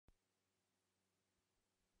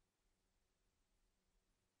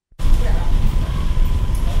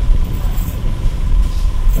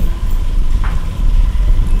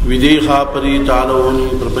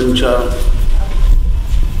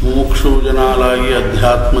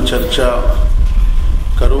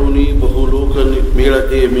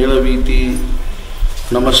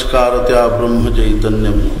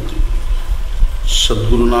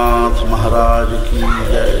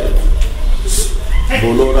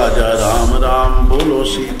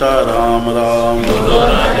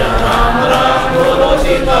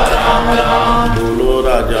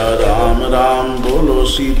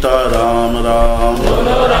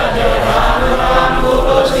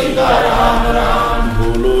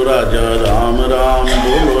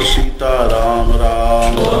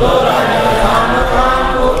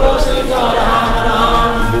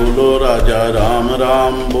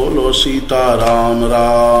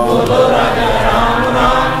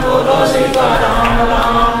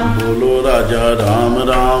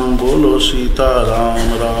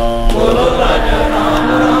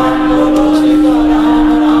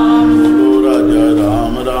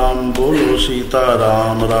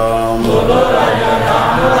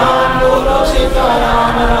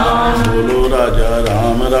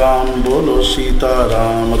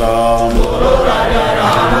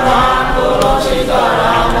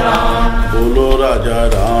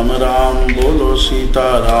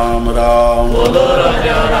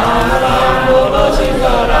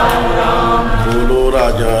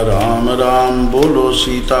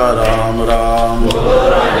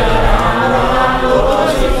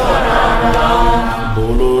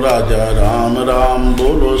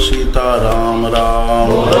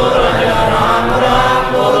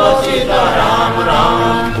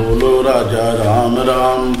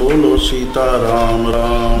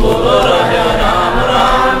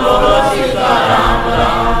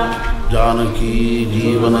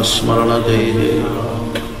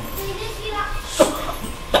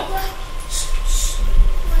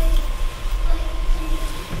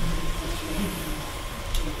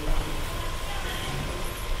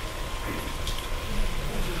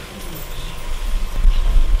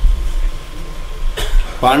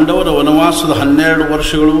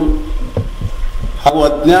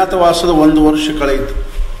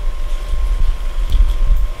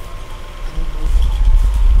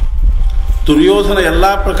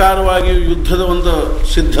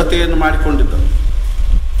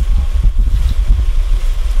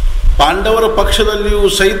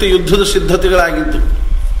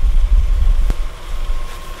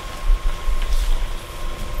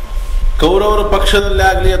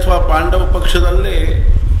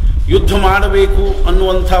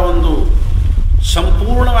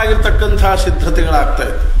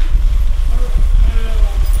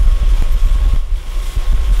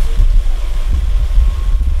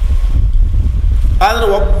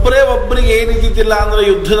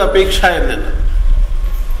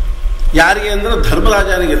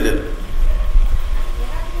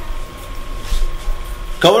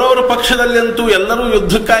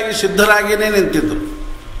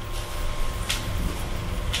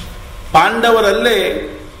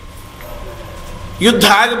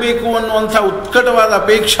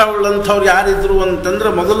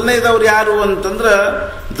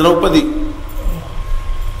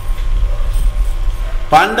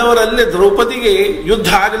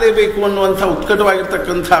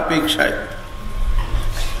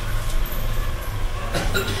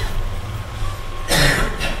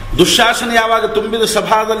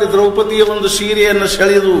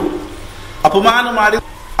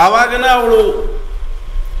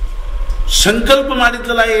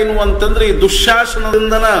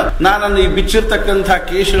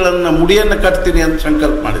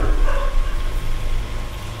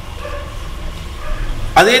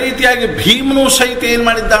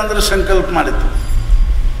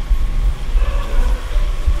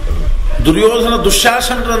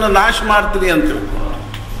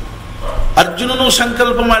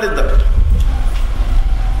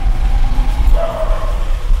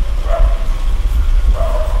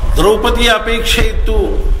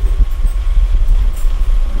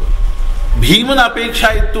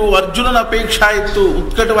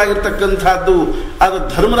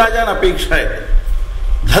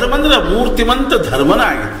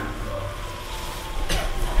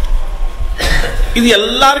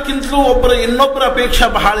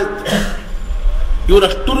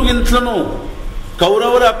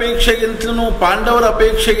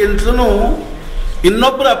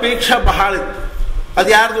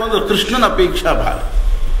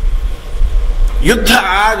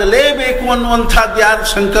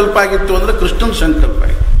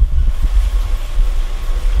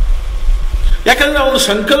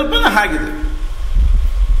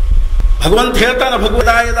ಭಗವಂತ ಹೇಳ್ತಾನೆ,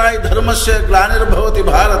 ಭಗವದಾಯದಾಯ ಧರ್ಮಸ್ಯ ಗ್ಲಾನಿರ್ಭವತಿ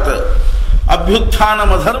ಭಾರತ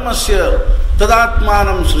ಅಭ್ಯುತ್ಥಾನಮಧರ್ಮಸ್ಯ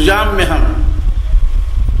ತದಾತ್ಮಾನಂ ಸೃಜಾಮ್ಯಹಂ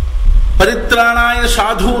ಪರಿತ್ರಾಣಾಯ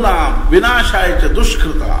ಸಾಧೂನಾಂ ವಿನಾಶಾಯ ಚ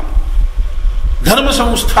ದುಷ್ಕೃತಾಂ ಧರ್ಮ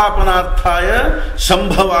ಸಂಸ್ಥಾಪನಾರ್ಥಾಯ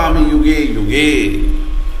ಸಂಭವಾಮಿ ಯುಗೇ ಯುಗೇ.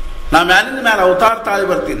 ನಾ ಮ್ಯಾಲಿಂದ ಮೇಲೆ ಅವತಾರ ತಾಳಿ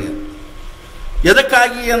ಬರ್ತೀನಿ.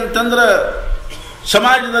 ಎದಕ್ಕಾಗಿ ಅಂತಂದ್ರೆ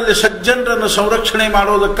ಸಮಾಜದಲ್ಲಿ ಸಜ್ಜನರನ್ನು ಸಂರಕ್ಷಣೆ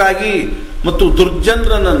ಮಾಡೋದಕ್ಕಾಗಿ ಮತ್ತು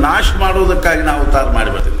ದುರ್ಜನರನ್ನು ನಾಶ ಮಾಡೋದಕ್ಕಾಗಿ ನಾವು ಅವತಾರ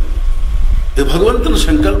ಮಾಡಿ ಬರ್ತೀವಿ. ಇದು ಭಗವಂತನ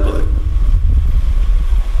ಸಂಕಲ್ಪದ.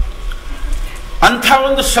 ಅಂಥ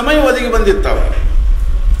ಒಂದು ಸಮಯ ಒದಗಿ ಬಂದಿತ್ತವ.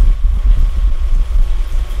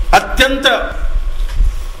 ಅತ್ಯಂತ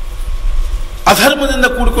ಅಧರ್ಮದಿಂದ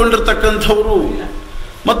ಕೂಡಿಕೊಂಡಿರ್ತಕ್ಕಂಥವರು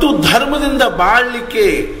ಮತ್ತು ಧರ್ಮದಿಂದ ಬಾಳಲಿಕ್ಕೆ,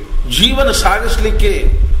 ಜೀವನ ಸಾಗಿಸಲಿಕ್ಕೆ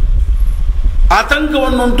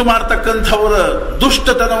ಆತಂಕವನ್ನು ಉಂಟು ಮಾಡತಕ್ಕಂಥವರ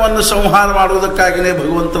ದುಷ್ಟತನವನ್ನು ಸಂಹಾರ ಮಾಡೋದಕ್ಕಾಗಿಯೇ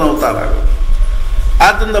ಭಗವಂತನ ಅವತಾರ.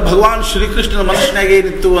 ಆದ್ದರಿಂದ ಭಗವಾನ್ ಶ್ರೀಕೃಷ್ಣನ ಮನಸ್ಸಿನಾಗ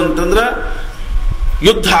ಏನಿತ್ತು ಅಂತಂದ್ರೆ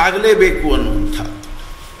ಯುದ್ಧ ಆಗಲೇಬೇಕು ಅನ್ನುವಂಥ.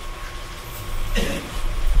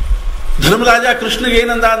 ಧರ್ಮರಾಜ ಕೃಷ್ಣಗೆ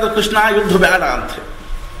ಏನಂದ ಅಂದ್ರೆ, ಕೃಷ್ಣ ಯುದ್ಧ ಬೇಡ ಅಂತ.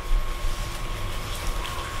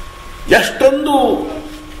 ಎಷ್ಟೊಂದು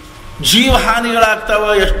ಜೀವಹಾನಿಗಳಾಗ್ತಾವ,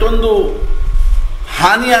 ಎಷ್ಟೊಂದು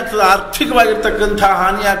ಹಾನಿ ಆಗ್ತದೆ, ಆರ್ಥಿಕವಾಗಿರ್ತಕ್ಕಂಥ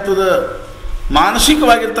ಹಾನಿ ಆಗ್ತದೆ,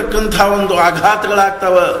 ಮಾನಸಿಕವಾಗಿರ್ತಕ್ಕಂಥ ಒಂದು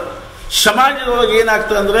ಆಘಾತಗಳಾಗ್ತಾವ. ಸಮಾಜದೊಳಗೆ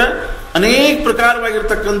ಏನಾಗ್ತದೆ ಅಂದ್ರೆ ಅನೇಕ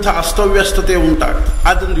ಪ್ರಕಾರವಾಗಿರ್ತಕ್ಕಂಥ ಅಸ್ತವ್ಯಸ್ತತೆ ಉಂಟಾಗ್ತದೆ.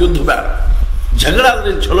 ಆದ್ದರಿಂದ ಯುದ್ಧ ಬೇಡ. ಜಗಳ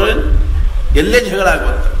ಆದ್ರೆ ಚಲೋ ಏನು? ಎಲ್ಲೇ ಜಗಳ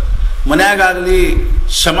ಆಗುತ್ತೆ, ಮನ್ಯಾಗಾಗಲಿ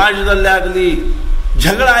ಸಮಾಜದಲ್ಲೇ ಆಗಲಿ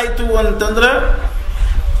ಜಗಳ ಆಯಿತು ಅಂತಂದ್ರೆ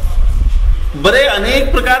ಬರೇ ಅನೇಕ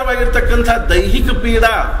ಪ್ರಕಾರವಾಗಿರ್ತಕ್ಕಂಥ ದೈಹಿಕ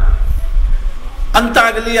ಪೀಡಾ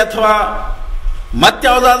ಅಂತಾಗಲಿ ಅಥವಾ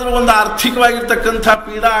ಮತ್ಯಾವುದಾದ್ರೂ ಒಂದು ಆರ್ಥಿಕವಾಗಿರ್ತಕ್ಕಂಥ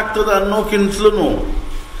ಪೀಡಾ ಆಗ್ತದೆ ಅನ್ನೋಕ್ಕಿಂತಲೂ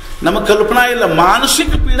ನಮಗೆ ಕಲ್ಪನಾ ಇಲ್ಲ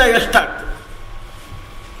ಮಾನಸಿಕ ಪೀಡಾ ಎಷ್ಟಾಗ್ತದೆ.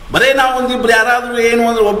 ಬರೇ ನಾವು ಒಂದಿಬ್ರು ಯಾರಾದರೂ ಏನು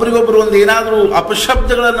ಅಂದ್ರೆ ಒಬ್ರಿಗೊಬ್ರು ಒಂದು ಏನಾದರೂ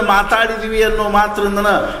ಅಪಶಬ್ದಗಳನ್ನು ಮಾತಾಡಿದೀವಿ ಅನ್ನೋ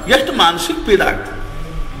ಮಾತ್ರದಿಂದ ಎಷ್ಟು ಮಾನಸಿಕ ಪೀಡಾ ಆಗ್ತದೆ.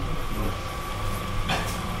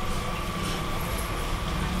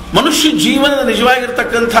 ಮನುಷ್ಯ ಜೀವನದ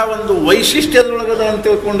ನಿಜವಾಗಿರ್ತಕ್ಕಂಥ ಒಂದು ವೈಶಿಷ್ಟ್ಯದೊಳಗದ ಅಂತ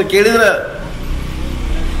ತಿಳ್ಕೊಂಡು ಕೇಳಿದ್ರೆ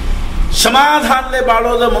ಸಮಾಧಾನಲೇ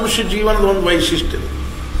ಬಾಳೋದ ಮನುಷ್ಯ ಜೀವನದ ಒಂದು ವೈಶಿಷ್ಟ್ಯ.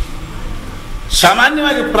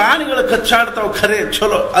 ಸಾಮಾನ್ಯವಾಗಿ ಪ್ರಾಣಿಗಳು ಕಚ್ಚಾಡ್ತಾವ, ಖರೆ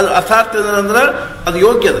ಚಲೋ, ಅದು ಅರ್ಥಾರ್ಥ ಅಂದ್ರೆ ಅದು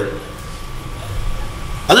ಯೋಗ್ಯದ,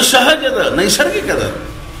 ಅದು ಸಹಜದ, ನೈಸರ್ಗಿಕದ.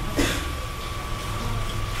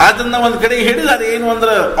 ಅದನ್ನ ಒಂದು ಕಡೆ ಹೇಳಿದ್ದಾರೆ ಏನು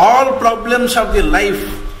ಅಂದ್ರೆ, all problems of the life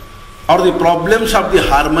or the problems of the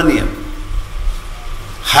harmonium.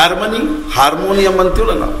 Harmonium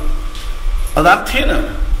ಅಂತೀವಲ್ಲ ನಾವು, ಅದಾರ್ಥ ಏನು?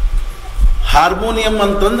 ಹಾರ್ಮೋನಿಯಂ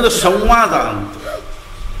ಅಂತಂದ್ರೆ ಸಂವಾದ ಅಂತ,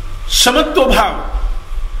 ಸಮತ್ವ ಭಾವ.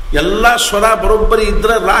 ಎಲ್ಲ ಸ್ವರ ಬರೋಬ್ಬರಿ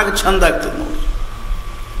ಇದ್ರೆ ರಾಗ ಚಂದ ಆಗ್ತದೆ ನೋಡಿ.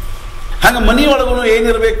 ಹಂಗೆ ಮನೆಯೊಳಗೂ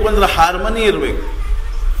ಏನಿರಬೇಕು ಅಂದ್ರೆ ಹಾರ್ಮೋನಿ ಇರಬೇಕು,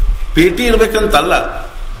 ಪೇಟಿ ಇರ್ಬೇಕಂತಲ್ಲ.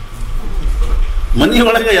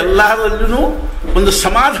 ಮನೆಯೊಳಗೆ ಎಲ್ಲರಲ್ಲೂ ಒಂದು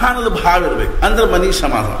ಸಮಾಧಾನದ ಭಾವ ಇರಬೇಕು, ಅಂದ್ರೆ ಮನೆ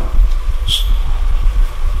ಸಮಾಧಾನ.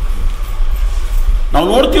 ನಾವು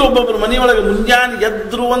ನೋಡ್ತೀವಿ ಒಬ್ಬೊಬ್ಬರು ಮನೆಯೊಳಗೆ ಮುಂಜಾನೆ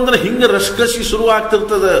ಎದ್ರು ಅಂದ್ರೆ ಹಿಂಗೆ ರಸಕಸಿ ಶುರು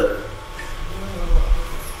ಆಗ್ತಿರ್ತದೆ.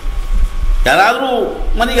 ಯಾರಾದರೂ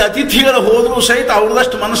ಮನೆಗೆ ಅತಿಥಿಗಳು ಹೋದರೂ ಸಹಿತ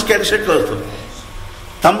ಅವ್ರದಷ್ಟು ಮನಸ್ಸು ಕೆಡಿಸಕ್ಕೆ ಕಳಿಸ್ತದೆ,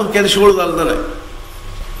 ತಮ್ಮದು ಕೆಡಿಸಿಕೊಳ್ಳೋದಲ್ದಲೆ.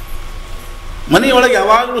 ಮನೆಯೊಳಗೆ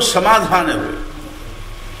ಯಾವಾಗಲೂ ಸಮಾಧಾನ ಇರಬೇಕು.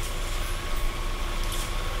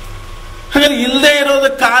 ಹಾಗಾದ್ರೆ ಇಲ್ಲದೆ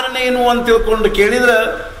ಇರೋದಕ್ಕೆ ಕಾರಣ ಏನು ಅಂತ ತಿಳ್ಕೊಂಡು ಕೇಳಿದ್ರೆ,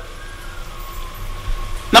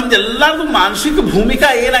 ನಮ್ದೆಲ್ಲರಿಗೂ ಮಾನಸಿಕ ಭೂಮಿಕಾ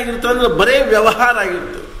ಏನಾಗಿರ್ತದೆ ಅಂದ್ರೆ ಬರೇ ವ್ಯವಹಾರ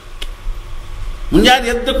ಆಗಿರ್ತದೆ. ಮುಂಜಾನೆ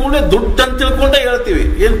ಎದ್ದ ಕೂಡಲೇ ದುಡ್ಡು ಅಂತ ತಿಳ್ಕೊಂಡೇ ಹೇಳ್ತೀವಿ,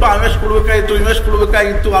 ಏನಪ್ಪ ಅವೇಶ್ ಕೊಡ್ಬೇಕಾಗಿತ್ತು, ಇನ್ವೆಸ್ಟ್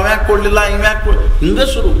ಕೊಡ್ಬೇಕಾಗಿತ್ತು, ಅವ್ಯಾಕೆ ಕೊಡ್ಲಿಲ್ಲ, ಇವ್ಯಾಕೆ ಹಿಂಗೆ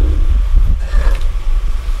ಶುರು.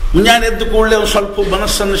 ಮುಂಜಾನೆ ಎದ್ದ ಕೂಡಲೇ ಒಂದು ಸ್ವಲ್ಪ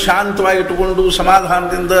ಮನಸ್ಸನ್ನು ಶಾಂತವಾಗಿಟ್ಟುಕೊಂಡು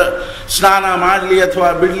ಸಮಾಧಾನದಿಂದ ಸ್ನಾನ ಮಾಡಲಿ ಅಥವಾ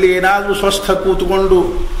ಬಿಡಲಿ, ಏನಾದರೂ ಸ್ವಸ್ಥ ಕೂತ್ಕೊಂಡು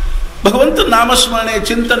ಭಗವಂತನ ನಾಮಸ್ಮರಣೆ,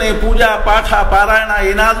 ಚಿಂತನೆ, ಪೂಜಾ ಪಾಠ ಪಾರಾಯಣ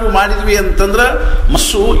ಏನಾದರೂ ಮಾಡಿದ್ವಿ ಅಂತಂದ್ರೆ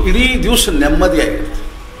ಮನಸ್ಸು ಇಡೀ ದಿವಸ ನೆಮ್ಮದಿಯಾಗಿರುತ್ತೆ.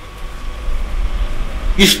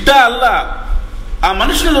 ಇಷ್ಟ ಅಲ್ಲ, ಆ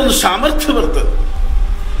ಮನುಷ್ಯನಲ್ಲಿ ಒಂದು ಸಾಮರ್ಥ್ಯ ಬರ್ತದೆ.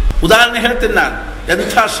 ಉದಾಹರಣೆ ಹೇಳ್ತೀನಿ ನಾನು,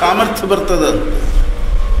 ಎಂಥ ಸಾಮರ್ಥ್ಯ ಬರ್ತದೆ ಅಂತ.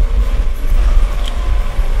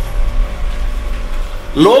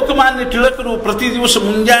 ಲೋಕಮಾನ್ಯ ತಿಲಕರು ಪ್ರತಿ ದಿವಸ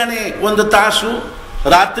ಮುಂಜಾನೆ 1 ತಾಸು,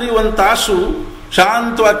 ರಾತ್ರಿ 1 ತಾಸು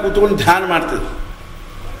ಶಾಂತವಾಗಿ ಕೂತ್ಕೊಂಡು ಧ್ಯಾನ ಮಾಡ್ತಿದ್ರು.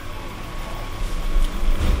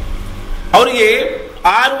 ಅವರಿಗೆ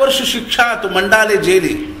 6 ವರ್ಷ ಶಿಕ್ಷಾ ಆಯ್ತು ಮಂಡಾಲೆ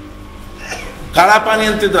ಜೈಲಿ, ಕಾಳಾಪಾನಿ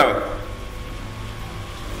ಅಂತಿದ್ರು ಅವರು.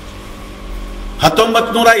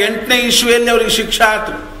 1908ನೇ ಇಸ್ವಿಯಲ್ಲಿ ಅವರಿಗೆ ಶಿಕ್ಷೆ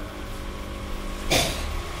ಆಯ್ತು.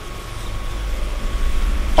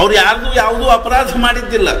 ಅವ್ರು ಯಾವುದೂ ಅಪರಾಧ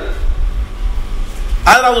ಮಾಡಿದ್ದಿಲ್ಲ,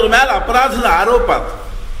 ಆದ್ರೆ ಅವ್ರ ಮೇಲೆ ಅಪರಾಧದ ಆರೋಪ ಆಯ್ತು.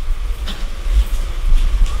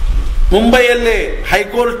 ಮುಂಬೈಯಲ್ಲಿ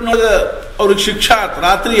ಹೈಕೋರ್ಟ್ನೊಳಗೆ ಅವ್ರಿಗೆ ಶಿಕ್ಷೆ ಆಯ್ತು.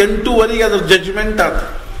 ರಾತ್ರಿ 8:00 ಅದ್ರ ಜಡ್ಜ್ಮೆಂಟ್ ಆಯ್ತು.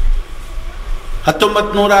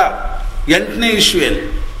 1908ನೇ ಇಸ್ವಿಯಲ್ಲಿ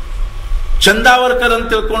ಚಂದಾವರ್ಕರ್ ಅಂತ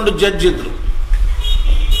ತಿಳ್ಕೊಂಡು ಜಡ್ಜ್ ಇದ್ರು.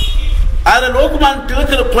 ಆದರೆ ಲೋಕಮಾನ್ಯ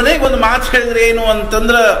ತಿಲಕರು ಕೊನೆಗೆ ಒಂದು ಮಾತು ಹೇಳಿದ್ರೆ ಏನು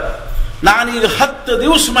ಅಂತಂದ್ರೆ, ನಾನೀಗ 10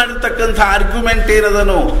 ದಿವಸ ಮಾಡಿರ್ತಕ್ಕಂಥ ಆರ್ಗ್ಯುಮೆಂಟ್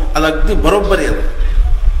ಏನದನು ಅದು ಅಗ್ದಿ ಬರೋಬ್ಬರಿ ಅದು.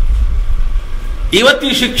 ಇವತ್ತು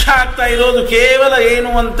ಈ ಶಿಕ್ಷೆ ಆಗ್ತಾ ಇರೋದು ಕೇವಲ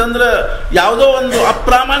ಏನು ಅಂತಂದ್ರೆ ಯಾವುದೋ ಒಂದು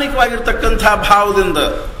ಅಪ್ರಾಮಾಣಿಕವಾಗಿರ್ತಕ್ಕಂಥ ಭಾವದಿಂದ.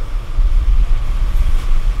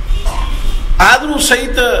 ಆದರೂ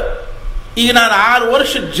ಸಹಿತ ಈಗ ನಾನು 6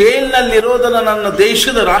 ವರ್ಷ ಜೈಲಿನಲ್ಲಿರೋದನ್ನ ನನ್ನ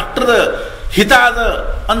ದೇಶದ ರಾಷ್ಟ್ರದ ಹಿತ ಅದ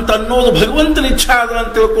ಅಂತ ಅನ್ನೋದು ಭಗವಂತನ ಇಚ್ಛಾ ಅದ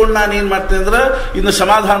ಅಂತ ತಿಳ್ಕೊಂಡು ನಾನು ಏನ್ ಮಾಡ್ತೀನಿ ಅಂದ್ರೆ ಇನ್ನು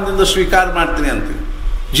ಸಮಾಧಾನದಿಂದ ಸ್ವೀಕಾರ ಮಾಡ್ತೀನಿ ಅಂತೀನಿ.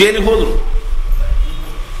 ಜೈಲಿಗೆ ಹೋದ್ರು.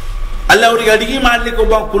 ಅಲ್ಲಿ ಅವ್ರಿಗೆ ಅಡಿಗೆ ಮಾಡ್ಲಿಕ್ಕೆ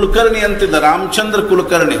ಒಬ್ಬ ಕುಲಕರ್ಣಿ ಅಂತಿದ್ದ, ರಾಮಚಂದ್ರ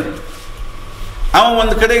ಕುಲಕರ್ಣಿ. ಅವ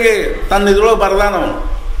ಒಂದು ಕಡೆಗೆ ತನ್ನ ಇದ್ರೊಳಗೆ ಬರ್ದಾನವನು.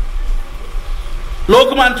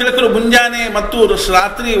 ಲೋಕಮಾನ್ಯ ತಿಲಕರು ಮುಂಜಾನೆ ಮತ್ತು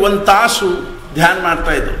ರಾತ್ರಿ 1 ತಾಸು ಧ್ಯಾನ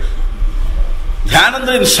ಮಾಡ್ತಾ ಇದ್ರು. ಧ್ಯಾನ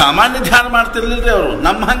ಅಂದ್ರೆ ಇನ್ನು ಸಾಮಾನ್ಯ ಧ್ಯಾನ ಮಾಡ್ತಿರ್ಲಿಲ್ರಿ ಅವರು.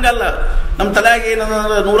 ನಮ್ಮ ಹಂಗಲ್ಲ, ನಮ್ಮ ತಲೆಯಾಗ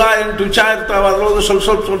ಏನಂದ್ರೆ 108 ವಿಚಾರ ಇರ್ತಾವ, ಅದ್ರೊಳಗೆ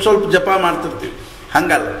ಸ್ವಲ್ಪ ಜಪ ಮಾಡ್ತಿರ್ತೀವಿ.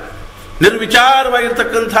 ಹಂಗಲ್ಲ,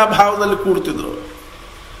 ನಿರ್ವಿಚಾರವಾಗಿರ್ತಕ್ಕಂಥ ಭಾವದಲ್ಲಿ ಕೂಡ್ತಿದ್ರು.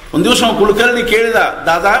 ಒಂದು ದಿವಸ ಕುಲಕರ್ಣಿ ಕೇಳಿದ,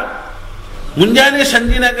 ದಾದಾ ಮುಂಜಾನೆ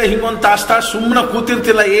ಸಂಜಿನಾಗ ಹಿಂಗೊಂದು ತಾಸು ಸುಮ್ಮನೆ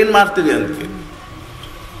ಕೂತಿರ್ತಿಲ್ಲ, ಏನ್ ಮಾಡ್ತೀರಿ ಅಂತ.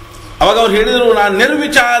 ಅವಾಗ ಅವ್ರು ಹೇಳಿದ್ರು, ನಾನು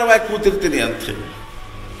ನಿರ್ವಿಚಾರವಾಗಿ ಕೂತಿರ್ತೀನಿ ಅಂತ ಹೇಳಿ.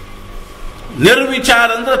 ನಿರ್ವಿಚಾರ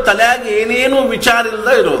ಅಂದ್ರೆ ತಲೆಯಾಗ ಏನೇನು ವಿಚಾರ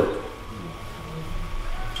ಇಲ್ಲದ ಇರೋದು.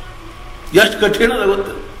 ಎಷ್ಟು ಕಠಿಣ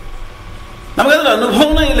ಗೊತ್ತು ನಮಗದ್ರ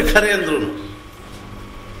ಅನುಭವನ ಇಲ್ಲ ಖರೆ ಅಂದ್ರು.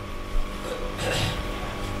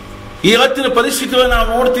 ಇವತ್ತಿನ ಪರಿಸ್ಥಿತಿಯನ್ನು ನಾವು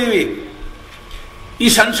ನೋಡ್ತೀವಿ. ಈ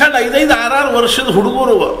ಸಣ್ಣ 5, 6 ವರ್ಷದ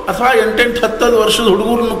ಹುಡುಗರು ಅಥವಾ 8, 10 ವರ್ಷದ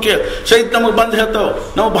ಹುಡುಗರು ಮುಖ್ಯ ಸಹಿತ ನಮಗೆ ಬಂದು ಹೇಳ್ತಾವ,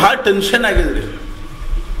 ನಾವು ಬಹಳ ಟೆನ್ಷನ್ ಆಗಿದ್ರಿ.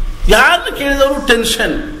 ಯಾರನ್ನ ಕೇಳಿದವರು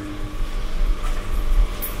ಟೆನ್ಷನ್.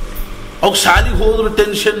 ಅವಾಗ ಶಾಲಿಗೆ ಹೋದ್ರು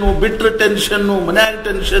ಟೆನ್ಷನ್ನು, ಬಿಟ್ರೆ ಟೆನ್ಷನ್ನು, ಮನ್ಯಾಗ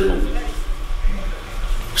ಟೆನ್ಷನ್ನು.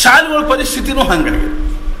 ಶಾಲೆಗಳ ಪರಿಸ್ಥಿತಿನೂ ಹಂಗಾಗಿ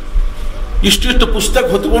ಇಷ್ಟಿಷ್ಟು ಪುಸ್ತಕ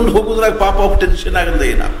ಹೊತ್ಕೊಂಡು ಹೋಗುದ್ರಾಗ ಪಾಪ ಅವ್ರು ಟೆನ್ಷನ್ ಆಗಲ್ಲ.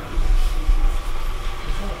 ಏನ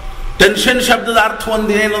ಟೆನ್ಷನ್ ಶಬ್ದದ ಅರ್ಥ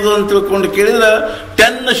ಒಂದು ಏನದು ಅಂತ ತಿಳ್ಕೊಂಡು ಕೇಳಿದ್ರೆ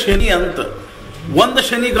 10 ಶನಿ ಅಂತ. 1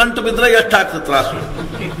 ಶನಿ ಗಂಟು ಬಿದ್ರೆ ಎಷ್ಟು ಆಗ್ತದೆ ತ್ರಾಸು,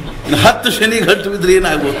 10 ಶನಿ ಗಂಟು ಬಿದ್ರೆ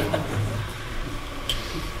ಏನಾಗ್ಬೋದು.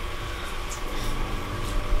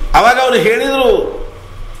 ಅವಾಗ ಅವ್ರು ಹೇಳಿದ್ರು,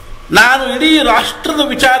 ನಾನು ಇಡೀ ರಾಷ್ಟ್ರದ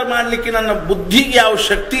ವಿಚಾರ ಮಾಡಲಿಕ್ಕೆ ನನ್ನ ಬುದ್ಧಿಗೆ ಯಾವ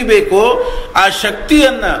ಶಕ್ತಿ ಬೇಕೋ ಆ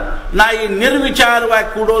ಶಕ್ತಿಯನ್ನ ನಾ ಈ ನಿರ್ವಿಚಾರವಾಗಿ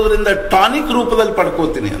ಕೂಡೋದ್ರಿಂದ ಟಾನಿಕ್ ರೂಪದಲ್ಲಿ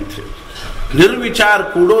ಪಡ್ಕೋತೀನಿ ಅಂತ ಹೇಳಿ. ನಿರ್ವಿಚಾರ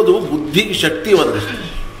ಕೂಡೋದು ಬುದ್ಧಿಗೆ ಶಕ್ತಿ ಒದಗಿಸ್ತದೆ.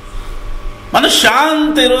 ಮನಸ್ಸು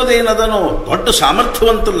ಶಾಂತ ಇರೋದೇನದನೋ ದೊಡ್ಡ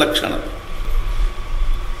ಸಾಮರ್ಥ್ಯವಂತ ಲಕ್ಷಣ.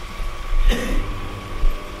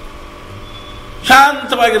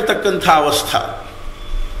 ಶಾಂತವಾಗಿರ್ತಕ್ಕಂಥ ಅವಸ್ಥಾ.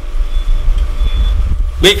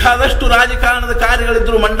 ಬೇಕಾದಷ್ಟು ರಾಜಕಾರಣದ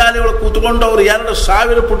ಕಾರ್ಯಗಳಿದ್ರು, ಮಂಡಾಲಿಗಳು ಕೂತ್ಕೊಂಡು ಅವರು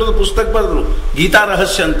 2000 ಪುಟದ ಪುಸ್ತಕ ಬರೆದ್ರು, ಗೀತಾ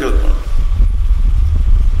ರಹಸ್ಯ ಅಂತ ತಿಳ್ಕೊಂಡು.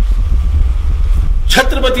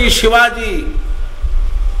 ಛತ್ರಪತಿ ಶಿವಾಜಿ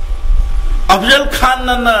ಅಫ್ಜಲ್ ಖಾನ್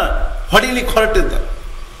ನನ್ನ ಹೊಡಿಲಿಕ್ಕೆ ಹೊರಟಿದ್ದ.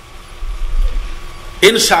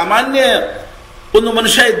 ಏನು ಸಾಮಾನ್ಯ ಒಂದು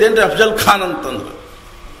ಮನುಷ್ಯ ಇದ್ದೇನ್ರಿ ಅಫ್ಜಲ್ ಖಾನ್ ಅಂತಂದ್ರೆ,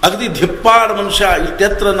 ಅಗದಿ ಧಿಪ್ಪಾಡ ಮನುಷ್ಯ,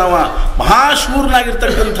 ಇಷ್ಟೆತ್ರ ನಾವ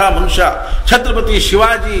ಮಹಾಶೂರ್ನಾಗಿರ್ತಕ್ಕಂಥ ಮನುಷ್ಯ ಛತ್ರಪತಿ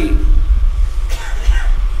ಶಿವಾಜಿ.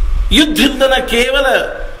 ಯುದ್ಧದನ ಕೇವಲ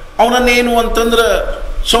ಅವನನ್ನೇನು ಅಂತಂದ್ರೆ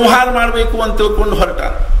ಸಂಹಾರ ಮಾಡಬೇಕು ಅಂತ ತಿಳ್ಕೊಂಡು ಹೊರಟ.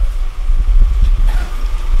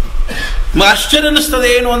 ಆಶ್ಚರ್ಯ ಅನಿಸ್ತದೆ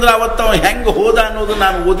ಏನು ಅಂದ್ರೆ ಅವತ್ತು ಅವ ಹೆಂಗೆ ಹೋದ ಅನ್ನೋದು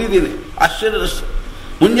ನಾನು ಓದಿದ್ದೀನಿ. ಆಶ್ಚರ್ಯ ಅನಿಸ್ತದೆ.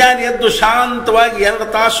 ಮುಂಜಾನೆ ಎದ್ದು ಶಾಂತವಾಗಿ 2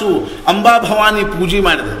 ತಾಸು ಅಂಬಾಭವಾನಿ ಪೂಜೆ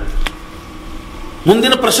ಮಾಡಿದೆ.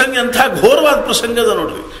 ಮುಂದಿನ ಪ್ರಸಂಗ ಎಂಥ ಘೋರವಾದ ಪ್ರಸಂಗದ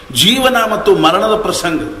ನೋಡ್ರಿ, ಜೀವನ ಮತ್ತು ಮರಣದ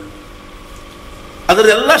ಪ್ರಸಂಗ.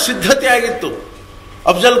 ಅದರೆಲ್ಲ ಸಿದ್ಧತೆ ಆಗಿತ್ತು.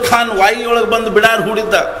 ಅಫ್ಜಲ್ ಖಾನ್ ವಾಯಿಯೊಳಗೆ ಬಂದು ಬಿಡಾರ್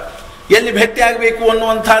ಹೂಡಿದ್ದ. ಎಲ್ಲಿ ಭೇಟಿ ಆಗಬೇಕು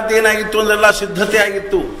ಅನ್ನುವಂಥದ್ದು ಏನಾಗಿತ್ತು ಅಂದ್ರೆಲ್ಲ ಸಿದ್ಧತೆ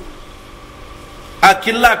ಆಗಿತ್ತು. ಆ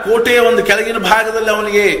ಕಿಲ್ಲಾ ಕೋಟೆಯ ಒಂದು ಕೆಳಗಿನ ಭಾಗದಲ್ಲಿ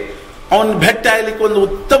ಅವನ ಭೇಟಿ ಆಗ್ಲಿಕ್ಕೆ ಒಂದು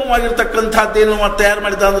ಉತ್ತಮವಾಗಿರ್ತಕ್ಕಂಥದ್ದೇನು ತಯಾರು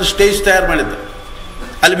ಮಾಡಿದ್ದ ಅಂದ್ರೆ ಸ್ಟೇಜ್ ತಯಾರು ಮಾಡಿದ್ದ.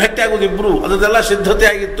 ಅಲ್ಲಿ ಭೇಟಿ ಆಗೋದು ಇಬ್ರು, ಅದೆಲ್ಲ ಸಿದ್ಧತೆ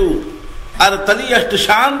ಆಗಿತ್ತು. ಆದ್ರೆ ತಲೆ ಅಷ್ಟು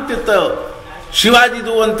ಶಾಂತಿ ಇತ್ತು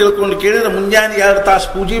ಶಿವಾಜಿದು ಅಂತ ತಿಳ್ಕೊಂಡು ಕೇಳಿದ್ರೆ ಮುಂಜಾನೆ 2 ತಾಸು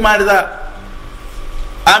ಪೂಜೆ ಮಾಡಿದ.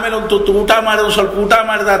 ಆಮೇಲೆ ಒಂದು ತುತ್ತು ಊಟ ಮಾಡಿದ, ಸ್ವಲ್ಪ ಊಟ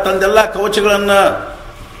ಮಾಡಿದ. ತಂದೆಲ್ಲ ಕವಚಗಳನ್ನ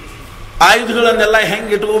ಆಯುಧಗಳನ್ನೆಲ್ಲ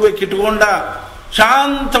ಹೆಂಗೆ ಇಟ್ಕೊಂಡ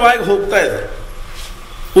ಶಾಂತವಾಗಿ ಹೋಗ್ತಾ ಇದೆ.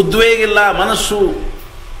 ಉದ್ವೇಗ ಇಲ್ಲ, ಮನಸ್ಸು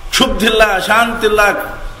ಕ್ಷುಬ್ಧಿಲ್ಲ, ಶಾಂತಿ ಇಲ್ಲ,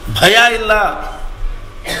 ಭಯ ಇಲ್ಲ.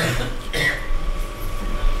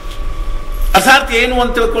 ಅರ್ಥಾತ್ ಏನು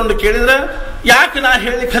ಅಂತ ತಿಳ್ಕೊಂಡು ಕೇಳಿದ್ರೆ, ಯಾಕೆ ನಾ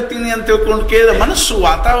ಹೇಳಿಕ್ ಹತ್ತೀನಿ ಅಂತ ತಿಳ್ಕೊಂಡು ಕೇಳಿದ್ರೆ, ಮನಸ್ಸು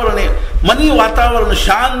ಮನೆ ವಾತಾವರಣ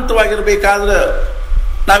ಶಾಂತವಾಗಿರ್ಬೇಕಾದ್ರೆ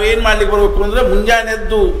ನಾವೇನ್ ಮಾಡ್ಲಿಕ್ಕೆ ಬರ್ಬೇಕು ಅಂದ್ರೆ ಮುಂಜಾನೆ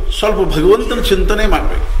ಎದ್ದು ಸ್ವಲ್ಪ ಭಗವಂತನ ಚಿಂತನೆ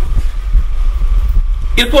ಮಾಡ್ಬೇಕು.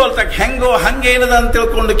 ಇರ್ಕೋಲ್ತಕ್ಕ ಹೆಂಗೋ ಹಂಗೇನದ ಅಂತ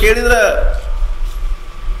ತಿಳ್ಕೊಂಡು ಕೇಳಿದ್ರೆ,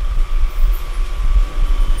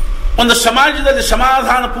 ಒಂದು ಸಮಾಜದಲ್ಲಿ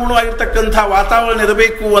ಸಮಾಧಾನ ಪೂರ್ಣವಾಗಿರ್ತಕ್ಕಂಥ ವಾತಾವರಣ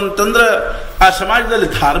ಇರಬೇಕು ಅಂತಂದ್ರೆ ಆ ಸಮಾಜದಲ್ಲಿ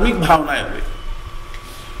ಧಾರ್ಮಿಕ ಭಾವನೆ ಇರಬೇಕು.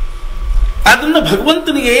 ಅದನ್ನ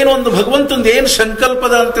ಭಗವಂತನಿಗೆ ಏನೊಂದು ಭಗವಂತನ ಏನು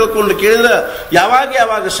ಸಂಕಲ್ಪದ ಅಂತ ತಿಳ್ಕೊಂಡು ಕೇಳಿದ್ರೆ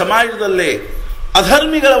ಯಾವಾಗ ಸಮಾಜದಲ್ಲಿ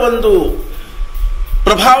ಅಧರ್ಮಿಗಳ ಒಂದು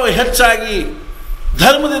ಪ್ರಭಾವ ಹೆಚ್ಚಾಗಿ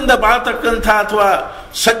ಧರ್ಮದಿಂದ ಬಾಳ್ತಕ್ಕಂಥ ಅಥವಾ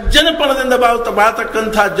ಸಜ್ಜನಪಣದಿಂದ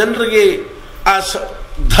ಬಾಳ್ತಕ್ಕಂಥ ಜನರಿಗೆ ಆ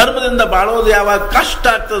ಧರ್ಮದಿಂದ ಬಾಳೋದು ಯಾವಾಗ ಕಷ್ಟ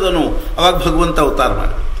ಆಗ್ತದನೋ ಅವಾಗ ಭಗವಂತ ಅವತಾರ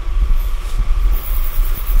ಮಾಡಿ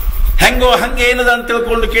ಹೆಂಗೋ ಹಂಗೆ ಏನದ ಅಂತ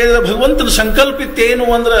ತಿಳ್ಕೊಂಡು ಕೇಳಿದ್ರೆ ಭಗವಂತನ ಸಂಕಲ್ಪಿತ ಏನು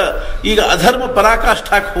ಅಂದ್ರೆ ಈಗ ಅಧರ್ಮ ಪರಾಕಾಷ್ಠ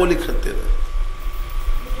ಹಾಕಿ ಹೋಲಿಕ್ಕೆ ಹತ್ತಿದೆ.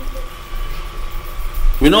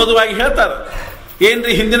 ವಿನೋದವಾಗಿ ಹೇಳ್ತಾರೆ,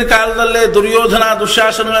 ಏನ್ರಿ ಹಿಂದಿನ ಕಾಲದಲ್ಲೇ ದುರ್ಯೋಧನ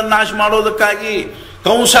ದುಶ್ಯಾಸನಗಳನ್ನು ನಾಶ ಮಾಡೋದಕ್ಕಾಗಿ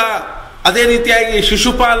ಕಂಸ, ಅದೇ ರೀತಿಯಾಗಿ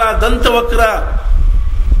ಶಿಶುಪಾಲ, ದಂತವಕ್ರ,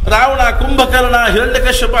 ರಾವಣ, ಕುಂಭಕರ್ಣ,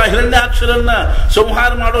 ಹಿರಣ್ಯಕಶ್ಯಪ, ಹಿರಣ್ಯಾಕ್ಷರನ್ನ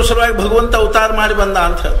ಸಂಹಾರ ಮಾಡೋ ಸಲುವಾಗಿ ಭಗವಂತ ಅವತಾರ ಮಾಡಿ ಬಂದ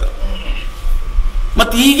ಅಂತ ಹೇಳ್ತಾರೆ.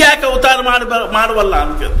 ಮತ್ತೆ ಈಗ ಯಾಕೆ ಅವತಾರ ಮಾಡುವಲ್ಲ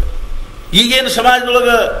ಅಂತ ಕೇಳ್ತಾರೆ. ಈಗೇನು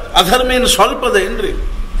ಸಮಾಜದೊಳಗೆ ಅಧರ್ಮ ಏನು ಸ್ವಲ್ಪದ ಏನ್ರಿ?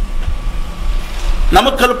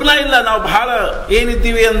 ನಮಗೆ ಕಲ್ಪನಾ ಇಲ್ಲ. ನಾವು ಬಹಳ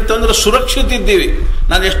ಏನಿದ್ದೀವಿ ಅಂತಂದ್ರೆ ಸುರಕ್ಷಿತ ಇದ್ದೀವಿ.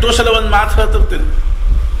 ನಾನು ಎಷ್ಟೋ ಸಲ ಒಂದು ಮಾತು ಹೇಳ್ತಿರ್ತೀನಿ,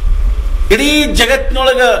 ಇಡೀ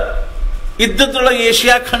ಜಗತ್ತಿನೊಳಗೆ ಇದ್ದದ್ರೊಳಗೆ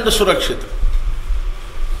ಏಷ್ಯಾ ಖಂಡ ಸುರಕ್ಷಿತ.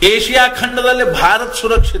 ಏಷ್ಯಾ ಖಂಡದಲ್ಲಿ ಭಾರತ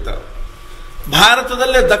ಸುರಕ್ಷಿತ.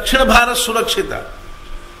 ಭಾರತದಲ್ಲೇ ದಕ್ಷಿಣ ಭಾರತ ಸುರಕ್ಷಿತ.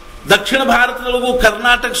 ದಕ್ಷಿಣ ಭಾರತದೊಳಗೂ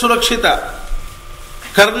ಕರ್ನಾಟಕ ಸುರಕ್ಷಿತ.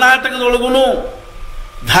 ಕರ್ನಾಟಕದೊಳಗೂ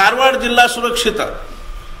ಧಾರವಾಡ ಜಿಲ್ಲಾ ಸುರಕ್ಷಿತ.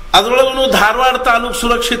 ಅದರೊಳಗೂ ಧಾರವಾಡ ತಾಲೂಕು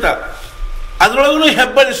ಸುರಕ್ಷಿತ. ಅದರೊಳಗೂ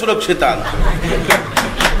ಹೆಬ್ಬಳ್ಳಿ ಸುರಕ್ಷಿತ ಅಂತ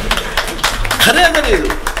ಖರೆ ಅದರಿ. ಇದು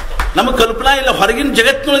ನಮಗೆ ಕಲ್ಪನಾ ಇಲ್ಲ. ಹೊರಗಿನ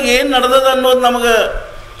ಜಗತ್ತಿನೊಳಗೆ ಏನು ನಡೆದದ ಅನ್ನೋದು ನಮಗೆ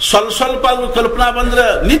ಸ್ವಲ್ಪ ಆದ್ರೂ ಕಲ್ಪನಾ ಬಂದ್ರೆ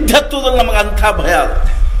ನಿದ್ದೆ ಹತ್ತೋದ್ರಲ್ಲಿ ನಮಗೆ ಅಂಥ ಭಯ ಅದ.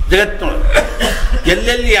 ಜಗತ್ತಿನೊಳಗೆ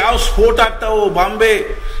ಎಲ್ಲೆಲ್ಲಿ ಯಾವ ಸ್ಫೋಟ ಆಗ್ತಾವೋ. ಬಾಂಬೆ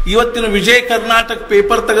ಇವತ್ತಿನ ವಿಜಯ ಕರ್ನಾಟಕ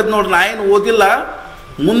ಪೇಪರ್ ತೆಗೆದು ನೋಡಿ, ನಾ ಏನು ಓದಿಲ್ಲ,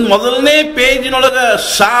 ಮೊದಲನೇ ಪೇಜಿನೊಳಗೆ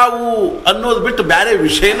ಸಾವು ಅನ್ನೋದು ಬಿಟ್ಟು ಬೇರೆ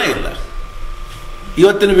ವಿಷಯನೇ ಇಲ್ಲ.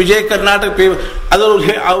 ಇವತ್ತಿನ ವಿಜಯ ಕರ್ನಾಟಕ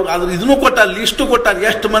ಅದ್ರ ಇದನ್ನು ಕೊಟ್ಟಾರ, ಲಿಸ್ಟು ಕೊಟ್ಟಾರ,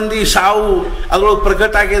 ಎಷ್ಟು ಮಂದಿ ಸಾವು ಅದ್ರೊಳಗೆ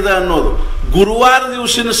ಪ್ರಕಟ ಆಗಿದೆ ಅನ್ನೋದು. ಗುರುವಾರ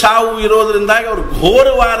ದಿವಸಿನ ಸಾವು ಇರೋದ್ರಿಂದಾಗಿ ಅವ್ರು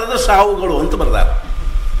ಘೋರವಾರದ ಸಾವುಗಳು ಅಂತ ಬರ್ದಾರ.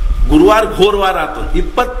 ಗುರುವಾರ ಘೋರವಾರ ಆತ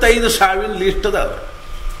 25 ಸಾವಿನ ಲಿಸ್ಟ್ ಅದ.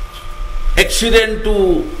 ಆಕ್ಸಿಡೆಂಟು,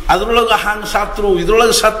 ಅದ್ರೊಳಗೆ ಹಂಗೆ ಸತ್ರು,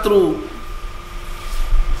 ಇದ್ರೊಳಗೆ ಸತ್ರು.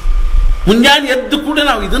 ಮುಂಜಾನೆ ಎದ್ದು ಕೂಡ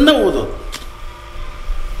ನಾವು ಇದನ್ನ ಓದೋದು.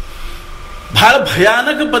 ಬಹಳ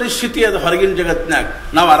ಭಯಾನಕ ಪರಿಸ್ಥಿತಿ ಅದು ಹೊರಗಿನ ಜಗತ್ತಿನಾಗ.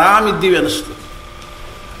 ನಾವು ಆರಾಮಿದ್ದೀವಿ ಅನಿಸ್ತದೆ.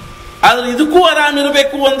 ಆದ್ರೆ ಇದಕ್ಕೂ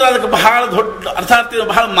ಆರಾಮಿರಬೇಕು ಅಂದ್ರೆ ಅದಕ್ಕೆ ಬಹಳ ದೊಡ್ಡ ಅರ್ಥಾತ್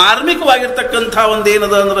ಬಹಳ ಮಾರ್ಮಿಕವಾಗಿರ್ತಕ್ಕಂಥ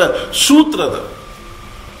ಒಂದೇನದ ಅಂದ್ರೆ ಸೂತ್ರದ.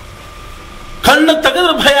 ಕಣ್ಣು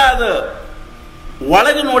ತೆಗೆದ್ರೆ ಭಯ ಅದ,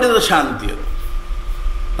 ಒಳಗೆ ನೋಡಿದ್ರೆ ಶಾಂತಿ ಅದು.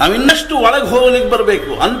 ನಾವು ಇನ್ನಷ್ಟು ಒಳಗೆ ಹೋಗ್ಲಿಕ್ಕೆ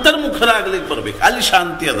ಬರಬೇಕು, ಅಂತರ್ಮುಖರಾಗ್ಲಿಕ್ಕೆ ಬರಬೇಕು, ಅಲ್ಲಿ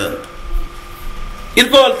ಶಾಂತಿ ಅದ ಅಂತ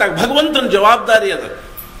ಇರ್ಕೋಲ್ತಾಗ ಭಗವಂತನ ಜವಾಬ್ದಾರಿ ಅದ.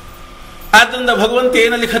 ಆದ್ರಿಂದ ಭಗವಂತ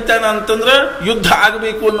ಏನಲ್ಲಿ ಖತ್ತಾನ ಅಂತಂದ್ರೆ ಯುದ್ಧ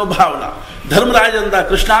ಆಗಬೇಕು ಅನ್ನೋ ಭಾವನ. ಧರ್ಮರಾಜ ಅಂದ,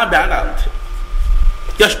 ಕೃಷ್ಣ ಬೇಡ ಅಂತ.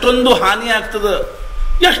 ಎಷ್ಟೊಂದು ಹಾನಿ ಆಗ್ತದ,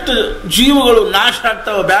 ಎಷ್ಟು ಜೀವಗಳು ನಾಶ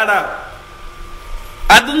ಆಗ್ತಾವ, ಬೇಡ.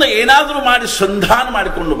 ಆದ್ರಿಂದ ಏನಾದರೂ ಮಾಡಿ ಸಂಧಾನ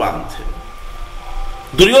ಮಾಡಿಕೊಂಡು ಬಾ ಅಂತ.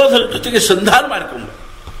 ದುರ್ಯೋಧನ ಜೊತೆಗೆ ಸಂಧಾನ ಮಾಡಿಕೊಂಡು.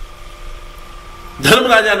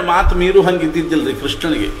 ಧರ್ಮರಾಜನ ಮಾತು ಮೀರು ಹಂಗಿದ್ದಿದ್ದಿಲ್ರಿ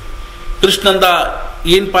ಕೃಷ್ಣನಿಗೆ. ಕೃಷ್ಣಂದ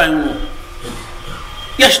ಏನ್ಪಾ ಇವನು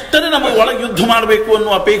ಎಷ್ಟರೇ ನಮಗೆ ಒಳಗೆ ಯುದ್ಧ ಮಾಡಬೇಕು ಅನ್ನೋ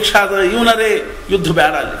ಅಪೇಕ್ಷೆ ಆದ, ಇವನರೇ ಯುದ್ಧ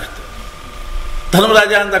ಬೇಡ ಅಲ್ಲಿ.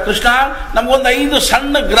 ಧರ್ಮರಾಜ ಅಂದ, ಕೃಷ್ಣ ನಮಗೊಂದು 5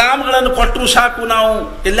 ಸಣ್ಣ ಗ್ರಾಮಗಳನ್ನು ಕೊಟ್ಟರು ಸಾಕು, ನಾವು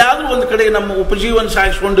ಎಲ್ಲಾದ್ರೂ ಒಂದು ಕಡೆ ನಮ್ಮ ಉಪಜೀವನ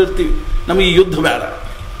ಸಾಗಿಸ್ಕೊಂಡಿರ್ತೀವಿ, ನಮಗೆ ಈ ಯುದ್ಧ ಬೇಡ.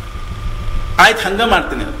 ಆಯ್ತು, ಹಂಗ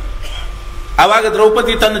ಮಾಡ್ತೀನಿ. ಆವಾಗ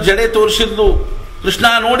ದ್ರೌಪದಿ ತನ್ನ ಜಡೆ ತೋರಿಸಿದ್ಲು. ಕೃಷ್ಣ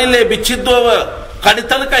ನೋಡಿಲ್ಲೇ ಬಿಚ್ಚಿದ್ದು ಅವ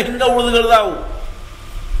ಕಡಿತನಕ ಹಿಂಗ ಉಳಿದುಗಳದಾವು.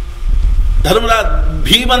 ಧರ್ಮರಾಜ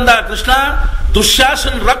ಭೀಮಂದ, ಕೃಷ್ಣ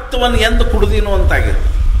ದುಶ್ಯಾಸನ ರಕ್ತವನ್ನು ಎಂದು ಕುಡಿದೀನು ಅಂತಾಗಿದೆ.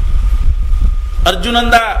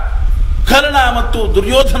 ಅರ್ಜುನಂದ, ಕರ್ಣ ಮತ್ತು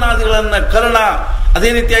ದುರ್ಯೋಧನಾದಿಗಳನ್ನ, ಕರ್ಣ ಅದೇ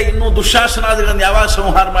ರೀತಿಯಾಗಿ ಇನ್ನೂ ದುಶ್ಯಾಸನಾದಿಗಳನ್ನ ಯಾವಾಗ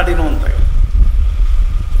ಸಂಹಾರ ಮಾಡಿನು ಅಂತಾಗಿದೆ.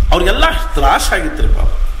 ಅವ್ರಿಗೆಲ್ಲ ತ್ರಾಸಾಗಿತ್ತು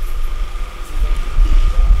ಪಾಪ.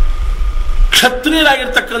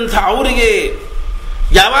 ಕ್ಷತ್ರಿಯರಾಗಿರ್ತಕ್ಕಂಥ ಅವರಿಗೆ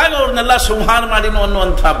ಯಾವಾಗ ಅವ್ರನ್ನೆಲ್ಲ ಸಂಹಾರ ಮಾಡಿನು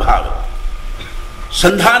ಅನ್ನುವಂಥ ಭಾವ.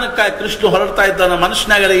 ಸಂಧಾನಕ್ಕಾಗಿ ಕೃಷ್ಣ ಹೊರಡ್ತಾ ಇದ್ದಾನ,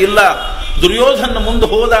 ಮನಸ್ಸಿನಾಗರೆ ಇಲ್ಲ. ದುರ್ಯೋಧನ ಮುಂದೆ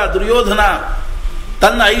ಹೋದ. ದುರ್ಯೋಧನ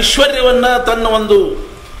ತನ್ನ ಐಶ್ವರ್ಯವನ್ನ, ತನ್ನ ಒಂದು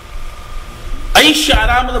ಐಶ್ಯ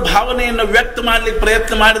ಆರಾಮದ ಭಾವನೆಯನ್ನು ವ್ಯಕ್ತ ಮಾಡ್ಲಿಕ್ಕೆ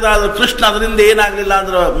ಪ್ರಯತ್ನ ಮಾಡಿದ. ಆದ್ರೆ ಕೃಷ್ಣ ಅದರಿಂದ ಏನಾಗಲಿಲ್ಲ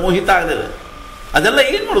ಅಂದ್ರೆ ಮೋಹಿತ ಆಗಲಿಲ್ಲ. ಅದೆಲ್ಲ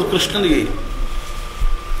ಏನ್ ಮಾಡೋದು ಕೃಷ್ಣನಿಗೆ.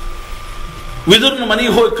 ವಿದುರನ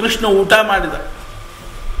ಮನೆಗೆ ಹೋಗಿ ಕೃಷ್ಣ ಊಟ ಮಾಡಿದ.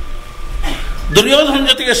 ದುರ್ಯೋಧನ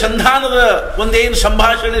ಜೊತೆಗೆ ಸಂಧಾನದ ಒಂದೇನು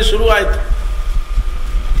ಸಂಭಾಷಣೆ ಶುರುವಾಯಿತು.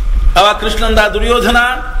 ಅವಾಗ ಕೃಷ್ಣಂದ, ದುರ್ಯೋಧನ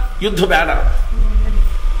ಯುದ್ಧ ಬೇಡ,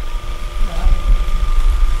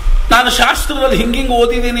 ನಾನು ಶಾಸ್ತ್ರದಲ್ಲಿ ಹಿಂಗಿಂಗ್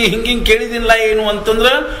ಓದಿದ್ದೀನಿ, ಹಿಂಗಿಂಗ್ ಕೇಳಿದಿಲ್ಲ ಏನು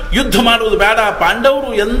ಅಂತಂದ್ರೆ ಯುದ್ಧ ಮಾಡುವುದು ಬೇಡ. ಪಾಂಡವರು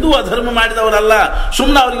ಎಂದೂ ಅಧರ್ಮ ಮಾಡಿದವರಲ್ಲ.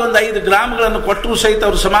 ಸುಮ್ಮನೆ ಅವರಿಗೆ ಒಂದು 5 ಗ್ರಾಮಗಳನ್ನು ಕೊಟ್ಟರು ಸಹಿತ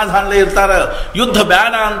ಅವರು ಸಮಾಧಾನಲೇ ಇರ್ತಾರೆ. ಯುದ್ಧ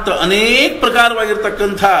ಬೇಡ ಅಂತ ಅನೇಕ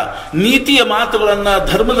ಪ್ರಕಾರವಾಗಿರ್ತಕ್ಕಂಥ ನೀತಿಯ ಮಾತುಗಳನ್ನ,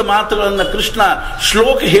 ಧರ್ಮದ ಮಾತುಗಳನ್ನ ಕೃಷ್ಣ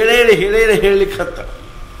ಶ್ಲೋಕ ಹೇಳಲಿಕ್ಕೆ ಹತ್ತ.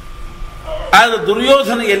 ಆದ್ರೆ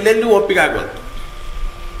ದುರ್ಯೋಧನ ಎಲ್ಲೆಲ್ಲೂ ಒಪ್ಪಿಗೆ ಆಗೋದು.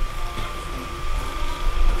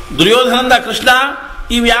 ದುರ್ಯೋಧನಂದ ಕೃಷ್ಣ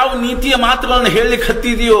ಇವ್ಯಾವ ನೀತಿಯ ಮಾತುಗಳನ್ನು ಹೇಳಲಿಕ್ಕೆ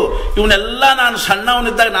ಹತ್ತಿದೆಯೋ ಇವನ್ನೆಲ್ಲ ನಾನು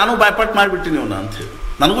ಸಣ್ಣವನಿದ್ದಾಗ ನಾನು ಬಾಯ್ಪಾಟ್ ಮಾಡಿಬಿಟ್ಟಿನಿ ಇವನ ಅಂತ ಹೇಳಿ,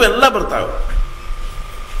 ನನಗೂ ಎಲ್ಲ ಬರ್ತಾವೆ.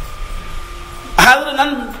 ಆದ್ರೆ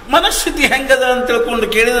ನನ್ನ ಮನಸ್ಥಿತಿ ಹೆಂಗದ ಅಂತ ತಿಳ್ಕೊಂಡು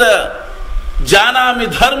ಕೇಳಿದ್ರೆ, ಜಾನಾಮಿ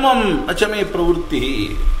ಧರ್ಮಂ ಅಚಮೇ ಪ್ರವೃತ್ತಿ.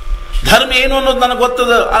 ಧರ್ಮ ಏನು ಅನ್ನೋದು ನನಗೆ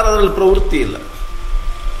ಗೊತ್ತದ, ಆದ್ರೆ ಅದರಲ್ಲಿ ಪ್ರವೃತ್ತಿ ಇಲ್ಲ.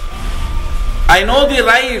 I know the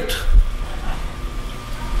right.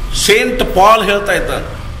 Saint Pal ಹೇಳ್ತಾ ಇದ್ದಾನೆ,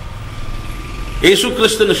 ಯೇಸು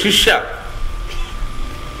ಕ್ರಿಸ್ತನ ಶಿಷ್ಯ.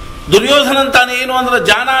 ದುರ್ಯೋಧನ ಅಂತಾನೆ ಏನು ಅಂದ್ರೆ,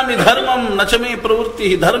 ಜಾನಾಮಿ ಧರ್ಮಂ ನಚಮೇ ಪ್ರವೃತ್ತಿ.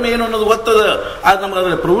 ಧರ್ಮ ಏನು ಅನ್ನೋದು ಗೊತ್ತದ, ಆಗ ನಮ್ಗೆ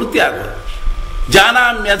ಅದರಲ್ಲಿ ಪ್ರವೃತ್ತಿ ಆಗೋದು.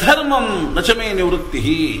 ಜಾನಾಮ್ಯಧರ್ಮಂ ನಚಮೇ ನಿವೃತ್ತಿ.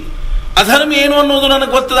 ಅಧರ್ಮ ಏನು ಅನ್ನೋದು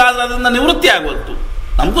ನನಗೆ ಗೊತ್ತದ, ಆದ್ರೆ ಅದರಿಂದ ನಿವೃತ್ತಿ ಆಗೋದು.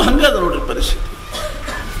 ನಮಗೂ ಹಂಗದ ನೋಡ್ರಿ ಪರಿಸ್ಥಿತಿ.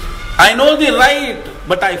 I know the right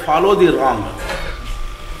but I follow the wrong.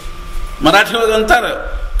 Marathi ಒಳಗೆ ಅಂತಾರೆ,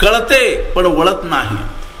 ಕಳತೆ ಪಡ ಒಳತ್ ನಾಹಿ.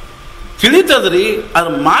 ತಿಳಿತದ್ರಿ, ಅದು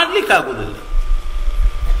ಮಾಡ್ಲಿಕ್ಕೆ ಆಗೋದಿಲ್ಲ.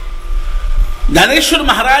 ಜ್ಞಾನೇಶ್ವರ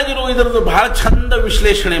ಮಹಾರಾಜರು ಇದರದ್ದು ಬಹಳ ಚಂದ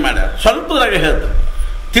ವಿಶ್ಲೇಷಣೆ ಮಾಡ್ಯಾರ. ಸ್ವಲ್ಪದ್ರಾಗ ಹೇಳ್ತಾರೆ,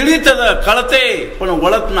 ತಿಳಿತದ ಕಳತೆ ಪಣ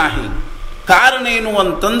ಒಳತ್ ನಾಹಿ. ಕಾರಣ ಏನು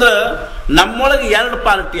ಅಂತಂದ್ರೆ, ನಮ್ಮೊಳಗೆ 2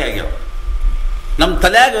 ಪಾರ್ಟಿ ಆಗ್ಯಾವ. ನಮ್ಮ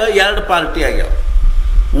ತಲೆಯಾಗ 2 ಪಾರ್ಟಿ ಆಗ್ಯಾವ.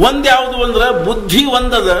 ಒಂದ್ ಯಾವುದು ಅಂದ್ರೆ ಬುದ್ಧಿ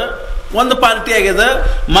ಒಂದದ, ಒಂದು ಪಾರ್ಟಿ ಆಗ್ಯದ.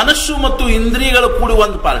 ಮನಸ್ಸು ಮತ್ತು ಇಂದ್ರಿಯಗಳು ಕೂಡಿ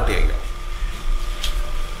ಒಂದು ಪಾರ್ಟಿ ಆಗ್ಯಾವ.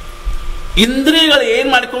 ಇಂದ್ರಿಯಗಳು ಏನ್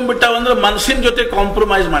ಮಾಡ್ಕೊಂಡ್ಬಿಟ್ಟಾವ ಅಂದ್ರೆ ಮನಸ್ಸಿನ ಜೊತೆ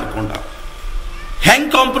ಕಾಂಪ್ರಮೈಸ್ ಮಾಡ್ಕೊಂಡಾವ. ಹೆಂಗ್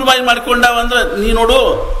ಕಾಂಪ್ರಮೈಸ್ ಮಾಡ್ಕೊಂಡಾವ ಅಂದ್ರೆ, ನೀ ನೋಡು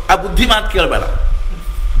ಆ ಬುದ್ಧಿ ಮಾತು ಕೇಳಬೇಡ.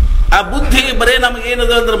 ಆ ಬುದ್ಧಿ ಬರೇ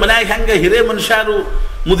ನಮಗೇನದ ಅಂದ್ರೆ, ಮನ್ಯಾಗ ಹೆಂಗ ಹಿರೇ ಮನುಷ್ಯರು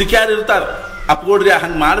ಮುದುಕ್ಯಾರು ಇರ್ತಾರ, ಅಪ್ಕೊಡ್ರಿ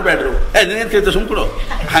ಹಂಗ ಮಾಡಬೇಡ್ರು, ನೀನೇನ್ ತಿಳ್ತ ಸುಮ್ಕೊಡು,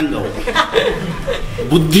 ಹಂಗ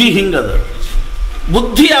ಬುದ್ಧಿ ಹಿಂಗದ.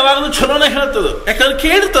 ಬುದ್ಧಿ ಯಾವಾಗಲೂ ಚಲೋನ ಹೇಳ್ತದ, ಯಾಕಂದ್ರೆ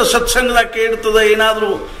ಕೇಳ್ತದ, ಸತ್ಸಂಗದಾಗ ಕೇಳ್ತದ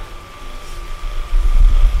ಏನಾದ್ರು.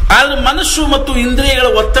 ಆದ್ರೆ ಮನಸ್ಸು ಮತ್ತು ಇಂದ್ರಿಯಗಳ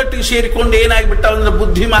ಒತ್ತಟ್ಟಿಗೆ ಸೇರಿಕೊಂಡು ಏನಾಗ್ಬಿಟ್ಟಾವ ಅಂದ್ರೆ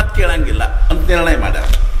ಬುದ್ಧಿ ಮಾತು ಕೇಳಂಗಿಲ್ಲ ಅಂತ ನಿರ್ಣಯ ಮಾಡ್ಯಾರ.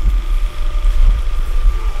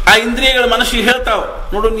 ಆ ಇಂದ್ರಿಯಗಳ ಮನಸ್ಸಿಗೆ ಹೇಳ್ತಾವ,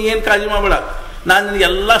 ನೋಡು ನೀ ಏನ್ ಕಾಳಜಿ ಮಾಡಬೇಡ, ನಾನು ನಿನಗೆ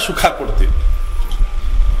ಎಲ್ಲ ಸುಖ ಕೊಡ್ತೀವಿ,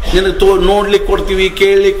 ನಿನಗೆ ನೋಡ್ಲಿಕ್ಕೆ ಕೊಡ್ತೀವಿ,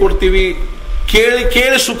 ಕೇಳಲಿಕ್ಕೆ ಕೊಡ್ತೀವಿ,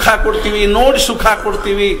 ಕೇಳಿ ಸುಖ ಕೊಡ್ತೀವಿ, ನೋಡಿ ಸುಖ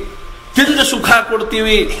ಕೊಡ್ತೀವಿ, ತಿಂದು ಸುಖ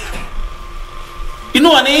ಕೊಡ್ತೀವಿ.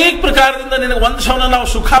 ಇನ್ನೂ ಅನೇಕ ಪ್ರಕಾರದಿಂದ ನಿನಗೆ ಒಂದು ಸವನ ನಾವು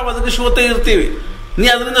ಸುಖ ಒದಗಿಸುವತ್ತೇ ಇರ್ತೀವಿ. ನೀ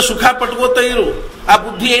ಅದರಿಂದ ಸುಖ ಪಟ್ಕೋತಾ ಇರು. ಆ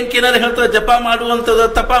ಬುದ್ಧಿ ಏನಾರು ಹೇಳ್ತದ, ಜಪ ಮಾಡುವಂಥದ,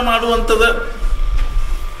 ತಪ ಮಾಡುವಂಥದ,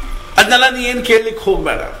 ಅದನ್ನೆಲ್ಲ ನೀ ಏನ್ ಕೇಳಲಿಕ್ಕೆ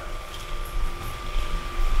ಹೋಗ್ಬೇಡ.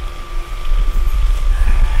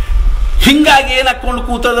 ಹಿಂಗಾಗಿ ಏನ್ ಹಾಕೊಂಡು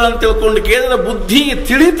ಕೂತದ ಅಂತ ತಿಳ್ಕೊಂಡು ಕೇಳಿದ್ರೆ ಬುದ್ಧಿ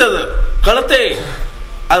ತಿಳಿತದ ಕಳತೆ,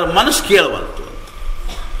 ಅದ್ರ ಮನಸ್ಸು ಕೇಳಬಾರ್ದು.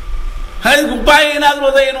 ಹಾಗೆ ಉಪಾಯ ಏನಾದ್ರೂ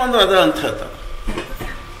ಅದ ಏನು ಅಂದ್ರೆ ಅದ ಅಂತ ಹೇಳ್ತಾರೆ.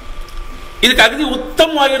 ಇದಕ್ಕೆ ಅಗದಿ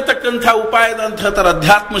ಉತ್ತಮವಾಗಿರ್ತಕ್ಕಂಥ ಉಪಾಯದ ಅಂತ ಹೇಳ್ತಾರೆ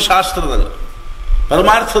ಅಧ್ಯಾತ್ಮ ಶಾಸ್ತ್ರದಲ್ಲಿ,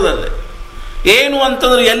 ಪರಮಾರ್ಥದಲ್ಲಿ. ಏನು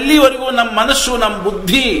ಅಂತಂದ್ರೆ, ಎಲ್ಲಿವರೆಗೂ ನಮ್ಮ ಮನಸ್ಸು, ನಮ್ಮ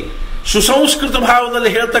ಬುದ್ಧಿ ಸುಸಂಸ್ಕೃತ ಭಾವದಲ್ಲಿ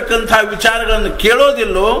ಹೇಳ್ತಕ್ಕಂಥ ವಿಚಾರಗಳನ್ನು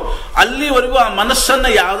ಕೇಳೋದಿಲ್ಲೋ ಅಲ್ಲಿವರೆಗೂ ಆ ಮನಸ್ಸನ್ನ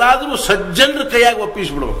ಯಾವ್ದಾದ್ರೂ ಸಜ್ಜನರ ಕೈಯಾಗಿ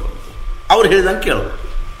ಒಪ್ಪಿಸ್ಬಿಡ್ಬೇಕು. ಅವ್ರು ಹೇಳಿದಂಗೆ ಕೇಳೋದು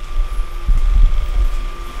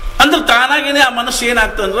ಅಂದ್ರೆ ತಾನಾಗೇನೆ ಆ ಮನಸ್ಸು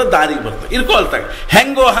ಏನಾಗ್ತಂದ್ರೆ ದಾರಿಗೆ ಬರ್ತದೆ, ಇರ್ಕೊಳ್ತಾಗ.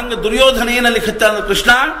 ಹೆಂಗೋ ಹಂಗ ದುರ್ಯೋಧನ ಏನಲ್ಲಿ ಹತ್ತ ಅಂದ್ರೆ,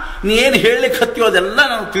 ಕೃಷ್ಣ ನೀ ಏನು ಹೇಳಲಿಕ್ಕೆ ಹತ್ತಿಯೋ ಅದೆಲ್ಲ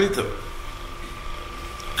ನಾವು ತಿಳಿತದೆ,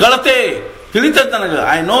 ಕಳತೆ ತಿಳಿತದ ನನಗೆ.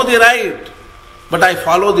 I know the right but I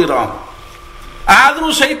follow the wrong. ಆದರೂ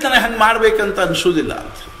ಸಹಿತ ನನಗೆ ಹಂಗೆ ಮಾಡ್ಬೇಕಂತ ಅನ್ಸೋದಿಲ್ಲ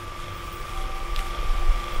ಅಂತ.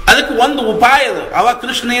 ಅದಕ್ಕೆ ಒಂದು ಉಪಾಯ ಅದು. ಅವಾಗ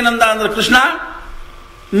ಕೃಷ್ಣ ಏನಂದ ಅಂದ್ರೆ, ಕೃಷ್ಣ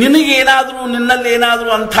ನಿನಗೇನಾದ್ರೂ, ನಿನ್ನಲ್ಲಿ ಏನಾದ್ರೂ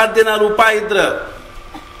ಅಂಥದ್ದೇನಾದ್ರು ಉಪಾಯ ಇದ್ರೆ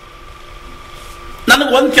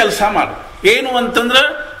ನನಗೆ ಒಂದು ಕೆಲಸ ಮಾಡು. ಏನು ಅಂತಂದ್ರೆ,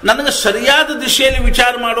 ನನಗೆ ಸರಿಯಾದ ದಿಶೆಯಲ್ಲಿ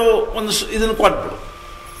ವಿಚಾರ ಮಾಡೋ ಒಂದು ಇದನ್ನು ಕೊಟ್ಬಿಡು.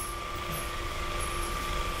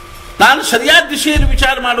 ನಾನು ಸರಿಯಾದ ದಿಶೆಯಲ್ಲಿ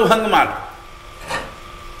ವಿಚಾರ ಮಾಡು ಹಂಗೆ ಮಾಡು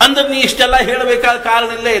ಅಂದ್ರೆ ನೀ ಇಷ್ಟೆಲ್ಲ ಹೇಳಬೇಕಾದ ಕಾರಣ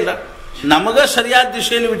ಇಲ್ಲೇ ಇಲ್ಲ. ನಮಗ ಸರಿಯಾದ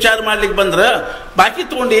ದಿಶೆಯಲ್ಲಿ ವಿಚಾರ ಮಾಡ್ಲಿಕ್ಕೆ ಬಂದ್ರೆ ಬಾಕಿ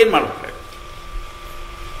ತಗೊಂಡು ಏನ್ ಮಾಡ್ಬೇಕು.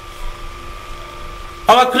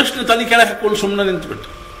 ಅವಾಗ ಕೃಷ್ಣ ತಲೆ ಕೆಳಗೆ ಹಾಕೊಂಡು ಸುಮ್ಮನೆ ನಿಂತುಬಿಟ್ಟು,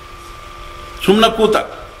 ಸುಮ್ಮನೆ ಕೂತ.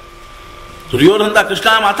 ದುರ್ಯೋಧನಂದ, ಕೃಷ್ಣ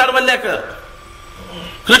ಮಾತಾಡಬಲ್ಯಾಕ?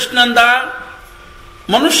 ಕೃಷ್ಣಂದ,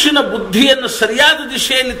 ಮನುಷ್ಯನ ಬುದ್ಧಿಯನ್ನು ಸರಿಯಾದ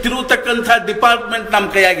ದಿಶೆಯಲ್ಲಿ ತಿರುಗತಕ್ಕಂಥ ಡಿಪಾರ್ಟ್ಮೆಂಟ್ ನಮ್ಮ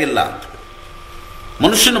ಕೈಯಾಗಿಲ್ಲ ಅಂತ.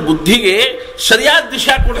 ಮನುಷ್ಯನ ಬುದ್ಧಿಗೆ ಸರಿಯಾದ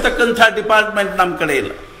ದಿಶಾ ಕೊಡ್ತಕ್ಕಂಥ ಡಿಪಾರ್ಟ್ಮೆಂಟ್ ನಮ್ಮ ಕಡೆ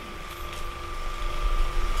ಇಲ್ಲ.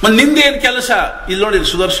 ನಿಂದೇನು ಕೆಲಸ? ಇಲ್ಲಿ ನೋಡಿ,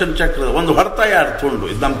 ಸುದರ್ಶನ ಚಕ್ರ ಒಂದು ಹೊಡ್ತಾ ಯಾರು ತೊಗೊಂಡು,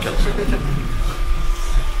 ಇದು ನಮ್ಮ ಕೆಲಸ.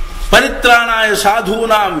 ಪರಿತ್ರಾಣಾಯ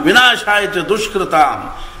ಸಾಧೂನಾಂ ವಿನಾಶಾಯ ಚ ದುಷ್ಕೃತಾಂ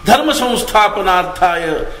ಧರ್ಮ ಸಂಸ್ಥಾಪನಾರ್ಥಾಯ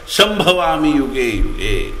ಸಂಭವಾಮಿ ಯುಗೆ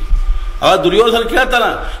ಯುಗೆ. ಅವ ದುರ್ಯೋಧನ ಕೇಳ್ತಾನ,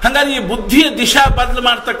 ಹಂಗಾಗಿ ಈ ಬುದ್ಧಿಯ ದಿಶಾ ಬದಲು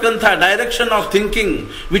ಮಾಡ್ತಕ್ಕಂಥ ಡೈರೆಕ್ಷನ್ ಆಫ್ ಥಿಂಕಿಂಗ್,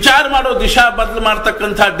 ವಿಚಾರ ಮಾಡೋ ದಿಶಾ ಬದಲು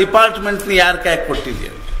ಮಾಡ್ತಕ್ಕಂಥ ಡಿಪಾರ್ಟ್ಮೆಂಟ್ನ ಯಾರ ಕೈ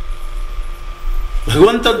ಕೊಟ್ಟಿದ್ಯಾ?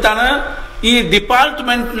 ಭಗವಂತಂತಾನ ಈ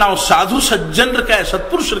ಡಿಪಾರ್ಟ್ಮೆಂಟ್ ನಾವು ಸಾಧು ಸಜ್ಜನರ ಕೈ,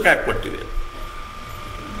 ಸತ್ಪುರುಷರ ಕೈ ಕೊಟ್ಟಿವೆ.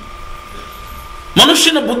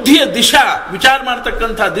 ಮನುಷ್ಯನ ಬುದ್ಧಿಯ ದಿಶಾ, ವಿಚಾರ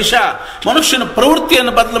ಮಾಡ್ತಕ್ಕಂಥ ದಿಶಾ, ಮನುಷ್ಯನ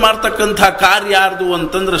ಪ್ರವೃತ್ತಿಯನ್ನು ಬದಲು ಮಾಡ್ತಕ್ಕಂಥ ಕಾರ್ಯ ಯಾರ್ದು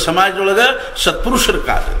ಅಂತಂದ್ರೆ ಸಮಾಜದೊಳಗೆ ಸತ್ಪುರುಷರ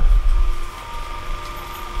ಕಾರ್ಯ.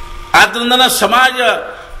 ಆದ್ರಿಂದ ಸಮಾಜ,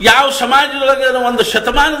 ಯಾವ ಸಮಾಜದೊಳಗೆ ಒಂದು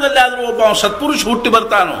ಶತಮಾನದಲ್ಲಿ ಆದರೂ ಒಬ್ಬ ಸತ್ಪುರುಷ ಹುಟ್ಟಿ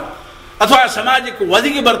ಬರ್ತಾನೋ ಅಥವಾ ಸಮಾಜಕ್ಕೆ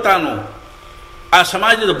ಒದಗಿ ಬರ್ತಾನೋ ಆ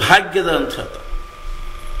ಸಮಾಜದ ಭಾಗ್ಯದ ಅಂತ ಹೇಳ್ತಾರೆ.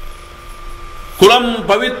 ಕುಲಂ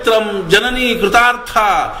ಪವಿತ್ರಂ ಜನನೀ ಕೃತಾರ್ಥ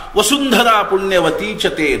ವಸುಂಧರಾ ಪುಣ್ಯವತೀ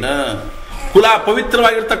ಚತೇನ. ಕುಲ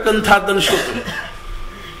ಪವಿತ್ರವಾಗಿರ್ತಕ್ಕಂಥದ್ದನ್ನು ಶ್ಲೋಕ.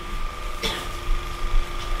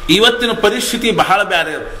 ಇವತ್ತಿನ ಪರಿಸ್ಥಿತಿ ಬಹಳ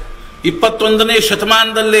ಬೇರೆ. 21ನೇ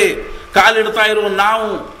ಶತಮಾನದಲ್ಲೇ ಕಾಲಿಡ್ತಾ ಇರೋ ನಾವು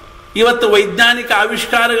ಇವತ್ತು ವೈಜ್ಞಾನಿಕ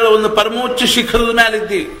ಆವಿಷ್ಕಾರಗಳ ಒಂದು ಪರಮೋಚ್ಚ ಶಿಖರದ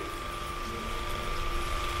ಮೇಲಿದ್ದೀವಿ.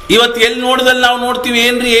 ಇವತ್ತು ಎಲ್ಲಿ ನೋಡಿದಲ್ಲಿ ನಾವು ನೋಡ್ತೀವಿ,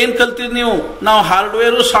 ಏನ್ರಿ ಏನ್ ಕಲ್ತೀರಿ ನೀವು? ನಾವು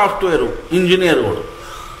ಹಾರ್ಡ್ವೇರು ಸಾಫ್ಟ್ವೇರು ಇಂಜಿನಿಯರ್ಗಳು.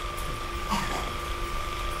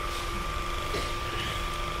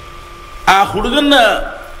 ಆ ಹುಡುಗನ್ನ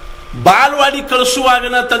ಬಾಲ್ವಾಡಿ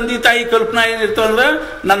ಕಳಿಸುವಾಗನ ತಂದೆ ತಾಯಿ ಕಲ್ಪನಾ ಏನಿರ್ತಂದ್ರೆ,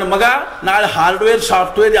 ನನ್ನ ಮಗ ನಾಳೆ ಹಾರ್ಡ್ವೇರ್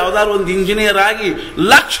ಸಾಫ್ಟ್ವೇರ್ ಯಾವ್ದಾದ್ರು ಒಂದು ಇಂಜಿನಿಯರ್ ಆಗಿ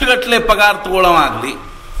ಲಕ್ಷಗಟ್ಟಲೆ ಪಗಾರ ತಗೊಳ್ಳೋವಾಗ್ಲಿ.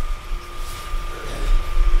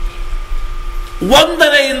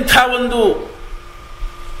 ಒಂದರೆ ಇಂಥ ಒಂದು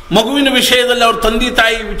ಮಗುವಿನ ವಿಷಯದಲ್ಲಿ ಅವ್ರ ತಂದೆ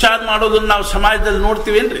ತಾಯಿ ವಿಚಾರ ಮಾಡೋದನ್ನು ನಾವು ಸಮಾಜದಲ್ಲಿ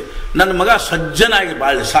ನೋಡ್ತೀವೇನ್ರಿ? ನನ್ನ ಮಗ ಸಜ್ಜನಾಗಿ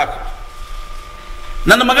ಬಾಳಿ ಸಾಕು,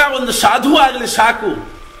 ನನ್ನ ಮಗ ಒಂದು ಸಾಧು ಆಗಲಿ ಸಾಕು.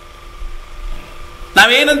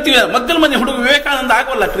 ನಾವೇನಂತೀವಿ, ಮಗ್ಗಲ ಮನೆ ಹುಡುಗ ವಿವೇಕಾನಂದ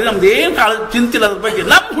ಆಗೋಲ್ಲಕ್ರಿ, ನಮ್ದು ಏನು ಚಿಂತಿಲ್ಲ ಅದ್ರ ಬಗ್ಗೆ.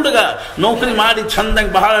 ನಮ್ಮ ಹುಡುಗ ನೌಕರಿ ಮಾಡಿ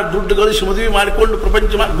ಚಂದಂಗೆ ಬಹಳ ದುಡ್ಡು ಗಳಿಸಿ ಮದುವೆ ಮಾಡಿಕೊಂಡು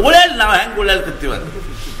ಪ್ರಪಂಚ ಮಾಡಿ ಗೋಳ್ಯಾಳಿ, ನಾವು ಹೆಂಗೆ ಗೋಳ್ಯಾಳ್ಕತ್ತೀವ?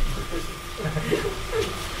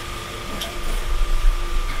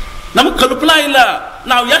 ನಮಗೆ ಕಲ್ಪನಾ ಇಲ್ಲ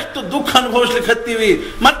ನಾವು ಎಷ್ಟು ದುಃಖ ಅನುಭವಿಸ್ಲಿಕ್ಕೆ ಹತ್ತೀವಿ.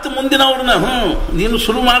 ಮತ್ತೆ ಮುಂದಿನವ್ರನ್ನ ನೀನು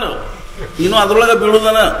ಶುರು ಮಾಡು, ನೀನು ಅದ್ರೊಳಗೆ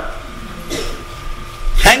ಬೀಳುದನ.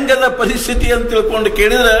 ಹೆಂಗದ ಪರಿಸ್ಥಿತಿ ಅಂತ ತಿಳ್ಕೊಂಡು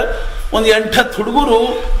ಕೇಳಿದ್ರೆ, ಒಂದು 8-10 ಹುಡುಗರು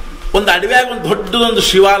ಒಂದು ಅಡವ್ಯಾಗ ಒಂದು ದೊಡ್ಡದೊಂದು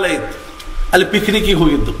ಶಿವಾಲಯ ಇತ್ತು, ಅಲ್ಲಿ ಪಿಕ್ನಿಕ್ಕಿಗೆ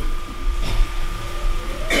ಹೋಗಿದ್ದು.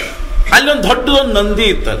 ಅಲ್ಲಿ ಒಂದು ದೊಡ್ಡದೊಂದು ನಂದಿ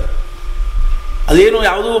ಇತ್ತಲ್ಲಿ. ಅದೇನು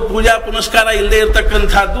ಯಾವುದೋ ಪೂಜಾ ಪುನಸ್ಕಾರ ಇಲ್ಲದೆ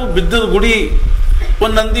ಇರ್ತಕ್ಕಂಥದ್ದು, ಬಿದ್ದದ ಗುಡಿ,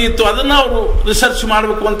 ಒಂದು ನಂದಿ ಇತ್ತು. ಅದನ್ನ ಅವರು ರಿಸರ್ಚ್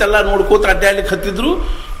ಮಾಡಬೇಕು ಅಂತೆಲ್ಲ ನೋಡ್ಕೋತ ಅಡ್ಡಾಡ್ಲಿಕ್ಕೆ ಹತ್ತಿದ್ರು.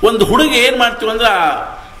 ಒಂದು ಹುಡುಗ ಏನ್ ಮಾಡ್ತೀವಿ ಅಂದ್ರೆ, ಆ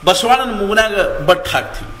ಬಸವಣ್ಣನ ಮೂಗ್ನಾಗ ಬಟ್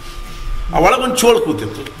ಹಾಕ್ತೀವಿ, ಆ ಒಳಗೊಂದು ಚೋಳು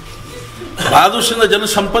ಕೂತಿತ್ತು. ಬಾದುಷಿಂದ ಜನ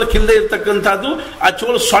ಸಂಪರ್ಕ ಇಲ್ಲದೆ ಇರ್ತಕ್ಕಂಥದ್ದು. ಆ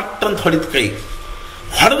ಚೋಳು ಸೊಟ್ ಅಂತ ಹೊಡಿತು, ಕೈ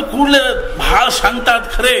ಹೊಡೆದ ಕೂಡಲೇ ಬಹಳ ಶಾಂತ ಆದ.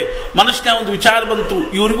 ಖರೆ ಮನಸ್ಸಿನ ಒಂದು ವಿಚಾರ ಬಂತು,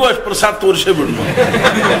 ಇವ್ರಿಗೂ ಅಷ್ಟು ಪ್ರಸಾದ ತೋರಿಸೇ ಬಿಡ್ತು,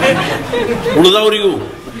 ಉಳಿದವರಿಗೂ.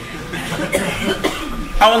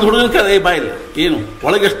 ಆ ಒಂದು ಹುಡುಗನ ಕೈ ಬಾಯಿಲ್ಲ, ಏನು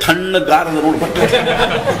ಒಳಗೆ ಎಷ್ಟು ತಣ್ಣ ಗಾರದ ನೋಡ್ಬಟ್ಟ.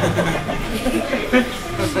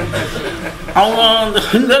 ಅವನು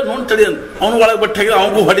ಹಿಂಗ ನೋಡ್ತಡಿ ಅಂತ ಅವನು ಒಳಗೆ ಬಟ್ಟೆ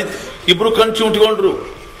ಅವನಿಗೂ ಹೊಡಿತು. ಇಬ್ರು ಕಣ್ಚಿ ಉಟ್ಕೊಂಡ್ರು.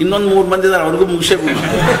 ಇನ್ನೊಂದು 3 ಮಂದಿ ಇದಾರೆ, ಅವ್ರಿಗೂ ಮುಗಿಸೇ ಬಿಡ್ತು.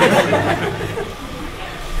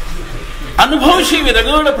 ಅನುಭವಿಸಿವಿ,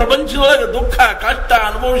 ರಗಡ ಪ್ರಪಂಚದೊಳಗೆ ದುಃಖ ಕಷ್ಟ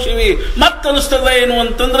ಅನುಭವಿಸಿವಿ. ಮತ್ತೆ ಅನಿಸ್ತದ ಏನು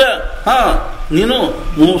ಅಂತಂದ್ರ, ನೀನು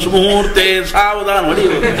ಮುಹೂರ್ತೆ ಸಾವಧಾನ ಹೊಡಿ.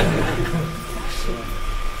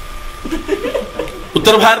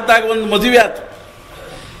 ಉತ್ತರ ಭಾರತದಾಗ ಒಂದು ಮದುವೆ ಆಯ್ತು.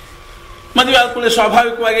 ಮದುವೆ ಆದ ಕೂಡಲೇ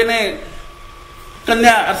ಸ್ವಾಭಾವಿಕವಾಗೇನೆ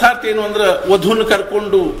ಕನ್ಯಾ, ಅರ್ಥಾತ್ ಏನು ಅಂದ್ರೆ ವಧುನ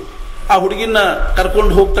ಕರ್ಕೊಂಡು ಆ ಹುಡುಗಿನ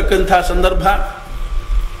ಕರ್ಕೊಂಡು ಹೋಗ್ತಕ್ಕಂಥ ಸಂದರ್ಭ.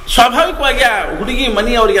 ಸ್ವಾಭಾವಿಕವಾಗಿ ಆ ಹುಡುಗಿ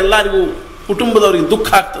ಮನೆಯವ್ರಿಗೆಲ್ಲರಿಗೂ, ಕುಟುಂಬದವ್ರಿಗೆ ದುಃಖ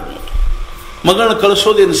ಆಗ್ತದೆ. ಮಗಳನ್ನ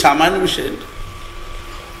ಕಳಿಸೋದೇನು ಸಾಮಾನ್ಯ ವಿಷಯ.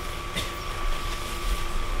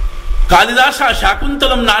 ಕಾಳಿದಾಸ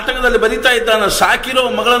ಶಾಕುಂತಲಂ ನಾಟಕದಲ್ಲಿ ಬರಿತಾ ಇದ್ದಾನೆ, ಸಾಕಿರೋ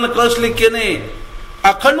ಮಗಳನ್ನು ಕಳಿಸ್ಲಿಕ್ಕೇನೆ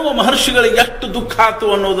ಆ ಕಣ್ಣುವ ಮಹರ್ಷಿಗಳಿಗೆ ಎಷ್ಟು ದುಃಖ ಆತು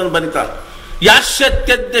ಅನ್ನೋದನ್ನು ಬರಿತಾನೆ.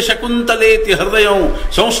 ಯಾಸ್ಯತ್ಯದ್ಯ ಶಕುಂತಲೇತಿ ಹೃದಯಂ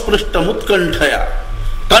ಸಂಸ್ಪೃಷ್ಟ ಮುತ್ಕಂಠಯ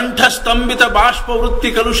ಕಂಠಸ್ತಂಭಿತ ಬಾಷ್ಪವೃತ್ತಿ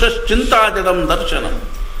ಕಲುಷಶ್ಚಿಂತಾಜಡಂ ದರ್ಶನಂ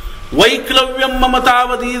ವೈಕ್ಲವ್ಯಂ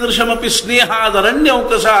ಮಮತಾವದೀದೃಶಮಪಿ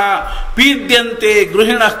ಸ್ನೇಹಾದರಣ್ಯೌಕಸ ಪೀಡ್ಯಂತೆ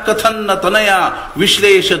ಗೃಹಿಣ ಕಥನ್ನ ತನಯ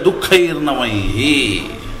ವಿಶ್ಲೇಷ ದುಃಖೈರ್ನಮೈಹಿ.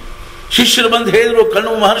 ಶಿಷ್ಯರು ಬಂದು ಹೇಳಿದ್ರು,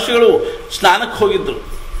 ಕಣ್ಣು ಮಹರ್ಷಿಗಳು ಸ್ನಾನಕ್ಕೆ ಹೋಗಿದ್ರು.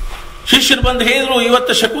 ಶಿಷ್ಯರು ಬಂದು ಹೇಳಿದ್ರು,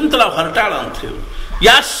 ಇವತ್ತು ಶಕುಂತಲ ಹೊರಟಾಳ ಅಂತ ಹೇಳಿದ್ರು.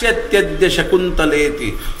 ಯಾಸ್ಯತ್ಯದ್ಯ ಶಕುಂತಲೇತಿ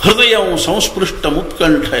ಹೃದಯಂ ಸಂಸ್ಪೃಷ್ಟ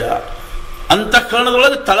ಮುತ್ಕಂಠಯ.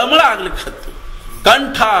 ಅಂತಃಕರಣದೊಳಗೆ ತಳಮಳ ಆಗ್ಲಿಕ್ಕೆ ಹತ್ತು,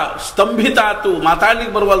 ಕಂಠ ಸ್ತಂಭಿತಾತು,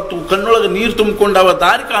 ಮಾತಾಡ್ಲಿಕ್ಕೆ ಬರವಲ್ತು, ಕಣ್ಣೊಳಗೆ ನೀರು ತುಂಬಿಕೊಂಡವ,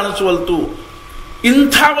 ದಾರಿ ಕಾಣಿಸುವಲ್ತು.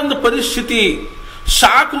 ಇಂಥ ಒಂದು ಪರಿಸ್ಥಿತಿ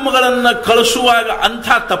ಸಾಕು ಮಗಳನ್ನ ಕಳಿಸುವಾಗ ಅಂಥ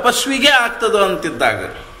ತಪಸ್ವಿಗೆ ಆಗ್ತದ ಅಂತಿದ್ದಾಗ,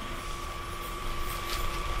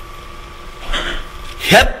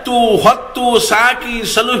 ಹೆತ್ತು ಹೊತ್ತು ಸಾಕಿ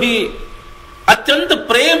ಸಲುಹಿ ಅತ್ಯಂತ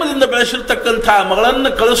ಪ್ರೇಮದಿಂದ ಬೆಳೆಸಿರ್ತಕ್ಕಂಥ ಮಗಳನ್ನು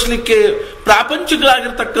ಕಳಿಸ್ಲಿಕ್ಕೆ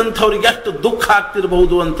ಪ್ರಾಪಂಚಿಕರಾಗಿರ್ತಕ್ಕಂಥವ್ರಿಗೆ ಎಷ್ಟು ದುಃಖ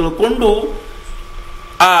ಆಗ್ತಿರಬಹುದು ಅಂತ ತಿಳ್ಕೊಂಡು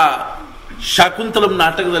ಆ ಶಾಕುಂತಲಂ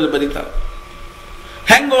ನಾಟಕದಲ್ಲಿ ಬರೀತಾರೆ.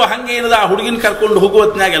 ಹೆಂಗೋ ಹಂಗೆ ಏನದ ಆ ಹುಡುಗಿನ ಕರ್ಕೊಂಡು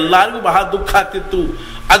ಹೋಗುವತ್ನಾಗ ಎಲ್ಲರಿಗೂ ಬಹಳ ದುಃಖ ಆಗ್ತಿತ್ತು.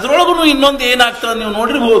 ಅದ್ರೊಳಗೂ ಇನ್ನೊಂದು ಏನಾಗ್ತದೆ ನೀವು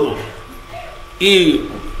ನೋಡಿರ್ಬೋದು, ಈ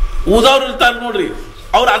ಊದವ್ರು ಇರ್ತಾರೆ ನೋಡ್ರಿ,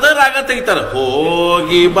 ಅವ್ರು ಅದ ರಾಗ ತೆಗಿತಾರೆ,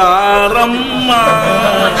 ಹೋಗಿ ಬಾರಮ್ಮ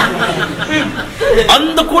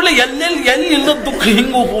ಅಂದ ಕೂಡಲೇ ಎಲ್ಲಿ ಇಲ್ಲದ ದುಃಖ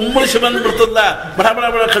ಹಿಂಗು ಉಮ್ಮಳಿಸಿ ಬಂದ್ಬಿಡ್ತದ, ಬಡ ಬಡ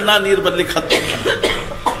ಬಡ ಕಣ್ಣ ನೀರು ಬರ್ಲಿಕ್ಕೆ ಹತ್ತ.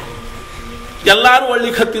 ಎಲ್ಲಾರು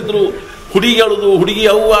ಒಳ್ಳಿಕ್ ಹತ್ತಿದ್ರು. ಹುಡುಗಿ ಅಳುದು, ಹುಡುಗಿ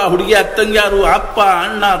ಅವ್ವ, ಹುಡುಗಿ ಅತ್ತಂಗ್ಯಾರು, ಅಪ್ಪ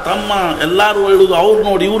ಅಣ್ಣ ತಮ್ಮ ಎಲ್ಲಾರು ಅಳುದು, ಅವ್ರು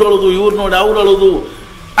ನೋಡಿ ಇವ್ರು ಅಳುದು, ಇವ್ರು ನೋಡಿ ಅವ್ರು ಅಳುದು.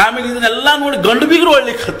 ಆಮೇಲೆ ಇದನ್ನೆಲ್ಲ ನೋಡಿ ಗಂಡು ಬೀಗರು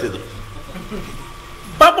ಒಳ್ಳಿಕ್ ಹತ್ತಿದ್ರು.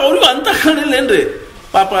 ಪಾಪ ಅವ್ರಿಗೂ ಅಂತ ಕಾಣಿಲ್ಲೇನ್ರಿ,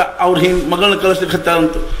 ಪಾಪ ಅವ್ರು ಹಿಂಗ್ ಮಗಳನ್ನ ಕಳಿಸ್ಲಿಕ್ಕೆ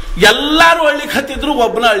ಹತ್ತಾರಂತ ಎಲ್ಲಾರು ಅಳ್ಳಿಕ್ ಹತ್ತಿದ್ರು,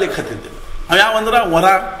 ಒಬ್ಬನ ಅಳ್ಳಿಕ್ ಹತ್ತಿದ್ರು. ಅವ ಯಾವಂದ್ರ ವರ,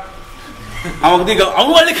 ಅವಾಗೀಗ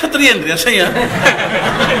ಅವನು ಅಳ್ಳಿಕ್ ಹತ್ರಿ ಏನ್ರಿ ಅಸಹ್ಯ.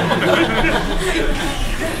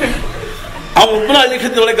 ಅವ ಒಬ್ಬನ ಅಳ್ಳಿಕ್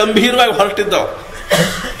ಹತ್ತಿ ಒಳಗೆ ಗಂಭೀರವಾಗಿ ಹೊರಟಿದ್ದಾವ.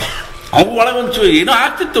 ಅವ್ ಒಳಗೊಂಚು ಏನೋ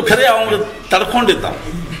ಆಗ್ತಿತ್ತು, ಖರೆ ಅವನು ತಡ್ಕೊಂಡಿದ್ದ.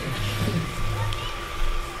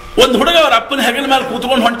 ಒಂದು ಹುಡುಗ ಅವ್ರ ಅಪ್ಪನ ಹೆಗಲ ಮೇಲೆ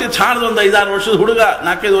ಕೂತ್ಕೊಂಡು ಹೊಂಟಿದ್ದು, ಸಾಣದ ಒಂದು 5-6 ವರ್ಷದ ಹುಡುಗ,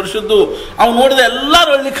 4-5 ವರ್ಷದ್ದು. ಅವ್ನು ನೋಡಿದ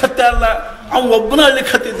ಎಲ್ಲಾರು ಅಳ್ಳಿಕ್ ಹತ್ತಾರಲ್ಲ, ಅವ್ನು ಒಬ್ಬನ ಅಳ್ಳಿಕ್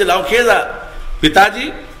ಹತ್ತಿದ್ದಿಲ್ಲ. ಅವ್ನು ಕೇಳ್ದ, ಪಿತಾಜಿ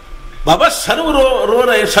ಬಾಬಾ ಸರ್ವ ರೋ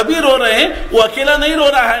ರಹೆ ಸಭಿ ರೋ ರಹೆ, ಓ ಅಕೇಲಾ ನೈ ರೋ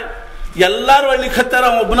ರಹಾ ಹೈ. ಎಲ್ಲಾರು ಅಳ್ಳಿಕ್ ಹತ್ತಾರ,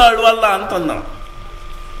 ಅವ್ನು ಒಬ್ಬನ ಅಳುವಲ್ಲ ಅಂತಂದ.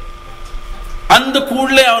 ಅಂದ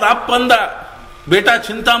ಕೂಡ್ಲೆ ಅವ್ರ ಅಪ್ಪ ಅಂದ, ಬೇಟಾ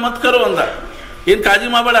ಚಿಂತಾ ಮತ್ ಕರೋ ಅಂದ, ಏನ್ ಕಾಳಜಿ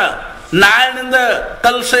ಮಾಡಬೇಡ, ನಾಳಿನಿಂದ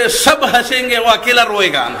ಕಲ್ಸೆ ಸಬ್ ಹಸೆಂಗೆ ಓ ಅಕೇಲಾ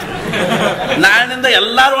ರೋಯ್ಗ ಅಂತ. ನಾಳಿನಿಂದ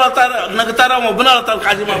ಎಲ್ಲಾರು ಅಳ್ತಾರ, ನಗ್ತಾರ, ಒಬ್ಬನ ಅಳ್ತಾರ,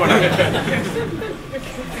 ಕಾಳಜಿ ಮಾಡಬೇಡ.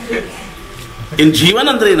 ಇನ್ ಜೀವನ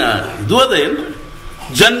ಅಂದ್ರೇನ ಇದು ಅದೇನ್?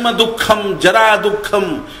 ಜನ್ಮ ದುಃಖಂ ಜರಾ ದುಃಖಂ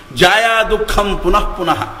ಜಾಯಾ ದುಃಖಂ ಪುನಃ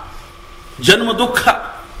ಪುನಃ. ಜನ್ಮ ದುಃಖ,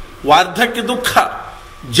 ವಾರ್ಧಕ್ಯ ದುಃಖ,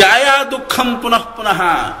 ಜಾಯಾ ದುಃಖಂ ಪುನಃ ಪುನಃ.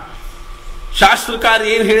 ಶಾಸ್ತ್ರಕಾರ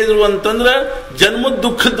ಏನ್ ಹೇಳಿದ್ರು ಅಂತಂದ್ರೆ ಜನ್ಮದ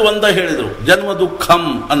ದುಃಖದ ಒಂದ ಹೇಳಿದ್ರು, ಜನ್ಮ ದುಃಖಂ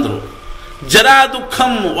ಅಂದ್ರು. ಜರಾ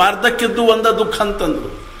ದುಃಖಂ ವಾರ್ಧಕ್ಯದ್ದು ಒಂದ ದುಃಖ ಅಂತಂದ್ರು.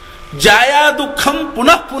 ಜಾಯಾ ದುಃಖಂ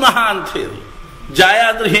ಪುನಃ ಪುನಃ ಅಂತ ಹೇಳಿದ್ರು. ಜಾಯಾ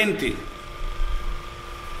ಅಂದ್ರೆ ಹೆಂಡತಿ,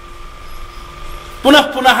 ಪುನಃ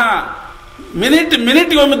ಪುನಃ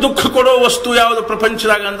ಮಿನಿಟ್ಗೊಮ್ಮೆ ದುಃಖ ಕೊಡೋ ವಸ್ತು ಯಾವುದು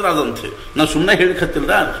ಪ್ರಪಂಚದಾಗ ಅಂದ್ರೆ ಅದಂತೆ. ನಾವು ಸುಮ್ಮನೆ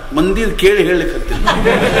ಹೇಳಿಕತ್ತಿಲ್ಲ, ಮಂದಿ ಕೇಳಿ ಹೇಳಿಕತ್ತಿಲ್ಲ,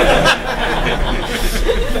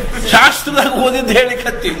 ಶಾಸ್ತ್ರದಾಗ ಓದಿದ್ದು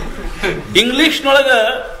ಹೇಳಿಕತ್ತಿ. ಇಂಗ್ಲಿಷ್ನೊಳಗ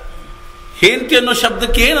ಹೆಂಡತಿ ಅನ್ನೋ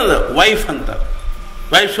ಶಬ್ದಕ್ಕೆ ಏನದ ವೈಫ್ ಅಂತ.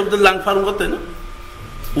 ವೈಫ್ ಶಬ್ದದ ಲಾಂಗ್ ಫಾರ್ಮ್ ಗೊತ್ತೇನು?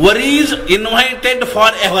 ವರೀಸ್ ಇನ್ವೈಟೆಡ್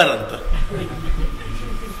ಫಾರ್ ಎವರ್ ಅಂತ.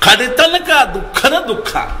 ಕಡೆತನಕ ದುಃಖನ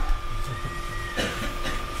ದುಃಖ.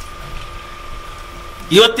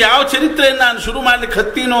 ಇವತ್ತು ಯಾವ ಚರಿತ್ರೆಯನ್ನು ನಾನು ಶುರು ಮಾಡ್ಲಿಕ್ಕೆ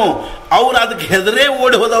ಹತ್ತೀನೋ ಅವ್ರು ಅದಕ್ಕೆ ಹೆದರೇ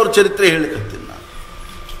ಓಡಿ ಹೋದವ್ರ ಚರಿತ್ರೆ ಹೇಳಿಕ್ಕೆ ಹತ್ತೀನಿ ನಾನು.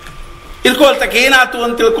 ಇರ್ಕೊಳ್ತಕ್ಕೆ ಏನಾಯ್ತು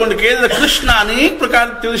ಅಂತ ತಿಳ್ಕೊಂಡು ಕೇಳಿದ್ರೆ, ಕೃಷ್ಣ ಅನೇಕ ಪ್ರಕಾರ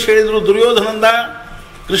ತಿಳಿಸಿ ಹೇಳಿದ್ರು ದುರ್ಯೋಧನಂದ.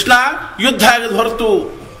 ಕೃಷ್ಣ ಯುದ್ಧ ಆಗದ ಹೊರತು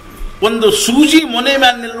ಒಂದು ಸೂಜಿ ಮೊನೆ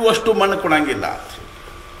ಮೇಲೆ ನಿಲ್ಲುವಷ್ಟು ಮಣ್ಣು ಕೊಡಂಗಿಲ್ಲ.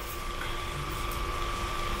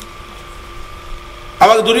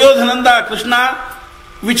 ಅವಾಗ ದುರ್ಯೋಧನಂದ, ಕೃಷ್ಣ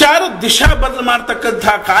ವಿಚಾರ ದಿಶಾ ಬದಲು ಮಾಡ್ತಕ್ಕಂಥ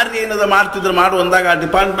ಕಾರ್ಯ ಏನದ ಮಾಡ್ತಿದ್ರೆ ಮಾಡು ಅಂದಾಗ ಆ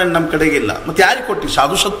ಡಿಪಾರ್ಟ್ಮೆಂಟ್ ನಮ್ಮ ಕಡೆಗಿಲ್ಲ. ಮತ್ತೆ ಯಾರಿಗೆ ಕೊಟ್ಟು?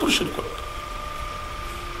 ಸಾಧು ಸತ್ಪುರುಷರು ಕೊಟ್ಟು.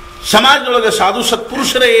 ಸಮಾಜದೊಳಗೆ ಸಾಧು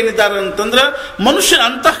ಸತ್ಪುರುಷರೇ ಏನಿದ್ದಾರೆ ಅಂತಂದ್ರೆ ಮನುಷ್ಯನ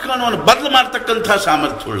ಅಂತಃಕರಣವನ್ನು ಬದಲು ಮಾಡ್ತಕ್ಕಂಥ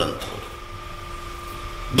ಸಾಮರ್ಥ್ಯ ಉಳ್ಳಂಥವ್ರು.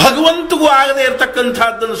 ಭಗವಂತಗೂ ಆಗದೆ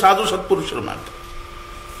ಇರತಕ್ಕಂಥದ್ದನ್ನು ಸಾಧು ಸತ್ಪುರುಷರು ಮಾಡ್ತಾರೆ.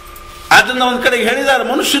 ಅದನ್ನ ಒಂದ್ ಕಡೆ ಹೇಳಿದ್ದಾರೆ,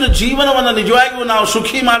 ಮನುಷ್ಯನ ಜೀವನವನ್ನು ನಿಜವಾಗಿಯೂ ನಾವು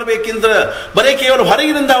ಸುಖಿ ಮಾಡಬೇಕೆಂದ್ರೆ ಬರೀ ಕೇವಲ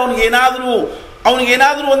ಹೊರಗಿನಿಂದ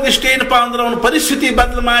ಅವನಿಗೇನಾದ್ರೂ ಒಂದಿಷ್ಟು ಏನಪ್ಪಾ ಅಂದ್ರೆ ಅವನ ಪರಿಸ್ಥಿತಿ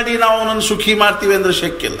ಬದಲು ಮಾಡಿ ನಾವು ಅವನನ್ನು ಸುಖಿ ಮಾಡ್ತೀವಿ ಅಂದ್ರೆ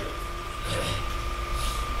ಶಕ್ಯ ಇಲ್ಲ.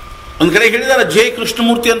 ಒಂದ್ ಕಡೆ ಹೇಳಿದಾರೆ, ಜೆ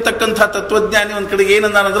ಕೃಷ್ಣಮೂರ್ತಿ ಅಂತಕ್ಕಂಥ ತತ್ವಜ್ಞಾನಿ ಒಂದ್ ಕಡೆಗೆ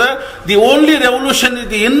ಏನಂದ್ರೆ, the only revolution is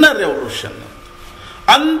the inner revolution.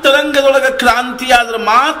 ಅಂತರಂಗದೊಳಗೆ ಕ್ರಾಂತಿ ಆದ್ರೆ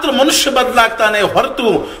ಮಾತ್ರ ಮನುಷ್ಯ ಬದಲಾಗ್ತಾನೆ, ಹೊರತು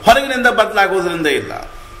ಹೊರಗಿನಿಂದ ಬದಲಾಗೋದ್ರಿಂದ ಇಲ್ಲ.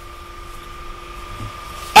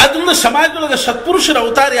 ಆದ್ರಿಂದ ಸಮಾಜದೊಳಗೆ ಸತ್ಪುರುಷರ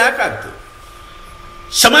ಅವತಾರ ಯಾಕಾಗ್ತದೆ?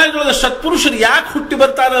 ಸಮಾಜದೊಳಗೆ ಸತ್ಪುರುಷರು ಯಾಕೆ ಹುಟ್ಟಿ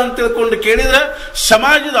ಬರ್ತಾರೆ ಅಂತ ತಿಳ್ಕೊಂಡು ಕೇಳಿದ್ರೆ,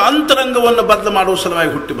 ಸಮಾಜದ ಅಂತರಂಗವನ್ನು ಬದಲು ಮಾಡುವ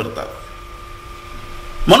ಸಲುವಾಗಿ ಹುಟ್ಟಿ ಬರ್ತಾರೆ.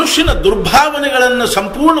 ಮನುಷ್ಯನ ದುರ್ಭಾವನೆಗಳನ್ನು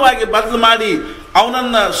ಸಂಪೂರ್ಣವಾಗಿ ಬದಲು ಮಾಡಿ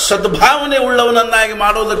ಅವನನ್ನ ಸದ್ಭಾವನೆ ಉಳ್ಳವನನ್ನಾಗಿ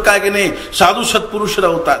ಮಾಡೋದಕ್ಕಾಗಿಯೇ ಸಾಧು ಸತ್ಪುರುಷರ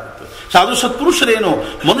ಅವತಾರ. ಸಾಧು ಸತ್ಪುರುಷರೇನು?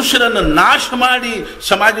 ಮನುಷ್ಯರನ್ನು ನಾಶ ಮಾಡಿ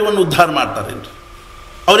ಸಮಾಜವನ್ನು ಉದ್ಧಾರ ಮಾಡ್ತಾರೆ.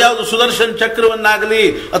 ಅವ್ರು ಯಾವುದು ಸುದರ್ಶನ್ ಚಕ್ರವನ್ನಾಗಲಿ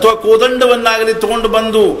ಅಥವಾ ಕೋದಂಡವನ್ನಾಗಲಿ ತಗೊಂಡು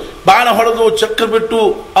ಬಂದು ಬಾಣ ಹೊಡೆದು ಚಕ್ರ ಬಿಟ್ಟು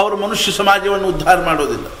ಅವರು ಮನುಷ್ಯ ಸಮಾಜವನ್ನು ಉದ್ಧಾರ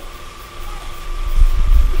ಮಾಡೋದಿಲ್ಲ.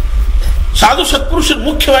 ಸಾಧು ಸತ್ಪುರುಷರ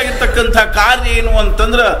ಮುಖ್ಯವಾಗಿರ್ತಕ್ಕಂಥ ಕಾರ್ಯ ಏನು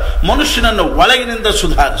ಅಂತಂದ್ರೆ ಮನುಷ್ಯನನ್ನು ಒಳಗಿನಿಂದ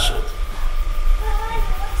ಸುಧಾರಿಸೋದು.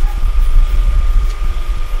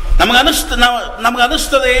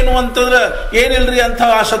 ನಮಗನಿಸ್ತದೆ ಏನು ಅಂತಂದ್ರೆ, ಏನಿಲ್ರಿ ಅಂತ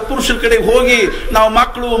ಆ ಸತ್ಪುರುಷರ ಕಡೆಗೆ ಹೋಗಿ ನಾವು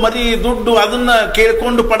ಮಕ್ಕಳು ಮರಿ ದುಡ್ಡು ಅದನ್ನ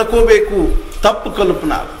ಕೇಳ್ಕೊಂಡು ಪಡ್ಕೋಬೇಕು. ತಪ್ಪು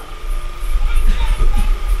ಕಲ್ಪನಾ.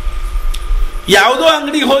 ಯಾವುದೋ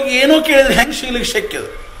ಅಂಗಡಿಗೆ ಹೋಗಿ ಏನೋ ಕೇಳಿದ್ರೆ ಹೆಂಗ್ ಸಿಗ್ಲಿಕ್ಕೆ ಶಕ್ಯ?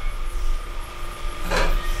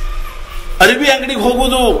 ಅರಿವಿ ಅಂಗಡಿಗೆ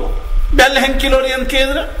ಹೋಗುದು ಬೆಲ್ಲ ಹೆಂಗೆ ಕಿಲೋರಿ ಅಂತ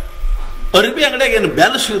ಕೇಳಿದ್ರೆ ಅರಿಬಿ ಅಂಗಡಿಯಾಗ ಏನು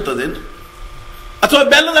ಬೆಲ್ಲ ಸಿಗ್ತದೇನು? ಅಥವಾ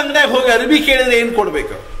ಬೆಲ್ಲದ ಅಂಗಡಿಯಾಗ ಹೋಗಿ ಅರಿಬಿ ಕೇಳಿದ್ರೆ ಏನು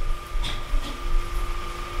ಕೊಡ್ಬೇಕು?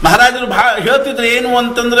 ಮಹಾರಾಜರು ಹೇಳ್ತಿದ್ರು ಏನು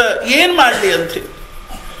ಅಂತಂದ್ರೆ ಏನು ಮಾಡಲಿ ಅಂತ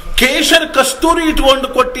ಕೇಶರ್ ಕಸ್ತೂರಿ ಇಟ್ಕೊಂಡು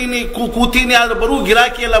ಕೊಟ್ಟೀನಿ ಕೂತೀನಿ, ಆದ್ರೆ ಬರೂ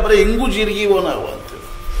ಗಿರಾಕಿ ಎಲ್ಲ ಬರೀ ಹಿಂಗು ಜೀರಿಗೆವೋ ನಾವು ಅಂತ.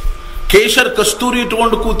 ಕೇಶರ್ ಕಸ್ತೂರಿ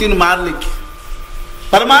ಇಟ್ಕೊಂಡು ಕೂತೀನಿ ಮಾರ್ಲಿಕ್ಕೆ,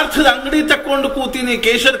 ಪರಮಾರ್ಥದ ಅಂಗಡಿ ತಕ್ಕೊಂಡು ಕೂತೀನಿ,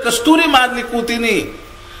 ಕೇಶರ್ ಕಸ್ತೂರಿ ಮಾರ್ಲಿಕ್ಕೆ ಕೂತೀನಿ,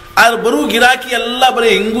 ಆದ್ರೆ ಬರೂ ಗಿರಾಕಿ ಎಲ್ಲ ಬರೀ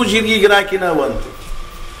ಹಿಂಗು ಜೀರಿಗೆ ಗಿರಾಕಿ ನಾವು ಅಂತ.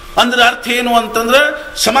 ಅಂದ್ರೆ ಅರ್ಥ ಏನು ಅಂತಂದ್ರೆ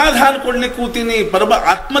ಸಮಾಧಾನ ಕೊಡ್ಲಿಕ್ಕೆ ಕೂತೀನಿ,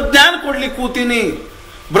 ಆತ್ಮಜ್ಞಾನ ಕೊಡ್ಲಿಕ್ಕೆ ಕೂತೀನಿ,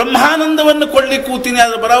 ಬ್ರಹ್ಮಾನಂದವನ್ನು ಕೊಡ್ಲಿಕ್ಕೆ ಕೂತೀನಿ.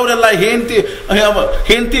 ಆದ್ರೆ ಬರೋರೆಲ್ಲ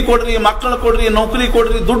ಹೆಂಡತಿ ಕೊಡ್ರಿ, ಮಕ್ಕಳು ಕೊಡ್ರಿ, ನೌಕರಿ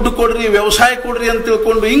ಕೊಡ್ರಿ, ದುಡ್ಡು ಕೊಡ್ರಿ, ವ್ಯವಸಾಯ ಕೊಡ್ರಿ ಅಂತ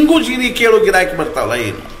ತಿಳ್ಕೊಂಡು ಹಿಂಗೂ ಜೀರಿ ಕೇಳೋ ಗಿರಾಕಿ ಬರ್ತಾವಲ್ಲ.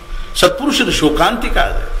 ಏನು ಸತ್ಪುರುಷರು ಶೋಕಾಂತಿಕ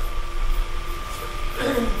ಆದ್ರೆ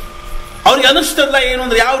ಅವ್ರಿಗೆ ಅನಿಸ್ತಲ್ಲ ಏನು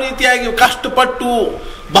ಅಂದ್ರೆ ಯಾವ ರೀತಿಯಾಗಿ ಕಷ್ಟಪಟ್ಟು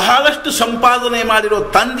ಬಹಳಷ್ಟು ಸಂಪಾದನೆ ಮಾಡಿರೋ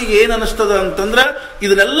ತಂದೆಗೆ ಏನು ಅನಿಸ್ತದ ಅಂತಂದ್ರೆ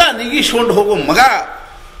ಇದನ್ನೆಲ್ಲ ನೀಗಿಸ್ಕೊಂಡು ಹೋಗೋ ಮಗ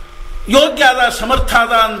ಯೋಗ್ಯ ಆದ ಸಮರ್ಥ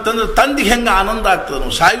ಆದ ಅಂತಂದ್ರೆ ತಂದೆಗೆ ಹೆಂಗೆ ಆನಂದ ಆಗ್ತದ,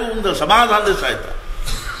 ಸಾಯುವ ಸಮಾಧಾನದ ಸಾಯ್ತ.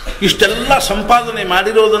 ಇಷ್ಟೆಲ್ಲ ಸಂಪಾದನೆ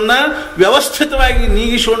ಮಾಡಿರೋದನ್ನ ವ್ಯವಸ್ಥಿತವಾಗಿ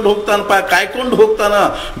ನೀಗಿಸ್ಕೊಂಡು ಹೋಗ್ತಾನಪ್ಪ, ಕಾಯ್ಕೊಂಡು ಹೋಗ್ತಾನ,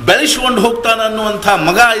 ಬೆಳೆಸ್ಕೊಂಡು ಹೋಗ್ತಾನ ಅನ್ನುವಂಥ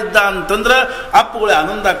ಮಗ ಇದ್ದ ಅಂತಂದ್ರೆ ಅಪ್ಪಗಳೇ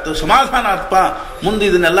ಆನಂದ ಆಗ್ತದೆ, ಸಮಾಧಾನ ಆಗ್ತಪ್ಪ, ಮುಂದೆ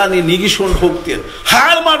ಇದನ್ನೆಲ್ಲ ನೀ ನೀಗಿಸ್ಕೊಂಡು ಹೋಗ್ತೀಯ.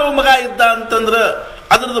 ಹಾಳು ಮಾಡೋ ಮಗ ಇದ್ದ ಅಂತಂದ್ರೆ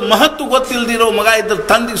ಅದ್ರದ್ದು ಮಹತ್ವ ಗೊತ್ತಿಲ್ದಿರೋ ಮಗ ಇದ್ದರೆ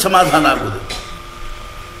ತಂದೆಗೆ ಸಮಾಧಾನ ಆಗುವುದು.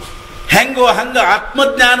 ಹೆಂಗೋ ಹಂಗ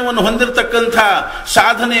ಆತ್ಮಜ್ಞಾನವನ್ನು ಹೊಂದಿರತಕ್ಕಂಥ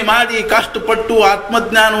ಸಾಧನೆ ಮಾಡಿ ಕಷ್ಟಪಟ್ಟು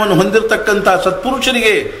ಆತ್ಮಜ್ಞಾನವನ್ನು ಹೊಂದಿರತಕ್ಕಂಥ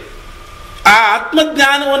ಸತ್ಪುರುಷರಿಗೆ ಆ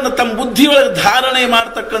ಆತ್ಮಜ್ಞಾನವನ್ನು ತಮ್ಮ ಬುದ್ಧಿಯೊಳಗೆ ಧಾರಣೆ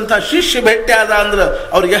ಮಾಡ್ತಕ್ಕಂಥ ಶಿಷ್ಯ ಭೇಟಿ ಆದ ಅಂದ್ರೆ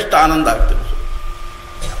ಅವ್ರಿಗೆ ಎಷ್ಟು ಆನಂದ ಆಗ್ತದೆ.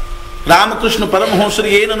 ರಾಮಕೃಷ್ಣ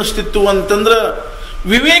ಪರಮಹಂಸರಿಗೆ ಏನು ಅನಿಸ್ತಿತ್ತು ಅಂತಂದ್ರೆ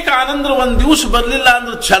ವಿವೇಕಾನಂದರು ಒಂದು ದಿವಸ ಬರಲಿಲ್ಲ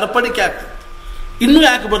ಅಂದ್ರೆ ಚಡಪಡಿಕೆ ಆಗ್ತದೆ. ಇನ್ನೂ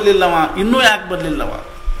ಯಾಕೆ ಬರಲಿಲ್ಲವ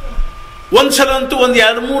ಒಂದ್ಸಲ ಅಂತೂ ಒಂದು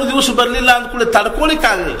 2-3 ದಿವಸ ಬರಲಿಲ್ಲ ಅಂದ್ಕೂಡ ತಡ್ಕೊಳಿಕ್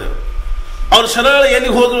ಆಗಲಿಲ್ಲ. ಅವ್ರು ಸರಳ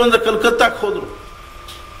ಎಲ್ಲಿಗೆ ಹೋದ್ರು ಅಂದ್ರೆ ಕಲ್ಕತ್ತಾಕ್ಕೆ ಹೋದ್ರು.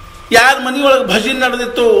 ಯಾರ ಮನೆಯೊಳಗೆ ಭಜನೆ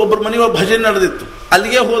ನಡೆದಿತ್ತು, ಒಬ್ಬರ ಮನೆಯೊಳಗೆ ಭಜನೆ ನಡೆದಿತ್ತು,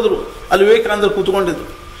 ಅಲ್ಲಿಗೆ ಹೋದ್ರು. ಅಲ್ಲಿ ವಿವೇಕಾನಂದರು ಕೂತ್ಕೊಂಡಿದ್ರು.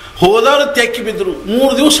 ಹೋದವರು ತೆಕ್ಕಿ ಬಿದ್ದರು. 3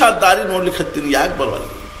 ದಿವಸ ಆ ದಾರಿ ನೋಡ್ಲಿಕ್ಕೆ ಹತ್ತೀನಿ, ಯಾಕೆ ಬರವಲ್ಲ.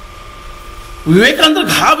 ವಿವೇಕಾನಂದರು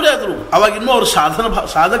ಗಾಬರಿ ಆದರು. ಅವಾಗ ಇನ್ನೂ ಅವ್ರು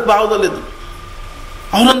ಸಾಧಕ ಭಾವದಲ್ಲಿದ್ದರು.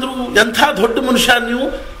 ಅವರಂದ್ರು, ಎಂಥ ದೊಡ್ಡ ಮನುಷ್ಯ ನೀವು,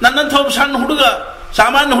 ನನ್ನಂಥ ಒಬ್ಬ ಸಣ್ಣ ಹುಡುಗ,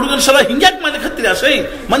 ಸಾಮಾನ್ಯ ಹುಡುಗನ ಸಲ ಹಿಂಗ್ಯಾಕೆ ಮಾಡ್ಲಿಕ್ಕೆ ಹತ್ತೀರಿ? ಅಸೈ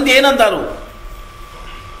ಮಂದಿ ಏನಂತಾರು,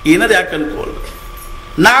 ಏನಾರು ಯಾಕೆ ಅನ್ಕೊಳ್ಳ.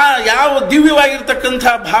 ನಾ ಯಾವ ದಿವ್ಯವಾಗಿರ್ತಕ್ಕಂಥ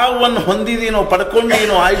ಭಾವವನ್ನು ಹೊಂದಿದೀನೋ,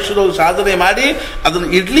 ಪಡ್ಕೊಂಡಿನೋ, ಆಯುಷ್ಯದೊಳಗೆ ಸಾಧನೆ ಮಾಡಿ ಅದನ್ನು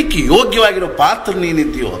ಇಡ್ಲಿಕ್ಕೆ ಯೋಗ್ಯವಾಗಿರೋ ಪಾತ್ರ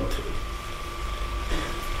ನೀನಿದ್ದೀಯೋ ಅಂತ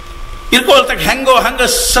ಇರ್ಕೊಳ್ತಕ್ಕ. ಹೆಂಗೋ ಹಂಗ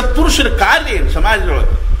ಸತ್ಪುರುಷರ ಕಾರ್ಯ ಏನು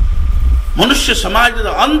ಸಮಾಜದೊಳಗೆ? ಮನುಷ್ಯ ಸಮಾಜದ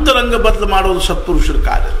ಅಂತರಂಗ ಬದಲು ಮಾಡೋದು ಸತ್ಪುರುಷರ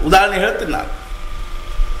ಕಾರ್ಯ. ಉದಾಹರಣೆ ಹೇಳ್ತೀನಿ ನಾನು.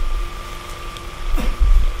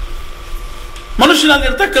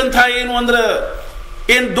 ಮನುಷ್ಯನಲ್ಲಿರ್ತಕ್ಕಂಥ ಏನು ಅಂದ್ರೆ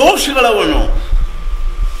ಏನು ದೋಷಗಳವನು,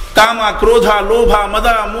 ಕಾಮ, ಕ್ರೋಧ, ಲೋಭ, ಮದ,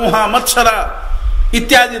 ಮೋಹ, ಮತ್ಸರ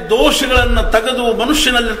ಇತ್ಯಾದಿ ದೋಷಗಳನ್ನು ತೆಗೆದು,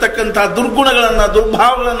 ಮನುಷ್ಯನಲ್ಲಿರ್ತಕ್ಕಂಥ ದುರ್ಗುಣಗಳನ್ನು,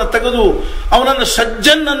 ದುರ್ಭಾವಗಳನ್ನು ತೆಗೆದು ಅವನನ್ನು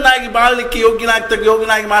ಸಜ್ಜನನ್ನಾಗಿ ಬಾಳಲಿಕ್ಕೆ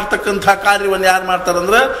ಯೋಗ್ಯನಾಗಿ ಮಾಡ್ತಕ್ಕಂಥ ಕಾರ್ಯವನ್ನು ಯಾರು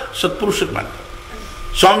ಮಾಡ್ತಾರಂದ್ರೆ ಸತ್ಪುರುಷರು ಮಾಡ್ತಾರೆ.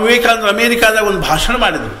 ಸ್ವಾಮಿ ವಿವೇಕಾನಂದರು ಅಮೇರಿಕಾದಾಗ ಒಂದು ಭಾಷಣ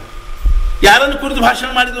ಮಾಡಿದರು. ಯಾರನ್ನು ಕುರಿತು ಭಾಷಣ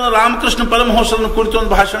ಮಾಡಿದ್ರು? ರಾಮಕೃಷ್ಣ ಪರಮಹಂಸರನ್ನು ಕುರಿತು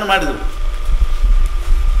ಒಂದು ಭಾಷಣ ಮಾಡಿದರು.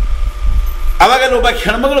 ಅವಾಗ ಒಬ್ಬ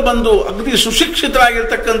ಹೆಣ್ಮಗಳು ಬಂದು, ಅಗದಿ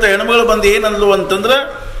ಸುಶಿಕ್ಷಿತರಾಗಿರ್ತಕ್ಕಂಥ ಹೆಣ್ಮಗಳು ಬಂದು ಏನಂದ್ಲು ಅಂತಂದ್ರೆ,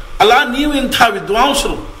 ಅಲ್ಲ ನೀವು ಇಂಥ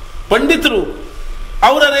ವಿದ್ವಾಂಸರು, ಪಂಡಿತರು,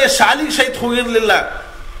 ಅವರೇ ಶಾಲೆಗೆ ಸಹಿತ ಹೋಗಿರಲಿಲ್ಲ,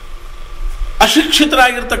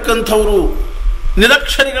 ಅಶಿಕ್ಷಿತರಾಗಿರ್ತಕ್ಕಂಥವ್ರು,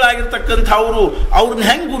 ನಿರಕ್ಷರಿಗಳಾಗಿರ್ತಕ್ಕಂಥವ್ರು, ಅವ್ರನ್ನ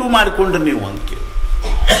ಹೆಂಗೆ ಗುರು ಮಾಡಿಕೊಂಡ್ರಿ ನೀವು ಅಂತ ಕೇಳಿ.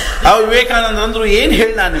 ವಿವೇಕಾನಂದ ಅಂದ್ರು, ಏನು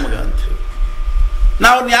ಹೇಳಿ ನಾನು ನಿಮಗೆ ಅಂತ ಹೇಳಿ.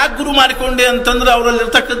 ನಾವು ಅವ್ರನ್ನ ಯಾಕೆ ಗುರು ಮಾಡಿಕೊಂಡೆ ಅಂತಂದ್ರೆ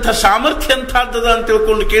ಅವರಲ್ಲಿರ್ತಕ್ಕಂಥ ಸಾಮರ್ಥ್ಯ ಎಂಥದ್ದದ ಅಂತ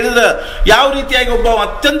ತಿಳ್ಕೊಂಡು ಕೇಳಿದ್ರೆ, ಯಾವ ರೀತಿಯಾಗಿ ಒಬ್ಬ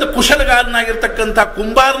ಅತ್ಯಂತ ಕುಶಲಗಾರನಾಗಿರ್ತಕ್ಕಂಥ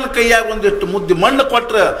ಕುಂಬಾರನ ಕೈಯಾಗ ಒಂದಿಷ್ಟು ಮುದ್ದೆ ಮಣ್ಣು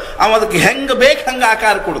ಕೊಟ್ರೆ ಅವ ಅದಕ್ಕೆ ಹೆಂಗೆ ಬೇಕು ಹಂಗೆ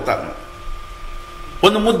ಆಕಾರ ಕೊಡ್ತಾನೆ.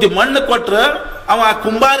 ಒಂದು ಮುದ್ದೆ ಮಣ್ಣು ಕೊಟ್ರೆ ಅವ ಆ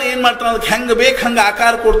ಕುಂಬಾರ ಏನು ಮಾಡ್ತಾನೆ, ಅದಕ್ಕೆ ಹೆಂಗೆ ಬೇಕು ಹಂಗೆ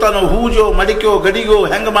ಆಕಾರ ಕೊಡ್ತಾನೋ, ಹೂಜೋ, ಮಡಿಕೋ, ಗಡಿಗೋ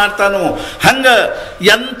ಹೆಂಗೆ ಮಾಡ್ತಾನೋ ಹಂಗೆ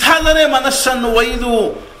ಎಂಥದರೆ ಮನಸ್ಸನ್ನು ಒಯ್ದು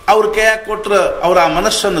ಅವ್ರ ಕೈಯಾಗ ಕೊಟ್ರೆ ಅವ್ರ ಆ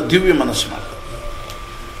ಮನಸ್ಸನ್ನು ದಿವ್ಯ ಮನಸ್ಸು ಮಾಡ್ತಾರೆ.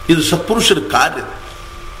 ಇದು ಸತ್ಪುರುಷರ ಕಾರ್ಯ.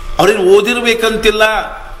 ಅವ್ರೇನು ಓದಿರ್ಬೇಕಂತಿಲ್ಲ,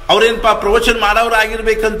 ಅವ್ರೇನಪ್ಪ ಪ್ರವಚನ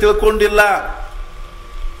ಮಾಡೋರಾಗಿರ್ಬೇಕಂತ ತಿಳ್ಕೊಂಡಿಲ್ಲ.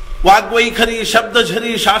 ವಾಗ್ವೈಖರಿ,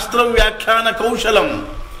 ಶಬ್ದಝರಿ, ಶಾಸ್ತ್ರ ವ್ಯಾಖ್ಯಾನ ಕೌಶಲಂ.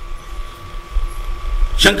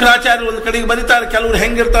 ಶಂಕರಾಚಾರ್ಯ ಒಂದು ಕಡೆಗೆ ಬರೀತಾರೆ, ಕೆಲವ್ರು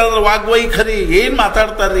ಹೆಂಗಿರ್ತಾರೆ ಅಂದ್ರೆ ವಾಗ್ವೈಖರಿ, ಏನು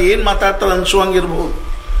ಮಾತಾಡ್ತಾರೆ ಅನ್ಸುವಂಗಿರ್ಬಹುದು,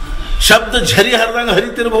 ಶಬ್ದ ಝರಿ ಹರಿದಂಗೆ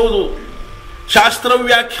ಹರಿತಿರ್ಬಹುದು, ಶಾಸ್ತ್ರ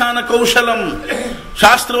ವ್ಯಾಖ್ಯಾನ ಕೌಶಲಂ,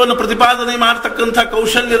 ಶಾಸ್ತ್ರವನ್ನು ಪ್ರತಿಪಾದನೆ ಮಾಡ್ತಕ್ಕಂಥ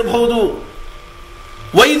ಕೌಶಲ್ಯ ಇರಬಹುದು.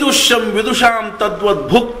 ವೈದುಷ್ಯಂ ವಿದುಷಾಂ ತದ್ವದ್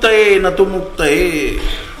ಭುಕ್ತಯೇ ನತು ಮುಕ್ತಯೇ.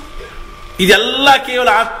 ಇದೆಲ್ಲ ಕೇವಲ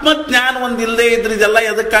ಆತ್ಮಜ್ಞಾನ ಒಂದಿಲ್ಲದೆ ಇದ್ರೆ ಇದೆಲ್ಲ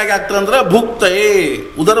ಎದಕ್ಕಾಗಿ ಆಗ್ತದೆ ಅಂದ್ರೆ ಭುಕ್ತಯೇ,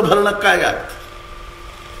 ಉದರ ಭರಣಕ್ಕಾಗಿ ಆಗ್ತದೆ.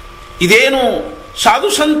 ಇದೇನು ಸಾಧು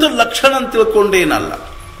ಸಂತ ಲಕ್ಷಣ ಅಂತ ತಿಳ್ಕೊಂಡೇನಲ್ಲ.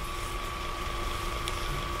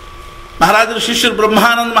 ಮಹಾರಾಜರು ಶಿಷ್ಯರು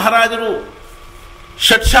ಬ್ರಹ್ಮಾನಂದ ಮಹಾರಾಜರು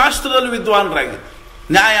ಷಟ್ಶಾಸ್ತ್ರದಲ್ಲಿ ವಿದ್ವಾನರಾಗಿದ್ದರು.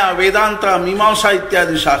 ನ್ಯಾಯ, ವೇದಾಂತ, ಮೀಮಾಂಸಾ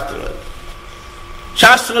ಇತ್ಯಾದಿ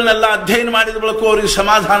ಶಾಸ್ತ್ರಗಳನ್ನೆಲ್ಲ ಅಧ್ಯಯನ ಮಾಡಿದ ಬಳಿಕ ಅವರಿಗೆ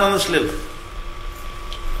ಸಮಾಧಾನ ಅನ್ನಿಸ್ಲಿಲ್ಲ.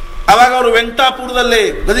 ಅವಾಗ ಅವರು ವೆಂಕಟಾಪುರದಲ್ಲೇ,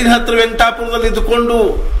 ಗದಗಿನ ಹತ್ರ ವೆಂಕಟಾಪುರದಲ್ಲಿ ಇದ್ದುಕೊಂಡು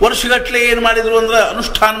ವರ್ಷಗಟ್ಟಲೆ ಏನು ಮಾಡಿದ್ರು ಅಂದ್ರೆ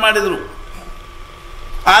ಅನುಷ್ಠಾನ ಮಾಡಿದರು.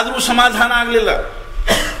 ಆದರೂ ಸಮಾಧಾನ ಆಗಲಿಲ್ಲ.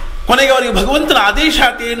 ಕೊನೆಗೆ ಅವರಿಗೆ ಭಗವಂತನ ಆದೇಶ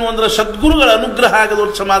ಆತ ಏನು ಅಂದ್ರೆ, ಸದ್ಗುರುಗಳ ಅನುಗ್ರಹ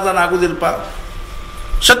ಆಗದವ್ರ ಸಮಾಧಾನ ಆಗುದಿಲ್ಪ,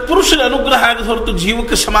 ಸತ್ಪುರುಷರ ಅನುಗ್ರಹ ಆಗದ ಹೊರತು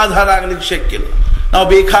ಜೀವಕ್ಕೆ ಸಮಾಧಾನ ಆಗಲಿಕ್ಕೆ ಶಕ್ಕಿಲ್ಲ. ನಾವು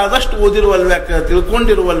ಬೇಕಾದಷ್ಟು ಓದಿರುವಲ್ವ್ಯಾಕ,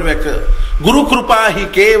 ತಿಳ್ಕೊಂಡಿರುವಲ್ವ್ಯಾಕ. ಗುರುಕೃಪಾ ಹಿ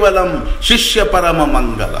ಕೇವಲಂ ಶಿಷ್ಯ ಪರಮ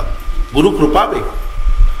ಮಂಗಲಂ. ಗುರುಕೃಪಾ ಬೇಕು.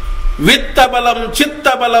 ವಿತ್ತಬಲಂ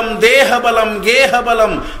ಚಿತ್ತಬಲಂ ದೇಹಬಲಂ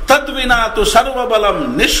ಗೇಹಬಲಂ ತದ್ವಿನಾತು ಸರ್ವಬಲಂ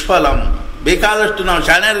ನಿಷ್ಫಲಂ. ಬೇಕಾದಷ್ಟು ನಾವು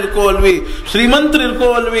ಶಾಣ್ಯರು ಇರ್ಕೋವಲ್ವಿ, ಶ್ರೀಮಂತರು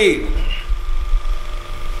ಇರ್ಕೋವಲ್ವಿ,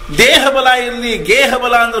 ದೇಹ ಬಲ ಇರಲಿ, ಗೇಹ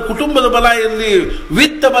ಬಲ ಅಂದ್ರೆ ಕುಟುಂಬದ ಬಲ ಇರಲಿ,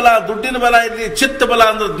 ವಿತ್ತ ಬಲ ದುಡ್ಡಿನ ಬಲ ಇರಲಿ, ಚಿತ್ತ ಬಲ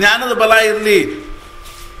ಅಂದ್ರೆ ಜ್ಞಾನದ ಬಲ ಇರಲಿ.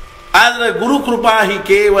 ಆದರೆ ಗುರುಕೃಪಾ ಹಿ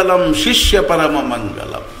ಕೇವಲಂ ಶಿಷ್ಯ ಪರಮ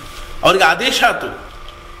ಮಂಗಲಂ. ಅವರಿಗೆ ಆದೇಶ ಆತು,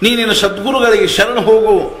 ನೀನಿನ ಸದ್ಗುರುಗಳಿಗೆ ಶರಣ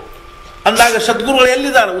ಹೋಗು ಅಂದಾಗ ಸದ್ಗುರುಗಳು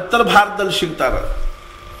ಎಲ್ಲಿದ್ದಾರೆ? ಉತ್ತರ ಭಾರತದಲ್ಲಿ ಸಿಗ್ತಾರೆ.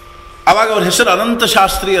 ಅವಾಗ ಅವ್ರ ಹೆಸರು ಅನಂತ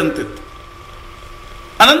ಶಾಸ್ತ್ರಿ ಅಂತಿತ್ತು.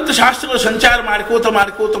 ಅನಂತ ಶಾಸ್ತ್ರಿಗಳು ಸಂಚಾರ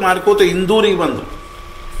ಮಾಡ್ಕೋತ ಇಂದೂರಿಗೆ ಬಂದರು.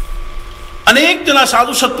 ಅನೇಕ ಜನ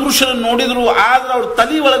ಸಾಧು ಸತ್ಪುರುಷರನ್ನು ನೋಡಿದ್ರು. ಆದ್ರೆ ಅವ್ರ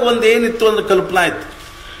ತಲೆ ಒಳಗೆ ಒಂದು ಏನಿತ್ತು ಅಂದ್ರೆ ಕಲ್ಪನಾ ಇತ್ತು,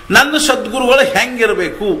 ನನ್ನ ಸದ್ಗುರುಗಳು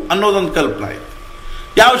ಹೆಂಗಿರಬೇಕು ಅನ್ನೋದೊಂದು ಕಲ್ಪನಾ ಇತ್ತು.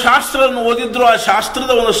 ಯಾವ ಶಾಸ್ತ್ರವನ್ನು ಓದಿದ್ರು ಆ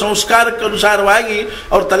ಶಾಸ್ತ್ರದ ಒಂದು ಸಂಸ್ಕಾರಕ್ಕೆ ಅನುಸಾರವಾಗಿ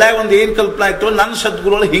ಅವ್ರ ತಲೆಯಾಗ ಒಂದು ಏನು ಕಲ್ಪನಾ ಇತ್ತು, ನನ್ನ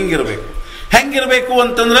ಸದ್ಗುರುಗಳು ಹೆಂಗಿರಬೇಕು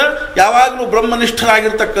ಅಂತಂದ್ರೆ ಯಾವಾಗಲೂ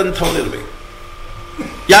ಬ್ರಹ್ಮನಿಷ್ಠರಾಗಿರ್ತಕ್ಕಂಥವ್ರು ಇರಬೇಕು,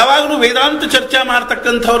 ಯಾವಾಗಲೂ ವೇದಾಂತ ಚರ್ಚೆ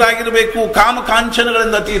ಮಾಡ್ತಕ್ಕಂಥವ್ರಾಗಿರ್ಬೇಕು, ಕಾಮ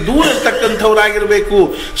ಕಾಂಚನಗಳಿಂದ ಅತಿ ದೂರ ಇರ್ತಕ್ಕಂಥವ್ರಾಗಿರ್ಬೇಕು,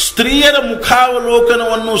 ಸ್ತ್ರೀಯರ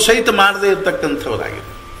ಮುಖಾವಲೋಕನವನ್ನು ಸಹಿತ ಮಾಡದೇ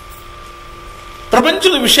ಇರ್ತಕ್ಕಂಥವ್ರಾಗಿರ್ಬೇಕು,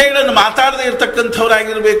 ಪ್ರಪಂಚದ ವಿಷಯಗಳನ್ನು ಮಾತಾಡದೇ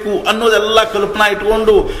ಇರ್ತಕ್ಕಂಥವ್ರಾಗಿರ್ಬೇಕು ಅನ್ನೋದೆಲ್ಲ ಕಲ್ಪನಾ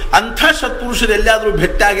ಇಟ್ಕೊಂಡು ಅಂಥ ಸತ್ಪುರುಷರು ಎಲ್ಲಾದರೂ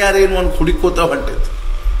ಭೇಟಿಯಾಗ್ಯಾರೇನು ಅಂತ ಹುಡುಕೋತ ಹೊಂಟಿತ್ತು.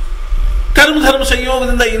 ಕರ್ಮಧರ್ಮ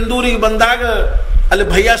ಸಂಯೋಗದಿಂದ ಇಂದೂರಿಗೆ ಬಂದಾಗ ಅಲ್ಲಿ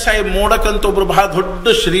ಭಯ್ಯ ಸಾಹೇಬ್ ಮೋಡಕ್ ಅಂತ ಒಬ್ರು ಬಹಳ ದೊಡ್ಡ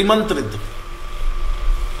ಶ್ರೀಮಂತರಿದ್ರು.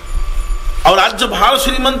 ಅವ್ರ ರಾಜ್ಯ ಬಹಳ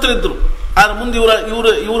ಶ್ರೀಮಂತರಿದ್ರು. ಆದ್ರೆ ಮುಂದೆ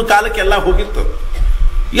ಇವ್ರ ಕಾಲಕ್ಕೆಲ್ಲ ಹೋಗಿರ್ತದೆ.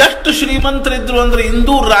 ಎಷ್ಟು ಶ್ರೀಮಂತರಿದ್ರು ಅಂದ್ರೆ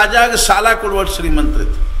ಇಂದೂರು ರಾಜಾಗ ಸಾಲ ಕೊಡುವ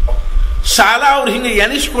ಶ್ರೀಮಂತರಿದ್ರು. ಸಾಲ ಅವ್ರು ಹಿಂಗೆ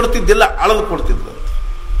ಎಣಿಸ್ಕೊಡ್ತಿದ್ದಿಲ್ಲ, ಅಳದು ಕೊಡ್ತಿದ್ರು.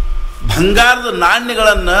 ಬಂಗಾರದ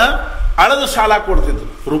ನಾಣ್ಯಗಳನ್ನು ಅಳದು ಸಾಲ ಕೊಡ್ತಿದ್ರು,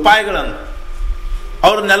 ರೂಪಾಯಿಗಳನ್ನು.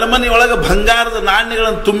 ಅವ್ರ ನೆಲಮನೆಯೊಳಗೆ ಬಂಗಾರದ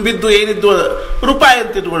ನಾಣ್ಯಗಳನ್ನು ತುಂಬಿದ್ದು ಏನಿದ್ದು ರೂಪಾಯಿ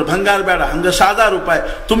ಅಂತ ಇಟ್ಕೊಂಡು, ಬಂಗಾರ ಬೇಡ, ಹಂಗೆ ಸಾದಾ ರೂಪಾಯಿ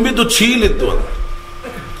ತುಂಬಿದ್ದು ಚೀಲಿತ್ತು. ಅದು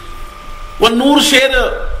ಒಂದು 100 ಶೇರ್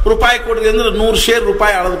ರೂಪಾಯಿ ಕೊಡಿದೆ ಅಂದ್ರೆ 100 ಶೇರ್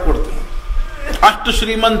ರೂಪಾಯಿ ಅಳದು ಕೊಡ್ತೀನಿ. ಅಷ್ಟು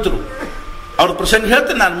ಶ್ರೀಮಂತರು. ಅವ್ರ ಪ್ರಸಂಗ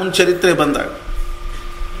ಹೇಳ್ತೀನಿ ನಾನು ಮುಂಚೆ ಚರಿತ್ರೆ ಬಂದಾಗ.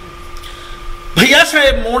 ಭಯ್ಯ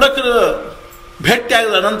ಸಾಹೇಬ್ ಮೋಡಕರು ಭೇಟಿ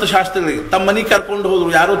ಆಗದ ಅನಂತ ಶಾಸ್ತ್ರಿಗಳಿಗೆ ತಮ್ಮ ಮನೆಗೆ ಕರ್ಕೊಂಡು ಹೋದ್ರು.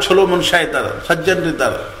 ಯಾರೋ ಚಲೋ ಮನುಷ್ಯ ಇದ್ದಾರೆ,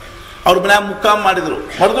 ಸಜ್ಜನರಿದ್ದಾರೆ. ಅವ್ರ ಮನ್ಯಾಗ ಮುಕ್ಕಾಂ ಮಾಡಿದ್ರು.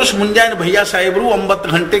 ಮರುದಿವಸ ಮುಂಜಾನೆ ಭಯ್ಯ ಸಾಹೇಬರು 9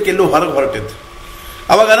 ಗಂಟೆಗೆ ಎಲ್ಲೋ ಹೊರಗೆ ಹೊರಟಿದ್ರು.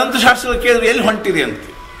 ಅವಾಗ ಅನಂತ ಶಾಸ್ತ್ರಿಗಳು ಕೇಳಿದ್ರು, ಎಲ್ಲಿ ಹೊಂಟಿರಿ ಅಂತ.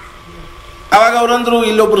 ಅವಾಗ ಅವ್ರಂದ್ರು,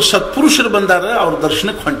 ಇಲ್ಲೊಬ್ರು ಸತ್ಪುರುಷರು ಬಂದಾರ, ಅವ್ರ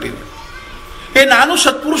ದರ್ಶನಕ್ಕೆ ಹೊಂಟಿದ್ರು. ನಾನು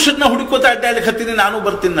ಸತ್ಪುರುಷರನ್ನ ಹುಡುಕೋತ ಅಡ್ಡಾಡಕ್ಕೆ ಹತ್ತೀನಿ, ನಾನು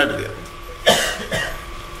ಬರ್ತೀನಿ ನಡ್ರಿ.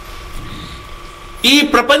 ಈ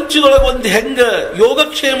ಪ್ರಪಂಚದೊಳಗೆ ಒಂದು ಹೆಂಗ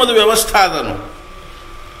ಯೋಗಕ್ಷೇಮದ ವ್ಯವಸ್ಥೆ ಅದನು,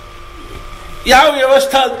 ಯಾವ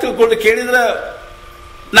ವ್ಯವಸ್ಥೆ ಅಂತ ತಿಳ್ಕೊಂಡು ಕೇಳಿದ್ರೆ,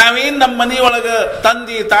 ನಾವೇನು ನಮ್ಮ ಮನೆಯೊಳಗೆ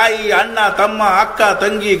ತಂದೆ ತಾಯಿ ಅಣ್ಣ ತಮ್ಮ ಅಕ್ಕ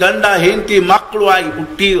ತಂಗಿ ಗಂಡ ಹೆಂಡತಿ ಮಕ್ಕಳು ಆಗಿ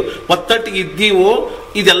ಹುಟ್ಟಿ ಒತ್ತಟ್ಟಿಗೆ ಇದ್ದೀವೋ,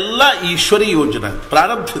 ಇದೆಲ್ಲ ಈಶ್ವರಿ ಯೋಜನೆ,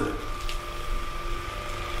 ಪ್ರಾರಬ್ಧದ.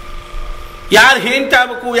 ಯಾರು ಹೆಂಡತಿ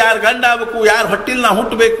ಆಗ್ಬೇಕು, ಯಾರು ಗಂಡ ಆಗ್ಬೇಕು, ಯಾರು ಹೊಟ್ಟಿಲ್ ನಾ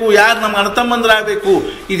ಹುಟ್ಟಬೇಕು, ಯಾರು ನಮ್ಮ ಅಣ್ಣತಮ್ಮಂದ್ರಾಗಬೇಕು,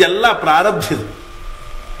 ಇದೆಲ್ಲ ಪ್ರಾರಬ್ಧದ.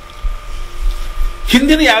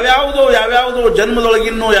 ಹಿಂದಿನ ಯಾವ್ಯಾವುದೋ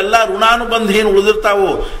ಜನ್ಮದೊಳಗಿನ್ನೂ ಎಲ್ಲ ಋಣಾನುಬಂಧ ಏನು ಉಳಿದಿರ್ತಾವೋ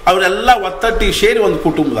ಅವರೆಲ್ಲ ಒತ್ತಟ್ಟಿಗೆ ಸೇರಿ ಒಂದು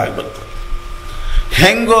ಕುಟುಂಬದಾಗ ಬರ್ತಾರೆ.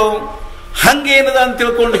 ಹೆಂಗೋ ಹಂಗೇನದ ಅಂತ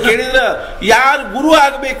ತಿಳ್ಕೊಂಡು ಕೇಳಿದ್ರೆ, ಯಾರು ಗುರು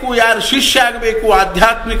ಆಗಬೇಕು, ಯಾರು ಶಿಷ್ಯ ಆಗಬೇಕು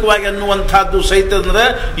ಆಧ್ಯಾತ್ಮಿಕವಾಗಿ ಅನ್ನುವಂಥದ್ದು ಸಹಿತ ಅಂದ್ರೆ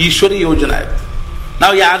ಈಶ್ವರಿ ಯೋಜನೆ ಆಯ್ತು.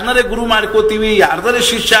 ನಾವು ಯಾರನ್ನರೇ ಗುರು ಮಾಡ್ಕೋತೀವಿ, ಯಾರ್ದಾರೇ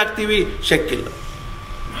ಶಿಷ್ಯ ಆಗ್ತೀವಿ, ಶಕ್ಕಿಲ್ಲ.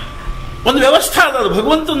 ಒಂದು ವ್ಯವಸ್ಥೆ ಅದು,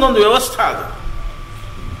 ಭಗವಂತನೊಂದು ವ್ಯವಸ್ಥೆ ಅದು.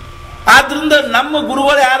 ಆದ್ರಿಂದ ನಮ್ಮ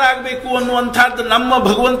ಗುರುಗಳು ಯಾರಾಗಬೇಕು ಅನ್ನುವಂಥದ್ದು ನಮ್ಮ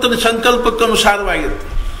ಭಗವಂತನ ಸಂಕಲ್ಪಕ್ಕೆ ಅನುಸಾರವಾಗಿರುತ್ತೆ.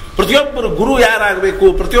 ಪ್ರತಿಯೊಬ್ಬರು ಗುರು ಯಾರಾಗಬೇಕು,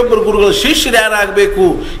 ಪ್ರತಿಯೊಬ್ಬರು ಗುರುಗಳ ಶಿಷ್ಯರು ಯಾರಾಗಬೇಕು,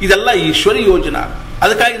 ಇದೆಲ್ಲ ಈಶ್ವರಿ ಯೋಜನಾ.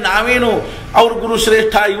 ಅದಕ್ಕಾಗಿ ನಾವೇನು ಅವ್ರ ಗುರು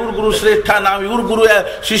ಶ್ರೇಷ್ಠ, ಇವ್ರ ಗುರು ಶ್ರೇಷ್ಠ, ನಾವು ಇವ್ರ ಗುರು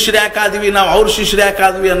ಶಿಷ್ಯರು ಯಾಕಾದ್ವಿ, ನಾವು ಅವ್ರ ಶಿಷ್ಯರು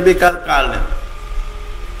ಯಾಕಾದ್ವಿ ಅನ್ಬೇಕಾದ ಕಾರಣ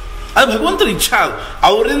ಅದು ಭಗವಂತನ ಇಚ್ಛಾ. ಅದು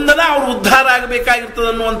ಅವರಿಂದನೇ ಅವ್ರು ಉದ್ಧಾರ ಆಗಬೇಕಾಗಿರ್ತದೆ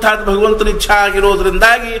ಅನ್ನುವಂಥದ್ದು ಭಗವಂತನ ಇಚ್ಛಾ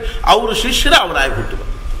ಆಗಿರೋದ್ರಿಂದಾಗಿ ಅವ್ರ ಶಿಷ್ಯರು ಅವರಾಗಿ ಹುಟ್ಟು.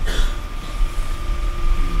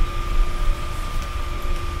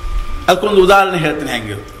 ಅದಕ್ಕೊಂದು ಉದಾಹರಣೆ ಹೇಳ್ತೀನಿ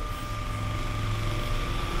ಹೆಂಗಿರುತ್ತೆ.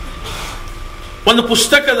 ಒಂದು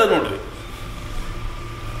ಪುಸ್ತಕದ ನೋಡ್ರಿ,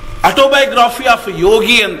 ಆಟೋಬಯೋಗ್ರಾಫಿ ಆಫ್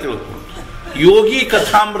ಯೋಗಿ ಅಂತ ಹೇಳ್ಕೊಂಡು, ಯೋಗಿ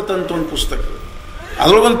ಕಥಾಮೃತ ಅಂತ ಒಂದು ಪುಸ್ತಕ.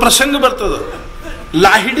 ಅದ್ರೊಳಗೊಂದು ಪ್ರಸಂಗ ಬರ್ತದ.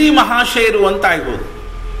 ಲಾಹಿಡಿ ಮಹಾಶಯರು ಅಂತ ಆಗ್ಬೋದು.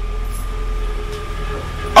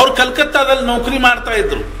 ಅವ್ರು ಕಲ್ಕತ್ತಾದಲ್ಲಿ ನೌಕರಿ ಮಾಡ್ತಾ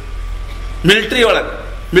ಇದ್ರು, ಮಿಲಿಟರಿ ಒಳಗೆ,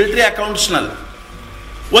 ಮಿಲಿಟರಿ ಅಕೌಂಟ್ಸ್ನಲ್ಲಿ.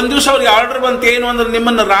 ಒಂದು ದಿವಸ ಅವ್ರಿಗೆ ಆರ್ಡರ್ ಬಂತು, ಏನು ಅಂದ್ರೆ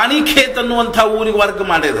ನಿಮ್ಮನ್ನು ರಾಣಿಖೇತ್ ಅನ್ನುವಂಥ ಊರಿಗೆ ವರ್ಗ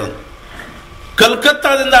ಮಾಡಿದ್ರು.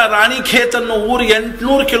 ಕಲ್ಕತ್ತಾದಿಂದ ರಾಣಿಖೇತ್ ಅನ್ನೋ ಊರು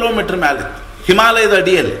 800 ಕಿಲೋಮೀಟರ್ ಮೇಲಿತ್ತು, ಹಿಮಾಲಯದ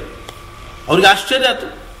ಅಡಿಯಲ್ಲಿ. ಅವ್ರಿಗೆ ಆಶ್ಚರ್ಯ ಆಯ್ತು,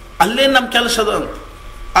 ಅಲ್ಲೇನು ನಮ್ಮ ಕೆಲಸ ಅದ ಅಂತ.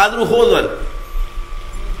 ಆದರೂ ಹೋದ್ರಲ್ಲಿ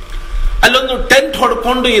ಅಲ್ಲೊಂದು ಟೆಂಟ್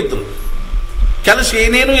ಹೊಡ್ಕೊಂಡು ಇದ್ರು, ಕೆಲಸ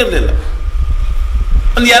ಏನೇನೂ ಇರಲಿಲ್ಲ.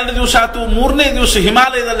 ಒಂದು 2 ದಿವಸ ಆಯ್ತು. 3ನೇ ದಿವಸ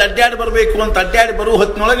ಹಿಮಾಲಯದಲ್ಲಿ ಅಡ್ಡಾಡಿ ಬರಬೇಕು ಅಂತ ಅಡ್ಡಾಡಿ ಬರುವ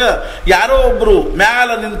ಹೊತ್ತಿನೊಳಗೆ ಯಾರೋ ಒಬ್ರು ಮ್ಯಾಲ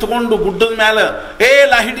ನಿಂತ್ಕೊಂಡು ಗುಡ್ಡದ ಮ್ಯಾಲ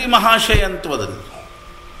ಲಾಹಿಡಿ ಮಹಾಶಯ ಅಂತ ಹೋದ್ರು.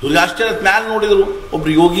 ಇವ್ರಿಗೆ ಆಶ್ಚರ್ಯ. ಮ್ಯಾಲ ನೋಡಿದ್ರು,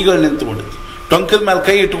 ಒಬ್ರು ಯೋಗಿಗಳು ನಿಂತ್ಕೊಂಡಿದ್ರು, ಟೊಂಕದ ಮೇಲೆ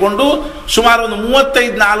ಕೈ ಇಟ್ಕೊಂಡು. ಸುಮಾರು ಒಂದು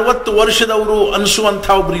 35-40 ವರ್ಷದವರು ಅನಿಸುವಂಥ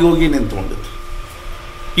ಒಬ್ರು ಯೋಗಿ ನಿಂತ್ಕೊಂಡಿದ್ರು.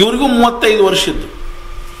 ಇವ್ರಿಗೂ 35 ವರ್ಷ ಇತ್ತು.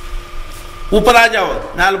 ಉಪರಾಜ ಅವರು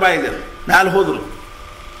ಮ್ಯಾಲ ಬಾಯಿಗೆ ಮ್ಯಾಲ ಹೋದ್ರು.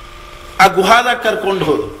 ಆ ಗುಹಾದಾಗ ಕರ್ಕೊಂಡು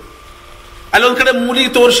ಹೋದ್ರು. ಅಲ್ಲೊಂದು ಕಡೆ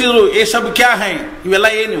ಮೂಲಿಗೆ ತೋರಿಸಿದ್ರು, ಏ ಸಬ್ ಕ್ಯಾ ಹೈ, ಇವೆಲ್ಲ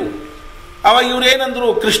ಏನಿವು? ಅವಾಗ ಇವ್ರು ಏನಂದ್ರು,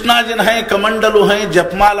 ಕೃಷ್ಣಾಜಿನ ಹೈ, ಕಮಂಡಲು ಹೈ,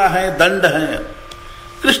 ಜಪಮಾಲ ಹೈ, ದಂಡ ಹೈ.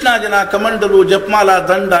 ಕೃಷ್ಣಾಜನ, ಕಮಂಡಲು, ಜಪಮಾಲ,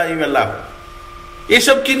 ದಂಡ ಇವೆಲ್ಲ. ಏ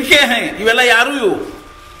ಸಬ್ ಕಿನ್ಕೆ ಹೈ, ಇವೆಲ್ಲ ಯಾರು ಇವು?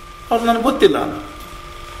 ಅವ್ರು ನನಗೆ ಗೊತ್ತಿಲ್ಲ.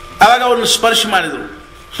 ಅವಾಗ ಅವ್ರನ್ನ ಸ್ಪರ್ಶ ಮಾಡಿದ್ರು.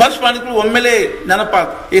 ಸ್ಪರ್ಶ ಮಾಡಿದ್ರು ಒಮ್ಮೆಲೆ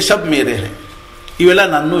ನೆನಪಾತ್, ಏ ಸಬ್ ಮೇರೆ ಹೈ, ಇವೆಲ್ಲ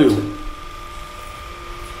ನನ್ನೂ ಇವು.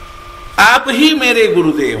 ಆಪ್ ಹಿ ಮೇರೆ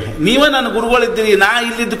ಗುರುದೇವ್, ನೀವೇ ನನ್ನ ಗುರುಗಳಿದ್ದೀರಿ, ನಾ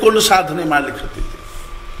ಇಲ್ಲಿದ್ದುಕೊಂಡು ಸಾಧನೆ ಮಾಡ್ಲಿಕ್ಕೆ ಹತ್ತಿದ್ದೆ.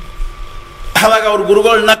 ಅವಾಗ ಅವ್ರ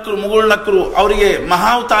ಗುರುಗಳು ನಕ್ಕರು, ಮುಗುಳು ನಕ್ಕರು. ಅವರಿಗೆ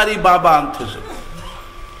ಮಹಾವತಾರಿ ಬಾಬಾ ಅಂತ ಹೆಸರು.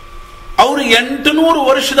 ಅವರು 800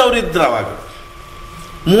 ವರ್ಷದವರಿದ್ರು. ಅವಾಗ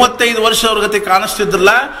 35 ವರ್ಷದವ್ರ ಗತಿ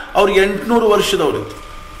ಕಾಣಿಸ್ತಿದ್ರಲ್ಲ, ಅವ್ರು 800 ವರ್ಷದವರಿದ್ರು,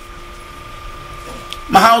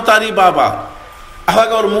 ಮಹಾವತಾರಿ ಬಾಬಾ. ಅವಾಗ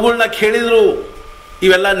ಅವ್ರ ಮುಗುಳ್ನ ಕೇಳಿದ್ರು,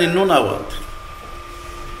 ಇವೆಲ್ಲ ನಿನ್ನೂ ನಾವು ಅಂತ.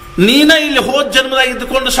 ನೀನ ಇಲ್ಲಿ ಹೋದ ಜನ್ಮದಾಗ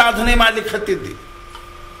ಇದ್ದುಕೊಂಡು ಸಾಧನೆ ಮಾಡ್ಲಿಕ್ಕೆ ಹತ್ತಿದ್ದಿ.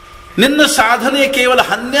 ನಿನ್ನ ಸಾಧನೆ ಕೇವಲ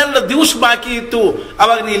 12 ದಿವಸ ಬಾಕಿ ಇತ್ತು.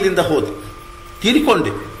 ಅವಾಗ ನೀ ಇಲ್ಲಿಂದ ಹೋದೆ,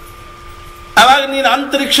 ತೀರಿಕೊಂಡೆ. ಅವಾಗ ನೀನು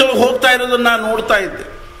ಅಂತರಿಕ್ಷಕ್ಕೆ ಹೋಗ್ತಾ ಇರೋದನ್ನ ನಾನು ನೋಡ್ತಾ ಇದ್ದೆ.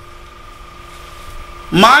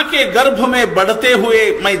 ಮಾಕೆ ಗರ್ಭ ಮೇ ಬಡತೆ ಹುಯೇ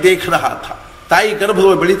ಮೈ ದೇಖ ರಹಾ ಥಾ, ತಾಯಿ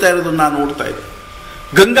ಗರ್ಭದಲ್ಲಿ ಬೆಳೀತಾ ಇರೋದನ್ನ ನಾನು ನೋಡ್ತಾ ಇದ್ದೆ.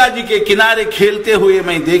 ಗಂಗಾಜಿಗೆ ಕಿನಾರೆ ಖೇಲ್ತೆ ಹುಯೇ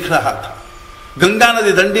ಮೈ ದೇಖ ರಹಾ ಥಾ, ಗಂಗಾ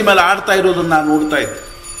ನದಿ ದಂಡಿ ಮೇಲೆ ಆಡ್ತಾ ಇರೋದನ್ನ ನಾನು ನೋಡ್ತಾ ಇದ್ದೆ.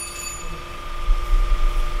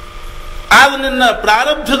 ಆಗ ನಿನ್ನ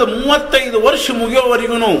ಪ್ರಾರಬ್ಧದ 35 ವರ್ಷ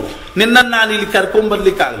ಮುಗಿಯೋವರೆಗೂ ನಿನ್ನನ್ನು ನಾನು ಇಲ್ಲಿ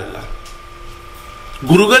ಕರ್ಕೊಂಡ್ಬರ್ಲಿಕ್ಕಾಗಲಿಲ್ಲ.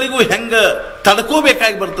 ಗುರುಗಳಿಗೂ ಹೆಂಗ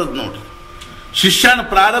ತಡ್ಕೋಬೇಕಾಗಿ ಬರ್ತದೆ ನೋಡಿ. ಶಿಷ್ಯನ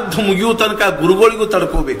ಪ್ರಾರಬ್ಧ ಮುಗಿಯೋ ತನಕ ಗುರುಗಳಿಗೂ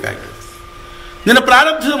ತಡ್ಕೋಬೇಕಾಗಿ. ನಿನ್ನ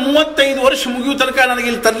ಪ್ರಾರಬ್ಧದ 35 ವರ್ಷ ಮುಗಿಯೋ ತನಕ ನನಗೆ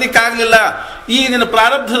ಇಲ್ಲಿ ತರಲಿಕ್ಕಾಗಲಿಲ್ಲ. ಈ ನಿನ್ನ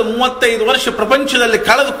ಪ್ರಾರಬ್ಧದ 35 ವರ್ಷ ಪ್ರಪಂಚದಲ್ಲಿ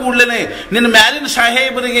ಕಳೆದ ಕೂಡಲೇ ನಿನ್ನ ಮ್ಯಾಲಿನ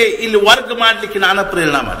ಸಾಹೇಬರಿಗೆ ಇಲ್ಲಿ ವರ್ಗ ಮಾಡಲಿಕ್ಕೆ ನಾನು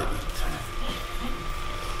ಪ್ರೇರಣೆ ಮಾಡಿದೆ.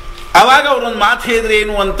 ಅವಾಗ ಅವರೊಂದು ಮಾತು ಹೇಳಿದ್ರೆ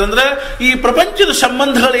ಏನು ಅಂತಂದ್ರೆ, ಈ ಪ್ರಪಂಚದ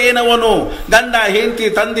ಸಂಬಂಧಗಳು ಏನವನು, ಗಂಡ ಹೆಂಡತಿ,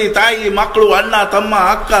 ತಂದೆ ತಾಯಿ, ಮಕ್ಕಳು, ಅಣ್ಣ ತಮ್ಮ,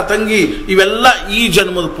 ಅಕ್ಕ ತಂಗಿ, ಇವೆಲ್ಲ ಈ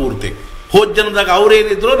ಜನ್ಮದ ಪೂರ್ತಿ. ಹೋದ ಜನ್ಮದಾಗ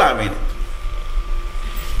ಅವ್ರೇನಿದ್ರು ನಾವೇನಿದ್ರು,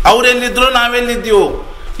 ಅವರೆಲ್ಲಿದ್ರು ನಾವೆಲ್ಲಿದ್ದೀವೋ.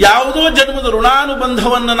 ಯಾವುದೋ ಜನ್ಮದ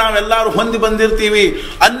ಋಣಾನುಬಂಧವನ್ನು ನಾವೆಲ್ಲರೂ ಹೊಂದಿ ಬಂದಿರ್ತೀವಿ.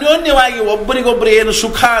 ಅನ್ಯೋನ್ಯವಾಗಿ ಒಬ್ಬರಿಗೊಬ್ಬರು ಏನು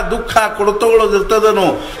ಸುಖ ದುಃಖ ಕೊಡ್ತಗೊಳ್ಳೋದಿರ್ತದನೋ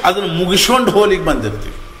ಅದನ್ನು ಮುಗಿಸ್ಕೊಂಡು ಹೋಲಿಗೆ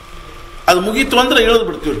ಬಂದಿರ್ತೀವಿ. ಅದು ಮುಗೀತು ಅಂದ್ರೆ ಇಳಿದು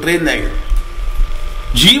ಬಿಡ್ತೀವಿ ಟ್ರೈನ್ನಾಗಿ.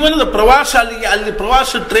 ಜೀವನದ ಪ್ರವಾಸ ಅಲ್ಲಿ ಪ್ರವಾಸ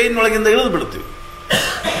ಟ್ರೈನ್ ಒಳಗಿಂದ ಇಳಿದು ಬಿಡ್ತೀವಿ.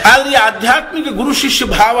 ಆದ್ರೆ ಆಧ್ಯಾತ್ಮಿಕ ಗುರು ಶಿಷ್ಯ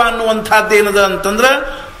ಭಾವ ಅನ್ನುವಂಥದ್ದು ಏನದ ಅಂತಂದ್ರೆ,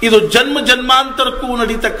 ಇದು ಜನ್ಮ ಜನ್ಮಾಂತರಕ್ಕೂ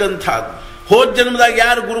ನಡೀತಕ್ಕಂಥದ್ದು. ಹೋದ ಜನ್ಮದಾಗ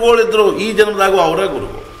ಯಾರು ಗುರುಗಳಿದ್ರು ಈ ಜನ್ಮದಾಗೂ ಅವರ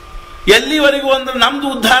ಗುರುಗಳು. ಎಲ್ಲಿವರೆಗೂ ಅಂದ್ರೆ ನಮ್ದು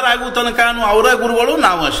ಉದ್ಧಾರ ಆಗೋ ತನಕನೂ ಅವರ ಗುರುಗಳು,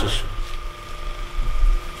 ನಾವು ಶಿಷ್ಯ.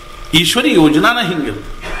 ಈಶ್ವರಿ ಯೋಜನಾನ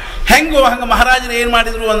ಹಿಂಗಿರ್ತದೆ. ಹೆಂಗೋ ಹಂಗ ಮಹಾರಾಜರು ಏನ್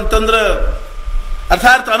ಮಾಡಿದ್ರು ಅಂತಂದ್ರೆ,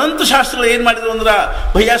 ಅರ್ಥಾತ್ ಅನಂತ ಶಾಸ್ತ್ರಗಳು ಏನ್ ಮಾಡಿದ್ರು ಅಂದ್ರೆ,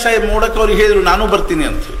 ಭಯ್ಯ ಸಾಹೇಬ್ ನೋಡಕ್ಕೆ ಅವ್ರಿಗೆ ಹೇಳಿದ್ರು ನಾನು ಬರ್ತೀನಿ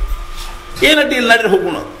ಅಂತ. ಏನಡ್ಡಿ ಇಲ್ಲಿ ನಡ್ರಿ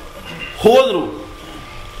ಹೋಗೋಣ. ಹೋದ್ರು.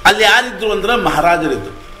 ಅಲ್ಲಿ ಯಾರಿದ್ರು ಅಂದ್ರೆ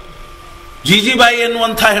ಮಹಾರಾಜರಿದ್ರು. ಜೀಜಿಬಾಯಿ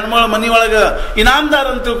ಎನ್ನುವಂಥ ಹೆಣ್ಮಗಳ ಮನೆಯೊಳಗೆ ಇನಾಮದಾರ್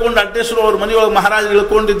ಅಂತ ತಿಳ್ಕೊಂಡು ಅಡ್ಡೇಶ್ವರ ಅವ್ರ ಮನೆಯೊಳಗೆ ಮಹಾರಾಜರು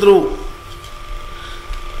ಇಳ್ಕೊಂಡಿದ್ರು.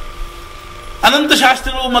 ಅನಂತ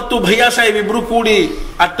ಶಾಸ್ತ್ರಿಗಳು ಮತ್ತು ಭಯ್ಯ ಸಾಹೇಬ್ ಇಬ್ರು ಕೂಡಿ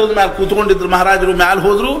ಅಟ್ಟದ ಮ್ಯಾಲೆ ಕೂತ್ಕೊಂಡಿದ್ರು. ಮಹಾರಾಜರು ಮ್ಯಾಲ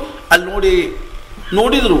ಹೋದ್ರು. ಅಲ್ಲಿ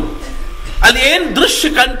ನೋಡಿದ್ರು. ಅಲ್ಲಿ ಏನ್ ದೃಶ್ಯ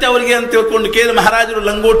ಕಂತೆ ಅವರಿಗೆ ಅಂತ ತಿಳ್ಕೊಂಡು ಕೇಳಿ, ಮಹಾರಾಜರು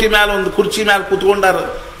ಲಂಗೋಟಿ ಮ್ಯಾಲ ಒಂದು ಕುರ್ಚಿ ಮ್ಯಾಲ ಕೂತ್ಕೊಂಡಾರ.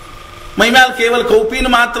 ಮೈ ಮ್ಯಾಲ ಕೇವಲ ಕೌಪಿನ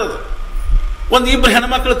ಮಾತ್ರ. ಒಂದು 2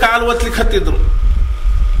 ಹೆಣ್ಮಕ್ಳು ಕಾಲು ಒತ್ತಲಿಕ್ಕೆ ಹತ್ತಿದ್ರು.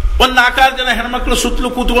 ಒಂದು 4-6 ಜನ ಹೆಣ್ಮಕ್ಳು ಸುತ್ತಲೂ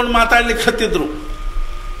ಕೂತ್ಕೊಂಡು ಮಾತಾಡ್ಲಿಕ್ಕೆ ಹತ್ತಿದ್ರು.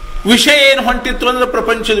 ವಿಷಯ ಏನು ಹೊಂಟಿತ್ತು ಅಂದ್ರೆ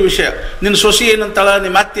ಪ್ರಪಂಚದ ವಿಷಯ. ನಿನ್ನ ಸೊಸಿ ಏನಂತಾಳ,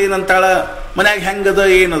 ನಿಮ್ಮ ಅತ್ತೆ ಏನಂತಾಳ, ಮನ್ಯಾಗ ಹೆಂಗದ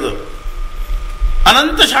ಏನದು.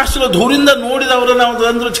 ಅನಂತ ಶಾಸ್ತ್ರ ದೂರಿಂದ ನೋಡಿದವರು ನಾವು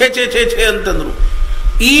ಅಂದ್ರು ಛೇ ಛೇ ಛೇ ಛೇ ಅಂತಂದ್ರು.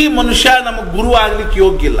 ಈ ಮನುಷ್ಯ ನಮಗೆ ಗುರು ಆಗ್ಲಿಕ್ಕೆ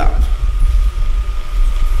ಯೋಗ್ಯ ಇಲ್ಲ.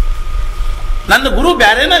 ನನ್ನ ಗುರು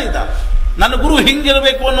ಬ್ಯಾರೇನ ಇದ್ದ, ನನ್ನ ಗುರು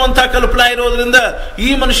ಹಿಂಗಿರಬೇಕು ಅನ್ನುವಂಥ ಕಲ್ಪನಾ ಇರೋದ್ರಿಂದ ಈ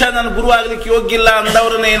ಮನುಷ್ಯ ನನ್ನ ಗುರು ಆಗ್ಲಿಕ್ಕೆ ಯೋಗ್ಯ ಇಲ್ಲ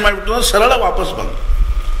ಅಂದವ್ರನ್ನ ಏನ್ ಮಾಡ್ಬಿಟ್ಟು ಸರಳ ವಾಪಸ್ ಬಂದು.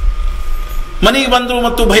 ಮನೆಗೆ ಬಂದರು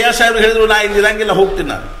ಮತ್ತು ಭಯ್ಯ ಸಾಹೇಬ್ರು ಹೇಳಿದ್ರು, ನಾ ಇಲ್ಲಿ ಇರಂಗಿಲ್ಲ, ಹೋಗ್ತೀನಿ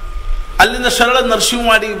ನಾನು. ಅಲ್ಲಿಂದ ಸರಳ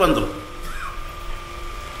ನರಸಿಂಹವಾಡಿಗೆ ಬಂದರು.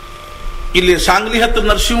 ಇಲ್ಲಿ ಸಾಂಗ್ಲಿ ಹತ್ರ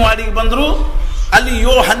ನರಸಿಂಹವಾಡಿಗೆ ಬಂದರು. ಅಲ್ಲಿ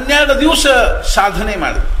 12 ದಿವಸ ಸಾಧನೆ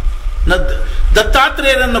ಮಾಡಿದ್ರು.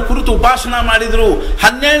 ದತ್ತಾತ್ರೇಯರನ್ನು ಕುರಿತು ಉಪಾಸನಾ ಮಾಡಿದ್ರು.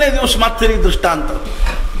 12ನೇ ದಿವಸ ಮತ್ತೆ ದೃಷ್ಟಾಂತ.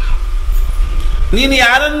 ನೀನು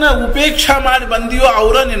ಯಾರನ್ನ ಉಪೇಕ್ಷಾ ಮಾಡಿ ಬಂದಿಯೋ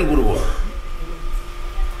ಅವರ ನಿನ್ನ ಗುರುಗಳು.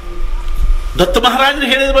 ದತ್ತ ಮಹಾರಾಜರು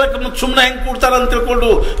ಹೇಳಿದ ಬಳಿಕ ಮತ್ತೆ ಸುಮ್ಮನೆ ಹೆಂಗೆ ಕೂಡ್ತಾರ ಅಂತ ತಿಳ್ಕೊಂಡು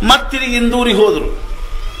ಮತ್ತಿರಿಗೆ ಇಂದೂರಿಗೆ ಹೋದರು.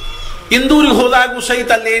 ಇಂದೂರಿಗೆ ಹೋದಾಗೂ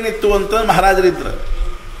ಸಹಿತ ಅಲ್ಲಿ ಏನಿತ್ತು ಅಂತ ಮಹಾರಾಜರಿದ್ರು.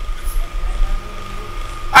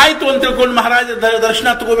 ಆಯ್ತು ಅಂತ ತಿಳ್ಕೊಂಡು ಮಹಾರಾಜ ದರ್ಶನ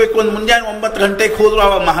ತಗೋಬೇಕು. ಒಂದು ಮುಂಜಾನೆ 9 ಗಂಟೆಗೆ ಹೋದ್ರು.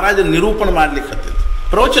 ಅವಾಗ ಮಹಾರಾಜ ನಿರೂಪಣೆ ಮಾಡ್ಲಿಕ್ಕೆ ಹತ್ತಿದ್ರು,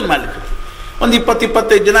 ಪ್ರವಚನ ಮಾಡ್ಲಿಕ್ಕೆ ಹತ್ತಿದ್ರು. ಒಂದು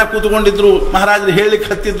 20-25 ಜನ ಕೂತ್ಕೊಂಡಿದ್ರು. ಮಹಾರಾಜರು ಹೇಳಲಿಕ್ಕೆ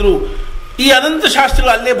ಹತ್ತಿದ್ರು. ಈ ಅನಂತ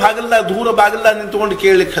ಶಾಸ್ತ್ರಿಗಳು ಅಲ್ಲೇ ಬಾಗಿಲ್ದಾಗ, ದೂರ ಬಾಗಿಲ್ದಾಗ ನಿಂತ್ಕೊಂಡು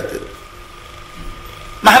ಕೇಳಲಿಕ್ಕೆ ಹತ್ತಿದ್ರು.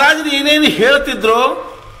 ಮಹಾರಾಜರು ಏನೇನು ಹೇಳ್ತಿದ್ರು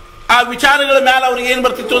ಆ ವಿಚಾರಗಳ ಮೇಲೆ ಅವ್ರಿಗೆ ಏನು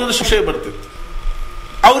ಬರ್ತಿತ್ತು ಅಂದ್ರೆ ಸಂಶಯ ಬರ್ತಿತ್ತು.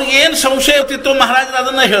 ಅವ್ರಿಗೆ ಏನು ಸಂಶಯ ಇರ್ತಿತ್ತು ಮಹಾರಾಜರು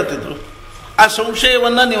ಅದನ್ನ ಹೇಳ್ತಿದ್ರು. ಆ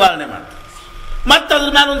ಸಂಶಯವನ್ನ ನಿವಾರಣೆ ಮಾಡ್ತಾರೆ. ಮತ್ತೆ ಅದ್ರ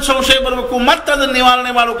ಮೇಲೆ ಒಂದು ಸಂಶಯ ಬರಬೇಕು, ಮತ್ತೆ ಅದನ್ನ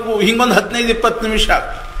ನಿವಾರಣೆ ಮಾಡಬೇಕು. ಹಿಂಗೊಂದು 15-20 ನಿಮಿಷ.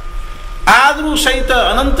 ಆದರೂ ಸಹಿತ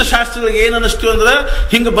ಅನಂತ ಶಾಸ್ತ್ರಿಗಳಿಗೆ ಏನು ಅನಿಸ್ತೀವಿ ಅಂದ್ರೆ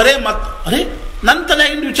ಹಿಂಗೆ ಬರೇ ಅರೆ ನನ್ನ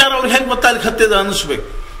ತಲೆಯಾಗಿನ ವಿಚಾರ ಅವ್ರಿಗೆ ಹೆಂಗೆ ಗೊತ್ತಾಗ್ಲಿಕ್ಕೆ ಹತ್ತಿದ ಅನಿಸ್ಬೇಕು.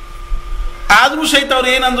 ಆದರೂ ಸಹಿತ ಅವ್ರು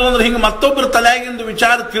ಏನಂದ್ರು ಅಂದ್ರೆ ಹಿಂಗೆ ಮತ್ತೊಬ್ಬರ ತಲೆಯಾಗಿಂದು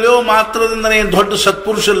ವಿಚಾರ ತಿಳಿಯೋ ಮಾತ್ರದಿಂದ ಏನು ದೊಡ್ಡ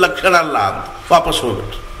ಸತ್ಪುರುಷರ ಲಕ್ಷಣ ಅಲ್ಲ ಅಂತ ವಾಪಸ್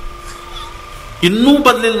ಹೋಗ್ಬಿಟ್ರು. ಇನ್ನೂ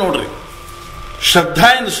ಬದಲಿಲ್ಲ ನೋಡ್ರಿ. ಶ್ರದ್ಧಾ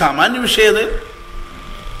ಎಂದು ಸಾಮಾನ್ಯ ವಿಷಯ ಇದೆ.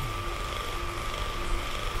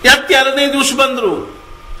 2ನೇ ದಿವಸ ಬಂದರು,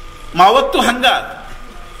 ಮಾವತ್ತು ಹಂಗ.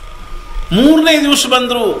 3ನೇ ದಿವಸ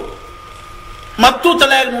ಬಂದರು, ಮತ್ತೂ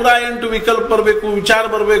ತಲೆಯಾಗ 108 ವಿಕಲ್ಪ ಬರಬೇಕು, ವಿಚಾರ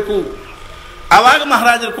ಬರಬೇಕು. ಆವಾಗ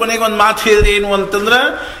ಮಹಾರಾಜರು ಕೊನೆಗೆ ಒಂದು ಮಾತು ಹೇಳಿದ್ರು. ಏನು ಅಂತಂದ್ರೆ,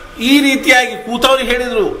 ಈ ರೀತಿಯಾಗಿ ಕೂತವ್ರಿಗೆ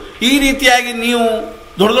ಹೇಳಿದ್ರು, ಈ ರೀತಿಯಾಗಿ ನೀವು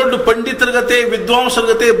ದೊಡ್ಡ ದೊಡ್ಡ ಪಂಡಿತರ ಗತೆ, ವಿದ್ವಾಂಸರ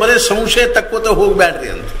ಗತೆ ಬರೇ ಸಂಶಯ ತಕ್ಕೋತ ಹೋಗ್ಬೇಡ್ರಿ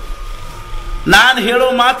ಅಂತ. ನಾನು ಹೇಳೋ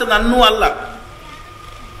ಮಾತು ನನ್ನೂ ಅಲ್ಲ.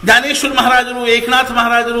 ಜ್ಞಾನೇಶ್ವರ ಮಹಾರಾಜರು, ಏಕನಾಥ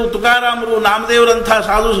ಮಹಾರಾಜರು, ತುಕಾರಾಮರು, ನಾಮದೇವರಂತಹ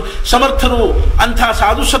ಸಾಧು ಸಮರ್ಥರು, ಅಂತಹ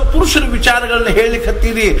ಸಾಧು ಸತ್ಪುರುಷರ ವಿಚಾರಗಳನ್ನ ಹೇಳಲಿಕ್ಕೆ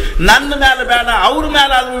ಹತ್ತೀರಿ. ನನ್ನ ಮೇಲೆ ಬೇಡ, ಅವ್ರ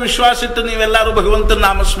ಮೇಲೆ ಆದರೂ ವಿಶ್ವಾಸ ಇಟ್ಟು ನೀವೆಲ್ಲರೂ ಭಗವಂತನ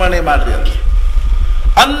ನಾಮಸ್ಮರಣೆ ಮಾಡ್ರಿ ಅಂತ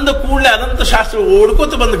ಅಂದ ಕೂಡಲೇ ಅನಂತ ಶಾಸ್ತ್ರ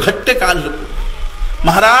ಓಡ್ಕೋತ ಬಂದು ಗಟ್ಟೆ ಕಾಲು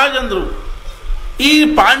ಮಹಾರಾಜ್ ಅಂದ್ರು, ಈ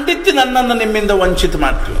ಪಾಂಡಿತ್ಯ ನನ್ನನ್ನು ನಿಮ್ಮಿಂದ ವಂಚಿತ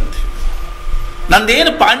ಮಾಡ್ತೀವಂತೆ.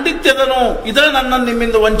 ನಂದೇನು ಪಾಂಡಿತ್ಯದನೋ ಇದರ ನನ್ನನ್ನು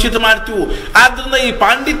ನಿಮ್ಮಿಂದ ವಂಚಿತ ಮಾಡ್ತೀವಿ. ಆದ್ರಿಂದ ಈ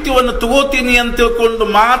ಪಾಂಡಿತ್ಯವನ್ನು ತಗೋತೀನಿ ಅಂತ ತಿಳ್ಕೊಂಡು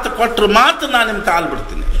ಮಾತು ಕೊಟ್ಟರು ಮಾತು ನಾನು ನಿಮ್ಮ ಕಾಲು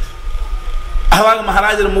ಬಿಡ್ತೀನಿ. ಆವಾಗ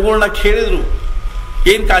ಮಹಾರಾಜರ ಮುಗುಳ್ನ ಕೇಳಿದ್ರು,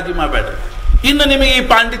 ಏನು ಕಾಳಜಿ ಮಾಡಬೇಡ್ರಿ, ಇನ್ನು ನಿಮಗೆ ಈ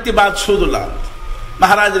ಪಾಂಡಿತ್ಯ ಬಾಧಿಸೋದಿಲ್ಲ ಅಂತ.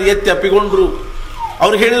 ಮಹಾರಾಜರು ಎತ್ತಿ ಅಪ್ಪಿಕೊಂಡ್ರು.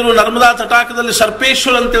 ಅವ್ರು ಹೇಳಿದ್ರು, ನರ್ಮದಾ ತಟಾಕದಲ್ಲಿ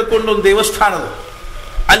ಸರ್ಪೇಶ್ವರ ಅಂತ ತಿಳ್ಕೊಂಡು ಒಂದು ದೇವಸ್ಥಾನದ,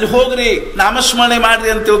 ಅಲ್ಲಿ ಹೋಗ್ರಿ ನಾಮಸ್ಮರಣೆ ಮಾಡ್ರಿ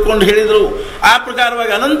ಅಂತ ತಿಳ್ಕೊಂಡು ಹೇಳಿದ್ರು. ಆ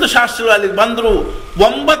ಪ್ರಕಾರವಾಗಿ ಅನಂತ ಶಾಸ್ತ್ರಿಗಳು ಅಲ್ಲಿಗೆ ಬಂದರು.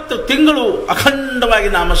 9 ತಿಂಗಳು ಅಖಂಡವಾಗಿ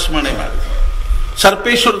ನಾಮಸ್ಮರಣೆ ಮಾಡಿದ್ರು.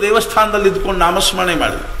 ಸರ್ಪೇಶ್ವರ ದೇವಸ್ಥಾನದಲ್ಲಿ ಇದ್ಕೊಂಡು ನಾಮಸ್ಮರಣೆ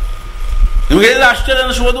ಮಾಡಿದ್ರು. ನಿಮ್ಗೆ ಹೇಳಿದ್ರೆ ಆಶ್ಚರ್ಯ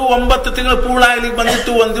ಅನಿಸ್ಬೋದು. 9 ತಿಂಗಳು ಪೂರ್ಣ ಆಗ್ಲಿಕ್ಕೆ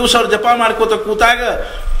ಬಂದಿತ್ತು. ಒಂದು ದಿವಸ ಅವ್ರು ಜಪ ಮಾಡ್ಕೋತ ಕೂತಾಗ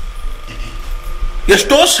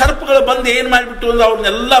ಎಷ್ಟೋ ಸರ್ಪಗಳು ಬಂದು ಏನ್ ಮಾಡಿಬಿಟ್ಟು ಅಂದ್ರೆ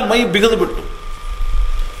ಅವ್ರನ್ನೆಲ್ಲ ಮೈ ಬಿಗಿದು ಬಿಟ್ಟು,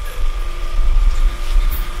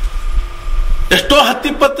 ಎಷ್ಟೋ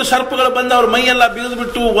 10-20 ಸರ್ಪಗಳು ಬಂದು ಅವ್ರ ಮೈಯೆಲ್ಲ ಬಿಗಿದು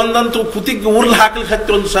ಬಿಟ್ಟು, ಒಂದಂತೂ ಕುತ್ತಿಗೆ ಉರ್ಲು ಹಾಕ್ಲಿಕ್ಕೆ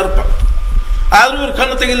ಹತ್ತಿ ಒಂದು ಸರ್ಪ. ಆದ್ರೂ ಇವ್ರು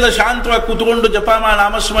ಕಣ್ಣು ತೆಗಿಲ್ಲ, ಶಾಂತವಾಗಿ ಕೂತ್ಕೊಂಡು ಜಪ ಮಾಡಿ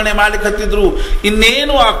ನಾಮಸ್ಮರಣೆ ಮಾಡ್ಲಿಕ್ಕೆ ಹತ್ತಿದ್ರು.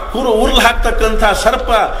 ಇನ್ನೇನು ಆ ಉರ್ಲು ಹಾಕ್ತಕ್ಕಂಥ ಸರ್ಪ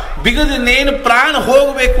ಬಿಗದು ಇನ್ನೇನು ಪ್ರಾಣ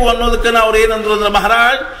ಹೋಗಬೇಕು ಅನ್ನೋದಕ್ಕೆ ಅವ್ರು ಏನಂದ್ರು ಅಂದ್ರೆ,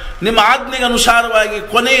 ಮಹಾರಾಜ್ ನಿಮ್ಮ ಆಜ್ಞೆಗೆ ಅನುಸಾರವಾಗಿ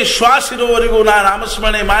ಕೊನೆ ಶ್ವಾಸ ಇರೋವರೆಗೂ ನಾನು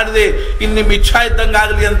ನಾಮಸ್ಮರಣೆ ಮಾಡಿದೆ, ಇನ್ನು ನಿಮ್ಮ ಇಚ್ಛಾ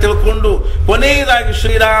ಇದ್ದಂಗಾಗಲಿ ಅಂತ ತಿಳ್ಕೊಂಡು ಕೊನೆಯದಾಗಿ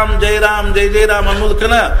ಶ್ರೀರಾಮ್ ಜಯರಾಮ್ ಜಯ ಜಯರಾಮ್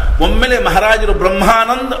ಅನ್ನೋದಕ್ಕನ ಒಮ್ಮೆಲೆ ಮಹಾರಾಜರು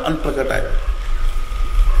ಬ್ರಹ್ಮಾನಂದ ಅಂತ ಪ್ರಕಟ ಆಯ್ತು.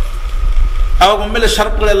 ಅವಾಗ ಒಮ್ಮೆಲೆ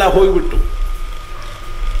ಸರ್ಪಗಳೆಲ್ಲ ಹೋಗಿಬಿಟ್ಟು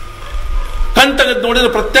ಕಣ್ತಗದ್ ನೋಡಿದ್ರೆ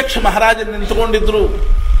ಪ್ರತ್ಯಕ್ಷ ಮಹಾರಾಜರು ನಿಂತುಕೊಂಡಿದ್ರು.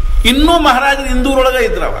 ಇನ್ನೂ ಮಹಾರಾಜರು ಇಂದೂರೊಳಗೆ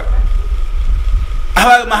ಇದ್ರು.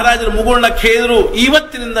 ಅವಾಗ ಮಹಾರಾಜರು ಮುಗುಳ್ನ ಕೇಳಿದ್ರು,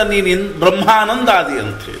 ಇವತ್ತಿನಿಂದ ನೀನು ಬ್ರಹ್ಮಾನಂದ ಆದಿ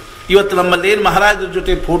ಅಂತ ಹೇಳಿ. ಇವತ್ತು ನಮ್ಮಲ್ಲಿ ಏನು ಮಹಾರಾಜರ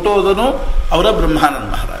ಜೊತೆ ಫೋಟೋ ಅದನು ಅವರ ಬ್ರಹ್ಮಾನಂದ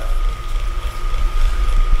ಮಹಾರಾಜ.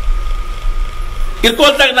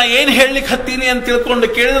 ಇರ್ಕೊಳ್ತಾಗ ನಾ ಏನು ಹೇಳಲಿಕ್ಕೆ ಹತ್ತೀನಿ ಅಂತ ತಿಳ್ಕೊಂಡು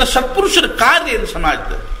ಕೇಳಿದ್ರೆ, ಸತ್ಪುರುಷರ ಕಾರ್ಯ ಏನು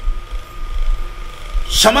ಸಮಾಜದಲ್ಲಿ,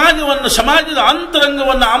 ಸಮಾಜದ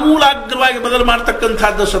ಅಂತರಂಗವನ್ನು ಆಮೂಲಾಗ್ರವಾಗಿ ಬದಲು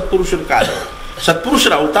ಮಾಡ್ತಕ್ಕಂಥದ್ದು ಸತ್ಪುರುಷರ ಕಾರ್ಯ.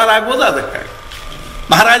 ಸತ್ಪುರುಷರ ಅವತಾರ ಆಗೋದು ಅದಕ್ಕಾಗಿ.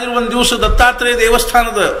 ಮಹಾರಾಜರು ಒಂದು ದಿವಸ ದತ್ತಾತ್ರೇಯ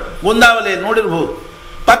ದೇವಸ್ಥಾನದ ಗೋಂದಾವಲೆ ನೋಡಿರ್ಬೋದು,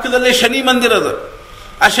 ಪಕ್ಕದಲ್ಲೇ ಶನಿ ಮಂದಿರ ಅದ.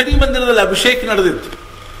 ಆ ಶನಿ ಮಂದಿರದಲ್ಲಿ ಅಭಿಷೇಕ ನಡೆದಿತ್ತು.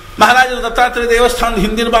 ಮಹಾರಾಜರು ದತ್ತಾತ್ರೇಯ ದೇವಸ್ಥಾನದ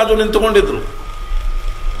ಹಿಂದಿನ ಬಾಜು ನಿಂತುಕೊಂಡಿದ್ರು.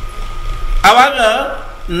 ಆವಾಗ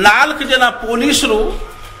 4 ಜನ ಪೊಲೀಸರು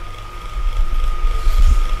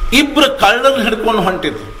 2 ಕಳ್ಳರನ್ನು ಹಿಡ್ಕೊಂಡು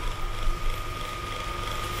ಹೊಂಟಿದ್ರು.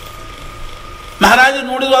 ಮಹಾರಾಜರು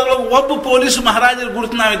ನೋಡಿದ್ರು, ಅದ್ರೊಳಗೆ ಒಬ್ಬ ಪೊಲೀಸ್ ಮಹಾರಾಜರ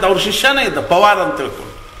ಗುರುತು ನಾವಿದ್ದ, ಅವ್ರ ಶಿಷ್ಯನೇ ಇದ್ದ, ಪವಾರ್ ಅಂತ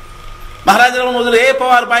ತಿಳ್ಕೊಂಡು. ಮಹಾರಾಜರು ಅವನು ಹೋದ್ರೆ, ಏ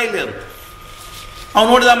ಪವಾರ್ ಬಾಯಿಲಿ ಅಂತ. ಅವ್ನು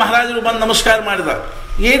ನೋಡಿದ, ಮಹಾರಾಜರು ಬಂದು ನಮಸ್ಕಾರ ಮಾಡಿದ.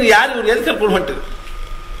 ಏನು ಯಾರು ಇವ್ರು ಎಲ್ಲಿ ಕರ್ಕೊಂಡು ಹೊಂಟಿದ್ರು?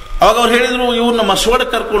 ಅವಾಗ ಅವ್ರು ಹೇಳಿದ್ರು, ಇವ್ರನ್ನ ಮಸೋಡ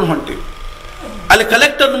ಕರ್ಕೊಂಡು ಹೊಂಟಿವಿ. ಅಲ್ಲಿ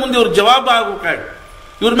ಕಲೆಕ್ಟರ್ ಮುಂದೆ ಇವ್ರ ಜವಾಬ್ ಆಗಬೇಕಾಗಿ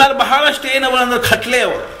ಇವ್ರ ಮೇಲೆ ಬಹಳಷ್ಟು ಏನವ ಅಂದ್ರೆ ಖಟ್ಲೆ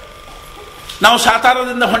ಅವ. ನಾವು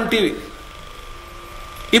ಸಾತಾರದಿಂದ ಹೊಂಟೀವಿ,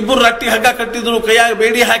 ಇಬ್ಬರು ರಟ್ಟಿ ಹಗ್ಗ ಕಟ್ಟಿದ್ರು, ಕೈಯಾಗ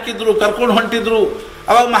ಬೇಡಿ ಹಾಕಿದ್ರು, ಕರ್ಕೊಂಡು ಹೊಂಟಿದ್ರು.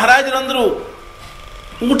 ಅವಾಗ ಮಹಾರಾಜರಂದ್ರು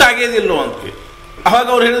ಊಟ ಆಗೇದಿಲ್ಲೋ ಅಂತ. ಅವಾಗ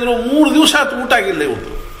ಅವ್ರು ಹೇಳಿದ್ರು 3 ದಿವಸ ಆಯ್ತು ಊಟ ಆಗಿಲ್ಲ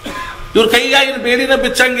ಇವ್ರದ್ದು, ಇವ್ರ ಕೈಗಾಗಿನ ಬೇಡಿನ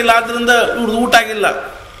ಬಿಚ್ಚಂಗಿಲ್ಲ, ಆದ್ರಿಂದ ಇವ್ರದ್ದು ಊಟ ಆಗಿಲ್ಲ.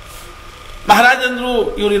 ಮಹಾರಾಜಂದ್ರು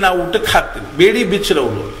ಇವ್ರಿಗೆ ನಾವು ಊಟಕ್ಕೆ ಹಾಕ್ತೀವಿ, ಬೇಡಿ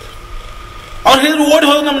ಬಿಚ್ಚಿರವ್ರು. ಅವ್ರು ಹೇಳಿದ್ರು ಓಡಿ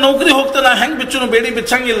ಹೋಗಿ ನಮ್ಮ ನೌಕರಿ ಹೋಗ್ತಾ ನಾವು ಹೆಂಗೆ ಬಿಚ್ಚು, ಬೇಡಿ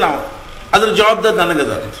ಬಿಚ್ಚಂಗಿಲ್ಲ, ನಾವು ಅದ್ರ ಜವಾಬ್ದಾರಿ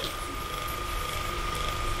ನನಗದ ಅಂತ.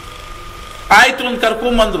 ಆಯ್ತು ಅಂತ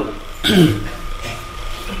ಕರ್ಕೊಂಬಂದ್ರು.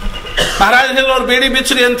 ಮಹಾರಾಜ ಹೇಳಿದ್ರು ಅವ್ರು ಬೇಡಿ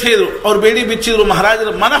ಬಿಚ್ಚ್ರಿ ಅಂತ ಹೇಳಿದ್ರು. ಅವ್ರು ಬೇಡಿ ಬಿಚ್ಚಿದ್ರು. ಮಹಾರಾಜರ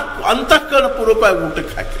ಅಂತಃಕರಣ ಪೂರ್ವಕವಾಗಿ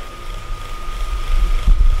ಊಟಕ್ಕೆ ಹಾಕಿ.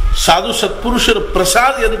 ಸಾಧು ಸತ್ಪುರುಷರ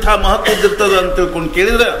ಪ್ರಸಾದ ಎಂಥ ಮಹತ್ವದಿರ್ತದ ಅಂತ ತಿಳ್ಕೊಂಡು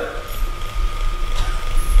ಕೇಳಿದ್ರೆ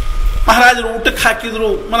ಮಹಾರಾಜರು ಊಟಕ್ಕೆ ಹಾಕಿದ್ರು.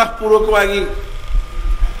 ಮನಃಪೂರ್ವಕವಾಗಿ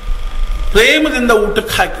ಪ್ರೇಮದಿಂದ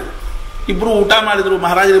ಊಟಕ್ಕೆ ಹಾಕಿದ್ರು. ಇಬ್ರು ಊಟ ಮಾಡಿದ್ರು.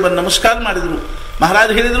 ಮಹಾರಾಜರಿಗೆ ಬಂದು ನಮಸ್ಕಾರ ಮಾಡಿದ್ರು. ಮಹಾರಾಜ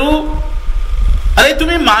ಹೇಳಿದ್ರು, ಅರೆ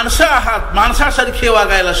ತುಮಿ ಮಾನಸ ಆಹಾತ್, ಮಾನಸ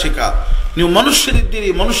ಸರಿಖೇವಾಗಲ್ಲ ಶಿಖಾ, ನೀವು ಮನುಷ್ಯರಿದ್ದೀರಿ,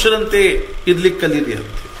 ಮನುಷ್ಯರಂತೆ ಇರ್ಲಿಕ್ಕೆ ಕಲೀರಿ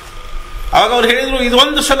ಅಂತ. ಆವಾಗ ಅವ್ರು ಹೇಳಿದ್ರು,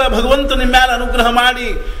 ಇದೊಂದು ಸಲ ಭಗವಂತ ನಿಮ್ಮ ಮೇಲೆ ಅನುಗ್ರಹ ಮಾಡಿ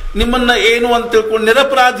ನಿಮ್ಮನ್ನ ಏನು ಅಂತ ತಿಳ್ಕೊಂಡು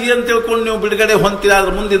ನಿರಪರಾಧಿ ಅಂತ ತಿಳ್ಕೊಂಡು ನೀವು ಬಿಡುಗಡೆ ಹೊಂತೀರ,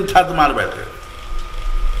 ಅದ್ರ ಮುಂದೆ ಇಂಥದ್ದು ಮಾಡಬೇಡ್ರಿ.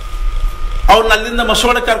 ಅವ್ರನ್ನ ಅಲ್ಲಿಂದ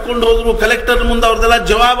ಮಸವಡ ಕರ್ಕೊಂಡು ಹೋದ್ರು. ಕಲೆಕ್ಟರ್ ಮುಂದೆ ಅವ್ರದೆಲ್ಲ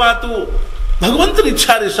ಜವಾಬಾತು. ಭಗವಂತನ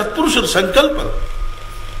ಇಚ್ಛಾರಿ, ಸತ್ಪುರುಷರ ಸಂಕಲ್ಪ.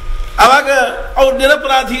 ಅವಾಗ ಅವ್ರು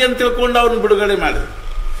ನಿರಪರಾಧಿ ಅಂತ ತಿಳ್ಕೊಂಡು ಅವ್ರನ್ನ ಬಿಡುಗಡೆ ಮಾಡಿದ್ರು.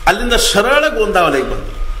 ಅಲ್ಲಿಂದ ಸರಳ ಗೋಂದಾವಲೆಗೆ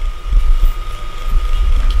ಬಂದರು.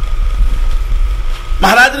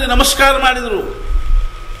 ಮಹಾರಾಜರಿಗೆ ನಮಸ್ಕಾರ ಮಾಡಿದರು.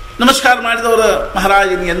 ನಮಸ್ಕಾರ ಮಾಡಿದವರ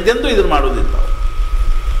ಮಹಾರಾಜನ ಎಂದೆಂದೂ ಇದನ್ನು ಮಾಡೋದಿಲ್ಲ.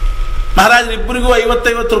 ಮಹಾರಾಜರು ಇಬ್ಬರಿಗೂ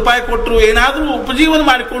 50-50 ರೂಪಾಯಿ ಕೊಟ್ಟರು. ಏನಾದರೂ ಉಪಜೀವನ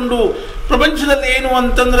ಮಾಡಿಕೊಂಡು ಪ್ರಪಂಚದಲ್ಲಿ ಏನು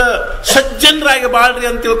ಅಂತಂದ್ರೆ ಸಜ್ಜನರಾಗಿ ಬಾಳ್ರಿ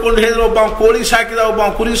ಅಂತ ತಿಳ್ಕೊಂಡು ಹೇಳಿದ್ರು. ಒಬ್ಬ ಕೋಳಿ ಸಾಕಿದ, ಒಬ್ಬ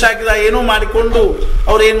ಕುರಿ ಸಾಕಿದ, ಏನೋ ಮಾಡಿಕೊಂಡು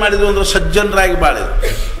ಅವ್ರು ಏನು ಮಾಡಿದ್ರು ಅಂದ್ರೆ ಸಜ್ಜನರಾಗಿ ಬಾಳಿದ್ರು.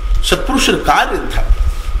 ಸತ್ಪುರುಷರ ಕಾರ್ಯ ಇಂಥ.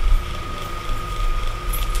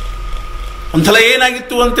 ಒಂದ್ಸಲ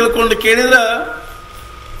ಏನಾಗಿತ್ತು ಅಂತ ತಿಳ್ಕೊಂಡು ಕೇಳಿದ್ರೆ,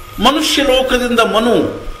 ಮನುಷ್ಯ ಲೋಕದಿಂದ ಮನು,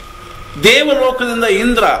 ದೇವಲೋಕದಿಂದ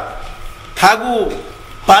ಇಂದ್ರ ಹಾಗೂ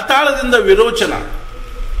ಪಾತಾಳದಿಂದ ವಿರೋಚನ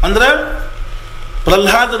ಅಂದ್ರೆ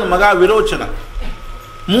ಪ್ರಹ್ಲಾದನ ಮಗ ವಿರೋಚನ,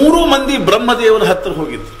 3 ಮಂದಿ ಬ್ರಹ್ಮದೇವರ ಹತ್ರ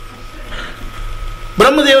ಹೋಗಿದ್ರು.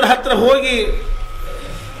 ಬ್ರಹ್ಮದೇವರ ಹತ್ರ ಹೋಗಿ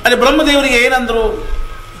ಅಲ್ಲಿ ಬ್ರಹ್ಮದೇವರಿಗೆ ಏನಂದ್ರು,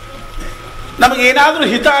 ನಮಗೇನಾದ್ರೂ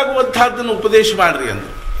ಹಿತ ಆಗುವಂತಹದ್ದನ್ನು ಉಪದೇಶ ಮಾಡ್ರಿ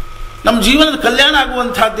ಅಂದ್ರು. ನಮ್ಮ ಜೀವನದ ಕಲ್ಯಾಣ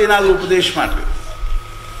ಆಗುವಂತಹದ್ದು ಏನಾದ್ರೂ ಉಪದೇಶ ಮಾಡ್ರಿ.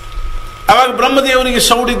 ಅವಾಗ ಬ್ರಹ್ಮದೇವರಿಗೆ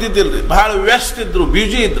ಸೌಡಿದ್ದಿದ್ದಿಲ್ರಿ, ಬಹಳ ವ್ಯಸ್ತ ಇದ್ರು,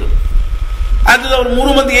 ಬ್ಯುಜಿ ಇದ್ರು. ಆದ್ರೆ ಅವ್ರು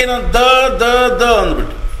 3 ಮಂದಿ ಏನೋ ದ ದ ದ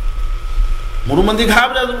ಅಂದ್ಬಿಟ್ಟು 3 ಮಂದಿ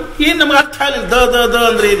ಗಾಬರಿ ಆದ್ರು. ಏನ್ ನಮ್ಗೆ ಅರ್ಥ ಆಗಲಿಲ್ಲ, ದ ದ ದ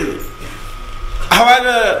ಅಂದ್ರೆ ಏನಿದೆ. ಆವಾಗ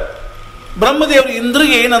ಬ್ರಹ್ಮದೇವರು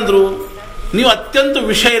ಇಂದ್ರಿಗೆ ಏನಂದ್ರು, ನೀವು ಅತ್ಯಂತ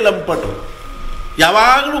ವಿಷಯ ಲಂಪಟರು,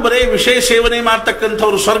 ಯಾವಾಗಲೂ ಬರೇ ವಿಷಯ ಸೇವನೆ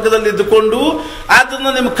ಮಾಡ್ತಕ್ಕಂಥವ್ರು ಸ್ವರ್ಗದಲ್ಲಿ ಇದ್ದುಕೊಂಡು, ಅದನ್ನ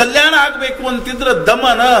ನಿಮ್ಗೆ ಕಲ್ಯಾಣ ಆಗಬೇಕು ಅಂತಿದ್ರೆ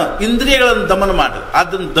ದಮನ, ಇಂದ್ರಿಯಗಳನ್ನು ದಮನ ಮಾಡ,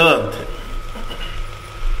 ಅದನ್ನ ದ ಅಂತ.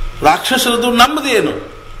 ರಾಕ್ಷಸರದು ನಮ್ಮದೇನು.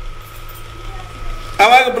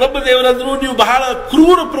 ಆವಾಗ ಬ್ರಹ್ಮದೇವರಂದ್ರು, ನೀವು ಬಹಳ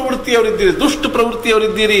ಕ್ರೂರ ಪ್ರವೃತ್ತಿಯವರಿದ್ದೀರಿ, ದುಷ್ಟ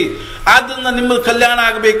ಪ್ರವೃತ್ತಿಯವರಿದ್ದೀರಿ, ಆದ್ರಿಂದ ನಿಮಗೆ ಕಲ್ಯಾಣ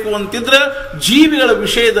ಆಗಬೇಕು ಅಂತಿದ್ರೆ ಜೀವಿಗಳ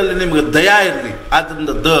ವಿಷಯದಲ್ಲಿ ನಿಮಗೆ ದಯಾ ಇರಲಿ,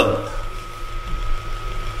 ಆದ್ರಿಂದ ದ.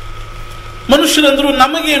 ಮನುಷ್ಯರಂದ್ರು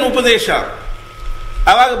ನಮಗೇನು ಉಪದೇಶ.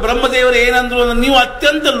 ಆವಾಗ ಬ್ರಹ್ಮದೇವರು ಏನಂದ್ರು ಅಂದ್ರೆ, ನೀವು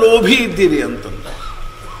ಅತ್ಯಂತ ಲೋಭಿ ಇದ್ದೀರಿ ಅಂತಂದ.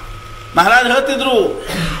 ಮಹಾರಾಜ್ ಹೇಳ್ತಿದ್ರು,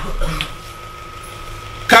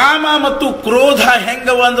 ಕಾಮ ಮತ್ತು ಕ್ರೋಧ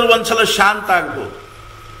ಹೆಂಗವ ಅಂದ್ರೆ ಒಂದ್ಸಲ ಶಾಂತ ಆಗ್ಬೋದು.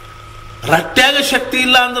 ರಟ್ಟ್ಯಾಗ ಶಕ್ತಿ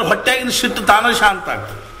ಇಲ್ಲ ಅಂದ್ರೆ ಹೊಟ್ಟ್ಯಾಗಿನ ಸಿಟ್ಟು ತಾನ ಶಾಂತ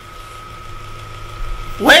ಆಗ್ತದೆ.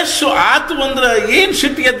 ವಯಸ್ಸು ಆತು ಅಂದ್ರೆ ಏನು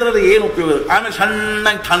ಸಿಟ್ಟು ಗೆದ್ರೆ ಏನು ಉಪಯೋಗ, ಆಮೇಲೆ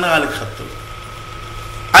ಸಣ್ಣಗೆ ತಣ್ಣಗಾಲಕ್ಕೆ ಹತ್ತದು.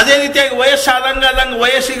 ಅದೇ ರೀತಿಯಾಗಿ ವಯಸ್ಸಾದಂಗ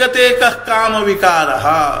ವಯಸ್ಸಿಗತೆ ಕಾಮ ವಿಕಾರ,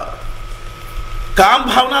 ಕಾಮ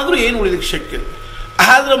ಭಾವನ ಆದ್ರೂ ಏನು ಉಳಿಲಿಕ್ಕೆ ಶಕ್ಯ.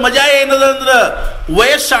 ಆದ್ರೆ ಮಜಾ ಏನದ ಅಂದ್ರೆ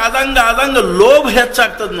ವಯಸ್ಸಾದಂಗ ಲೋಭ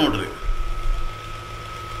ಹೆಚ್ಚಾಗ್ತದೆ ನೋಡ್ರಿ.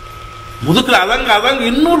 ಮುದುಕರು ಆದಂಗ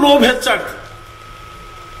ಇನ್ನೂ ಲೋಭ ಹೆಚ್ಚಾಗ್ತದೆ.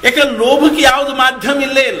 ಯಾಕಂದ್ರೆ ಲೋಭಕ್ಕೆ ಯಾವುದು ಮಾಧ್ಯಮ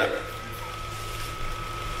ಇಲ್ಲೇ ಇಲ್ಲ.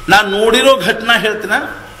 ನಾನು ನೋಡಿರೋ ಘಟನಾ ಹೇಳ್ತೀನ.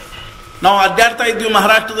 ನಾವು ಅಡ್ಡಾಡ್ತಾ ಇದ್ವಿ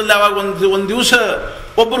ಮಹಾರಾಷ್ಟ್ರದಲ್ಲಿ. ಅವಾಗ ಒಂದು ದಿವಸ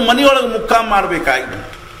ಒಬ್ಬರು ಮನೆಯೊಳಗೆ ಮುಕ್ಕಾಂ ಮಾಡಬೇಕಾಗಿ,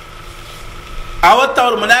 ಆವತ್ತು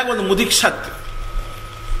ಅವ್ರ ಮನ್ಯಾಗ ಒಂದು ಮುದುಕಿ ಸತ್ತು.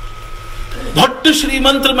 ದೊಡ್ಡ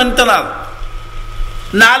ಶ್ರೀಮಂತರ ಮನೆತನ.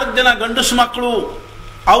 4 ಜನ ಗಂಡಸು ಮಕ್ಕಳು,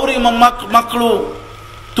 ಅವ್ರಿಗೆ ಮಕ್ಕಳು,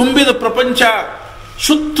 ತುಂಬಿದ ಪ್ರಪಂಚ,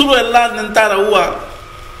 ಸುತ್ತಲೂ ಎಲ್ಲ ನಿಂತಾರ. ಅವ್ವ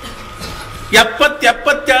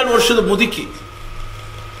 72 ವರ್ಷದ ಮುದುಕಿ.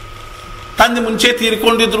 ತಂದೆ ಮುಂಚೆ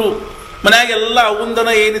ತೀರ್ಕೊಂಡಿದ್ರು. ಮನ್ಯಾಗೆಲ್ಲ ಅವಂದನ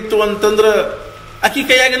ಏನಿತ್ತು ಅಂತಂದ್ರೆ ಅಕ್ಕಿ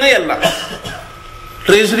ಕೈಯಾಗನೇ ಎಲ್ಲ,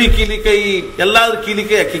 ಟ್ರೆಜರಿ ಕೀಲಿಕೈ, ಎಲ್ಲಾದ್ರೂ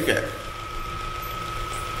ಕೀಲಿಕೈ ಅಕ್ಕಿ ಕೈ.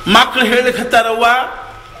 ಮಕ್ಕಳು ಹೇಳಿಕ್ ಹತ್ತಾರವ್ವ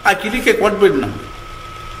ಆ ಕಿಲಿಕೆ ಕೊಟ್ಬಿಡ್ ನಮ್ಗೆ.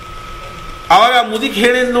 ಅವಾಗ ಮುದುಕಿ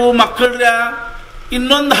ಹೇಳಿದ್ಲು, ಮಕ್ಕಳ್ರ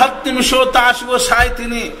ಇನ್ನೊಂದು 10 ನಿಮಿಷ ತಾಸಿಗೋ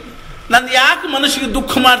ಸಾಯ್ತೀನಿ, ನಾನು ಯಾಕೆ ಮನಸ್ಸಿಗೆ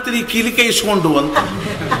ದುಃಖ ಮಾಡ್ತೀನಿ ಕೀಲಿಕೆ ಇಸ್ಕೊಂಡು ಅಂತ.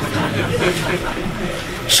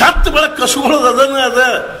 ಸತ್ತು ಬೆಳಕ್ ಕಸುಗಳದು ಅದನ್ನ ಅದ.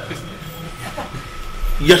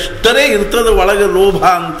 ಎಷ್ಟರೇ ಇರ್ತದ ಒಳಗೆ ಲೋಭ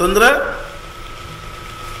ಅಂತಂದ್ರ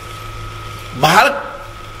ಬಹಳ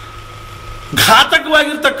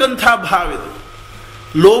ಘಾತಕವಾಗಿರ್ತಕ್ಕಂಥ ಭಾವ ಇದು.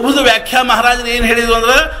 ಲೋಭದ ವ್ಯಾಖ್ಯಾ ಮಹಾರಾಜರು ಏನ್ ಹೇಳಿದ್ರು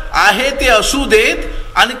ಅಂದ್ರೆ, ಆಹೇತಿ ಅಸೂದೇತ್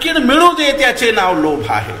ಅನ್ಕಿನ ಮಿಳುದೇತಿ ಆಚೆ ನಾವು ಲೋಭ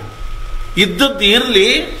ಹೇಳಿ. ಇದ್ದದ್ದು ಇರಲಿ,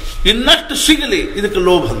 ಇನ್ನಷ್ಟು ಸಿಗಲಿ, ಇದಕ್ಕೆ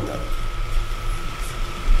ಲೋಭ ಅಂತ.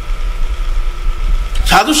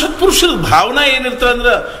 ಸಾಧು ಸತ್ಪುರುಷರ ಭಾವನಾ ಏನಿರ್ತದೆ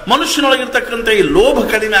ಅಂದ್ರೆ, ಮನುಷ್ಯನೊಳಗಿರ್ತಕ್ಕಂಥ ಈ ಲೋಭ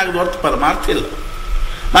ಕಡಿಮೆ ಆಗದ ಹೊರತು ಪರಮಾರ್ಥ ಇಲ್ಲ.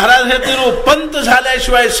 ಮಹಾರಾಜ್ ಹೇಳ್ತಿರು, ಪಂತ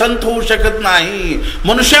झाल्याशिवाय संत होऊ शकत नाही.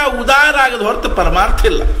 ಮನುಷ್ಯ ಉದಾರ ಆಗದ ಹೊರತು ಪರಮಾರ್ಥ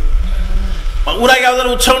ಇಲ್ಲ. ಊರಾಗ ಯಾವ್ದಾರು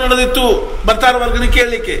ಉತ್ಸವ ನಡೆದಿತ್ತು, ಬರ್ತಾರ ವರ್ಗಣಿ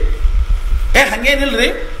ಕೇಳಲಿಕ್ಕೆ. ಹಂಗೇನಿಲ್ರಿ,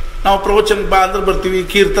 ನಾವು ಪ್ರವಚನಕ್ಕೆ ಬಾ ಅಂದ್ರೆ ಬರ್ತೀವಿ,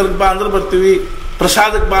 ಕೀರ್ತನಕ್ಕೆ ಬಾ ಅಂದ್ರೆ ಬರ್ತೀವಿ,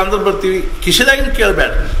 ಪ್ರಸಾದಕ್ಕೆ ಬಾ ಅಂದ್ರೆ ಬರ್ತೀವಿ. ಕಿಶೆದಾಗಿನ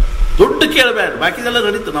ಕೇಳಬೇಡ್ರಿ, ದುಡ್ಡು ಕೇಳಬೇಡ್ರಿ, ಬಾಕಿದೆಲ್ಲ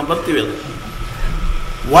ನಡೀತು, ನಾವು ಬರ್ತೀವಿ. ಅಲ್ಲ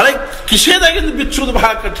ಒಳಗೆ ಕಿಶೆದಾಗಿಂದ ಬಿಚ್ಚುವುದು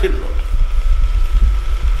ಬಹಳ ಕಠಿಣ.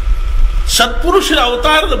 ಸತ್ಪುರುಷರ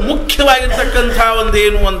ಅವತಾರದ ಮುಖ್ಯವಾಗಿರ್ತಕ್ಕಂಥ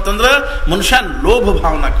ಒಂದೇನು ಅಂತಂದ್ರೆ, ಮನುಷ್ಯ ಲೋಭ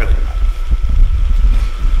ಭಾವನಾ ಕಡಿಮೆ.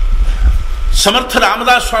 ಸಮರ್ಥ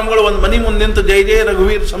ರಾಮದಾಸ್ ಸ್ವಾಮಿಗಳು ಒಂದು ಮನಿ ಮುಂದೆ ನಿಂತು ಜೈ ಜಯ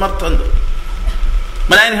ರಘುವೀರ್ ಸಮರ್ಥ ಅಂದ್ರು.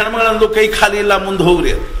 ಮನೆಯ ಹೆಣ್ಮಗಳಂದು ಕೈ ಖಾಲಿ ಇಲ್ಲ, ಮುಂದೆ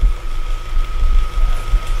ಹೋಗ್ರಿ ಅದು.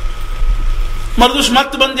 ಮರುದಿವ್ಸ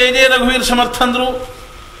ಮತ್ತೆ ಬಂದು ಜೈ ಜಯ ರಘುವೀರ್ ಸಮರ್ಥ ಅಂದ್ರು.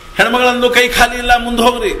 ಹೆಣ್ಮಗಳಂದು ಕೈ ಖಾಲಿ ಇಲ್ಲ, ಮುಂದೆ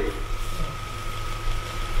ಹೋಗ್ರಿ.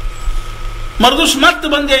 ಮರುದಿವ್ಸ ಮತ್ತೆ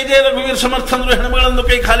ಬಂದು ಜೈ ಜಯ ರಘುವೀರ್ ಸಮರ್ಥ ಅಂದ್ರು. ಹೆಣ್ಮಗಳಂದು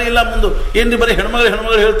ಕೈ ಖಾಲಿ ಇಲ್ಲ, ಮುಂದೆ. ಏನ್ರಿ ಬರೀ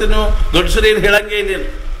ಹೆಣ್ಮಗಳು ಹೇಳ್ತೀನಿ ನೀವು, ಗಂಡಸರು ಏನು ಹೇಳಂಗೆ ಇಲ್ಲ.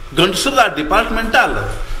 ಗಂಡಸರದ ಆ ಡಿಪಾರ್ಟ್ಮೆಂಟ ಅಲ್ಲ.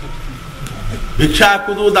 ಭಿಕ್ಷಾ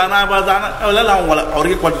ಹಾಕುದು, ದಾನ ಅವೆಲ್ಲ ನಾವು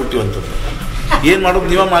ಅವ್ರಿಗೆ ಕೊಟ್ಬಿಟ್ಟಿವಂಥದ್ದು. ಏನ್ ಮಾಡೋದು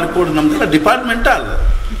ನೀವ ಮಾಡಿಕೊಡ್ರಿ, ನಮ್ದೆಲ್ಲ ಡಿಪಾರ್ಟ್ಮೆಂಟ ಅಲ್ಲ.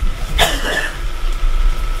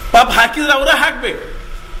 ಪಾಪ ಹಾಕಿದ್ರೆ ಅವರೇ ಹಾಕ್ಬೇಕು.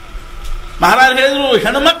 ಮಹಾರಾಜ್ ಹೇಳಿದ್ರು,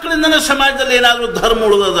 ಹೆಣ್ಮಕ್ಳಿಂದನೇ ಸಮಾಜದಲ್ಲಿ ಏನಾದ್ರು ಧರ್ಮ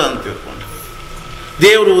ಉಳಿದದ ಅಂತ ತಿಳ್ಕೊಂಡು,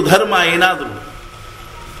 ದೇವರು ಧರ್ಮ ಏನಾದ್ರು.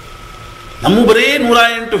 ನಮ್ಮ ಬರೇ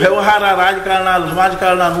 108 ವ್ಯವಹಾರ, ರಾಜಕಾರಣ,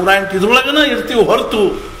 ಸಮಾಜಕಾರಣ, 108 ಇದ್ರೊಳಗನ ಇರ್ತೀವಿ ಹೊರತು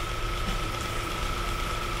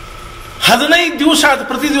 15 ದಿವಸ ಆದ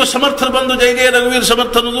ಪ್ರತಿ ದಿವಸ ಸಮರ್ಥರು ಬಂದು ಜೈ ಜಯ ರಘುವೀರ್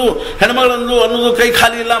ಸಮರ್ಥ ಅನ್ನೋದು, ಹೆಣ್ಮಗಳಂದು ಅನ್ನೋದು, ಕೈ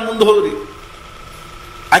ಖಾಲಿ ಇಲ್ಲ, ಮುಂದೆ ಹೋಗ್ರಿ.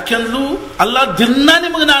 ಆಕೆಂದ್ಲು, ಅಲ್ಲ ದಿನ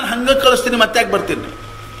ನಿಮಗೆ ನಾನು ಹಂಗ ಕಳಿಸ್ತೀನಿ, ಮತ್ತೆ ಯಾಕೆ ಬರ್ತೀನಿ.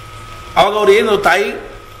 ಅವಾಗ ಅವ್ರು ಏನು, ತಾಯಿ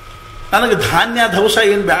ನನಗೆ ಧಾನ್ಯ ದವಸ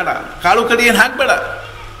ಏನು ಬೇಡ, ಕಾಳು ಕಡಿ ಏನು ಹಾಕಬೇಡ,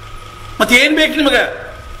 ಮತ್ತೆ ಏನು ಬೇಕು ನಿಮಗೆ,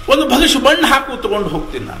 ಒಂದು ಭವಿಷ್ಯ ಮಣ್ಣು ಹಾಕು ತಗೊಂಡು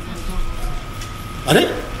ಹೋಗ್ತೀನಿ ನಾನು. ಅರೆ,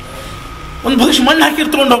 ಒಂದು ಭವಿಷ್ಯ ಮಣ್ಣು ಹಾಕಿ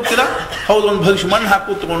ತಗೊಂಡು ಹೋಗ್ತೀರಾ? ಹೌದು, ಒಂದು ಭವಿಷ್ಯ ಮಣ್ಣು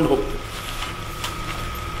ಹಾಕು ತಗೊಂಡು ಹೋಗ್ತೀನಿ.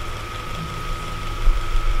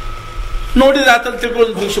 ನೋಡಿದ್ರೆ ಆತಲ್ಲಿ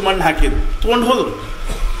ತಿಳ್ಕೊಂಡು ಭವಿಷ್ಯ ಮಣ್ಣು ಹಾಕಿದ್ರು, ತಗೊಂಡು ಹೋದ್ರು.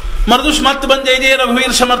 ಮರುದಿವ್ಸ ಮತ್ತೆ ಬಂದು ಜೈ ಜಯ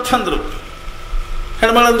ರಘುವೀರ್ ಸಮರ್ಥ ಅಂದ್ರು.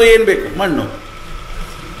 ಹೆಣ್ಮಗಳಂದು ಏನು ಬೇಕು, ಮಣ್ಣು.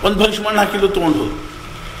 ಒಂದು ಭವಿಷ್ಯ ಮಣ್ಣು ಹಾಕಿದ್ರು, ತಗೊಂಡು ಹೋದ್ರು.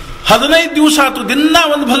 15 ದಿವಸ ಆಯ್ತು, ದಿನ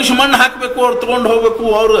ಒಂದು ಭವಿಷ್ಯ ಮಣ್ಣು ಹಾಕಬೇಕು, ಅವ್ರು ತಗೊಂಡು ಹೋಗ್ಬೇಕು.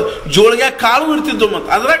 ಅವ್ರು ಜೋಳಿಗೆ ಕಾಳು ಇರ್ತಿದ್ದು, ಮತ್ತೆ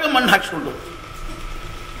ಅದ್ರಾಗ ಮಣ್ಣು ಹಾಕ್ಸ್ಕೊಂಡು.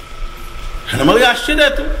 ಹೆಣ್ಮಗಳಿಗೆ ಆಶ್ಚರ್ಯ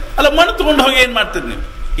ಆಯ್ತು, ಅಲ್ಲ ಮಣ್ಣು ತಗೊಂಡು ಹೋಗಿ ಏನು ಮಾಡ್ತೀರಿ ನೀವು?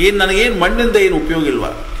 ಏನು ನನಗೇನು ಮಣ್ಣಿಂದ ಏನು ಉಪಯೋಗ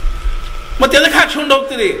ಇಲ್ವಾ, ಮತ್ತೆ ಎದಕ್ಕೆ ಹಾಕ್ಸ್ಕೊಂಡು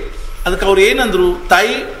ಹೋಗ್ತೀರಿ? ಅದಕ್ಕೆ ಅವ್ರು ಏನಂದ್ರು,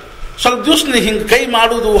 ತಾಯಿ ಸ್ವಲ್ಪ ದಿವಸ ನೀ ಹಿಂಗೆ ಕೈ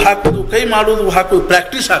ಮಾಡುವುದು ಹಾಕುದು, ಕೈ ಮಾಡುವುದು ಹಾಕುದು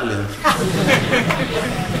ಪ್ರಾಕ್ಟೀಸ್ ಆಗಲಿ ಅಂತ.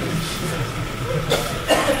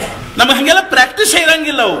 ನಮಗೆ ಹಂಗೆಲ್ಲ ಪ್ರಾಕ್ಟೀಸ್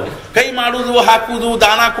ಇರಂಗಿಲ್ಲ. ಅವು ಕೈ ಮಾಡುವುದು, ಹಾಕುವುದು,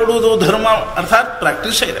 ದಾನ ಕೊಡುವುದು, ಧರ್ಮ ಅರ್ಥಾತ್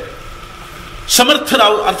ಪ್ರಾಕ್ಟೀಸ್ ಇದೆ. ಸಮರ್ಥರ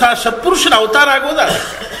ಅರ್ಥಾತ್ ಸತ್ಪುರುಷರ ಅವತಾರ ಆಗೋದ.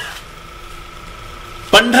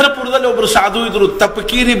 ಪಂಢರಪುರದಲ್ಲಿ ಒಬ್ರು ಸಾಧು ಇದ್ರು,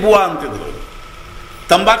 ತಪ್ಪಕೀರಿ ಬುವ ಅಂತಿದ್ರು.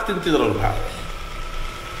 ತಂಬಾಕು ತಿಂತಿದ್ರು ಅವ್ರು ಭಾಳ.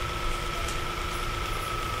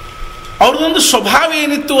 ಅವ್ರದ್ದೊಂದು ಸ್ವಭಾವ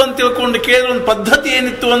ಏನಿತ್ತು ಅಂತ ತಿಳ್ಕೊಂಡು ಕೇಳಿದ್ರೆ, ಒಂದು ಪದ್ಧತಿ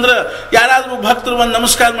ಏನಿತ್ತು ಅಂದ್ರೆ, ಯಾರಾದ್ರೂ ಭಕ್ತರು ಒಂದು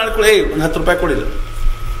ನಮಸ್ಕಾರ ಮಾಡ್ಕೊಳ್ಳಿ, ಒಂದು 10 ರೂಪಾಯಿ ಕೊಡಿಲ್ಲ.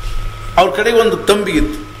 ಅವ್ರ ಕಡೆ ಒಂದು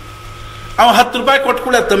ತಂಬಿಗಿತ್ತು, ಅವ 10 ರೂಪಾಯಿ ಕೊಟ್ಟು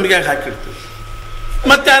ಕೂಡ ತಂಬಿಗೆ ಹಾಕಿರ್ತೀವಿ.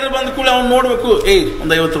 ಮತ್ತೆ ಯಾರು ಬಂದ ಕೂಡ ಅವ್ನು ನೋಡ್ಬೇಕು,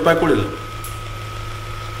 ಒಂದು 50 ರೂಪಾಯಿ ಕೊಡಿಲ್ಲ.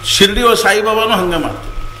 ಶಿರ್ಡಿ ಸಾಯಿಬಾಬಾನು ಹಂಗ ಮಾಡ್ತಾರೆ.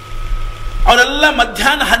 ಅವರೆಲ್ಲ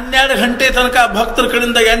ಮಧ್ಯಾಹ್ನ 12 ಗಂಟೆ ತನಕ ಭಕ್ತರ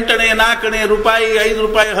ಕಡೆಯಿಂದ 8 ಅಣೆ, 4 ಅಣೆ, ರೂಪಾಯಿ, 5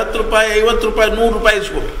 ರೂಪಾಯಿ, 10 ರೂಪಾಯಿ, 50 ರೂಪಾಯಿ, 100 ರೂಪಾಯಿ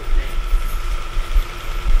ಇಸ್ಕೊಬೇಕು.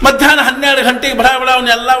 ಮಧ್ಯಾಹ್ನ 12 ಗಂಟೆಗೆ ಬಡ ಬಡ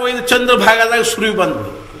ಅವನ್ನೆಲ್ಲ ಒಯ್ದು ಚಂದ್ರ ಭಾಗದಾಗ ಸುರಿವು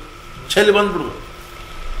ಬಂದ್ಬಿಡು, ಚಳಿ ಬಂದ್ಬಿಡು.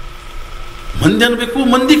 ಮಂದಿ ಅನ್ಬೇಕು,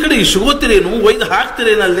 ಮಂದಿ ಕಡೆ ಇಸ್ಕೋತಿರೇನು, ಒಯ್ದು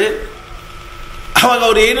ಹಾಕ್ತಿರೇನಲ್ಲಿ. ಅವಾಗ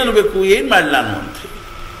ಅವ್ರು ಏನನ್ಬೇಕು, ಏನ್ ಮಾಡಲ ನಾನು ಅಂತ.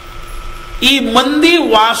 ಈ ಮಂದಿ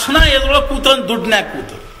ವಾಸನ ಎದ್ರೊಳಗೆ ಕೂತ ದುಡ್ನ್ಯಾಗ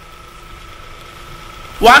ಕೂತ.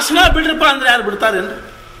 ವಾಸನ ಬಿಡ್ರಪ್ಪ ಅಂದ್ರೆ ಯಾರು ಬಿಡ್ತಾರೇನ್ರಿ?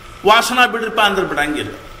 ವಾಸನ ಬಿಡ್ರಪ್ಪ ಅಂದ್ರೆ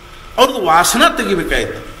ಬಿಡಂಗಿಲ್ಲ. ಅವ್ರದ್ದು ವಾಸನ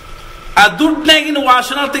ತೆಗಿಬೇಕಾಯ್ತು, ಆ ದುಡ್ಡಿನಾಗಿನ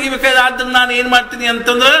ವಾಸನ ತೆಗಿಬೇಕಾಯ್ತು. ಆದ್ರೆ ನಾನು ಏನ್ ಮಾಡ್ತೀನಿ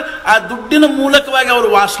ಅಂತಂದ್ರೆ, ಆ ದುಡ್ಡಿನ ಮೂಲಕವಾಗಿ ಅವ್ರ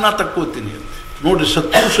ವಾಸನ ತಕ್ಕೋತೀನಿ ಅಂತ. ನೋಡ್ರಿ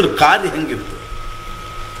ಸತ್ಪುರುಷರ ಕಾರ್ಯ ಹೆಂಗಿತ್ತು.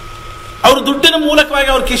 ಅವ್ರ ದುಡ್ಡಿನ ಮೂಲಕವಾಗಿ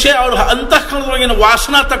ಅವ್ರ ಕಿಶೆ, ಅವ್ರ ಅಂತಃಕರಣದೊಳಗಿನ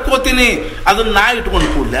ವಾಸನ ತಕ್ಕೋತೀನಿ, ಅದನ್ನ ನಾ ಇಟ್ಕೊಂಡು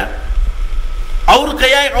ಕೂಡ್ಲ. ಅವ್ರ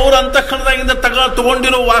ಕೈಯಾಗಿ ಅವ್ರ ಅಂತಃಕರಣದಾಗಿಂದ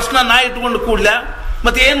ತಗೊಂಡಿರೋ ವಾಸನ ನಾ ಇಟ್ಕೊಂಡು ಕೂಡ್ಲ.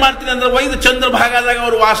 ಮತ್ತೆ ಏನು ಮಾಡ್ತೀನಿ ಅಂದ್ರೆ ಒಯ್ದು ಚಂದ್ರಭಾಗದಾಗ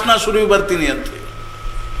ಅವ್ರು ವಾಸನಾ ಸುರುವಿ ಬರ್ತೀನಿ ಅಂತ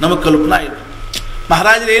ನಮಗೆ ಕಲ್ಪನಾ ಇಲ್ಲ.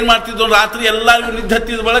 ಮಹಾರಾಜರು ಏನು ಮಾಡ್ತಿದ್ರು, ರಾತ್ರಿ ಎಲ್ಲರಿಗೂ ನಿದ್ದೆ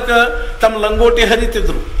ಹತ್ತಿದ ಬಳಿಕ ತಮ್ಮ ಲಂಗೋಟಿ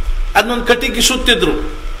ಹರಿತಿದ್ರು, ಅದನ್ನೊಂದು ಕಟ್ಟಿಗೆ ಸುತ್ತಿದ್ರು,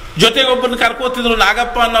 ಜೊತೆಗೆ ಒಬ್ಬರನ್ನ ಕರ್ಕೋತಿದ್ರು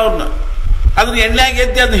ನಾಗಪ್ಪ ಅನ್ನೋರ್ನ. ಅದನ್ನ ಎಣ್ಣೆಗೆ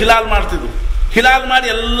ಎದ್ದಿ ಅದನ್ನ ಹಿಲಾಲ್ ಮಾಡ್ತಿದ್ರು. ಹಿಲಾಲ್ ಮಾಡಿ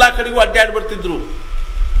ಎಲ್ಲ ಕಡೆಗೂ ಅಡ್ಡಾಡಿ ಬರ್ತಿದ್ರು.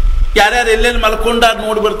 ಯಾರ್ಯಾರು ಎಲ್ಲೆಲ್ಲಿ ಮಲ್ಕೊಂಡು ಅದು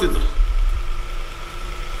ನೋಡಿ ಬರ್ತಿದ್ರು.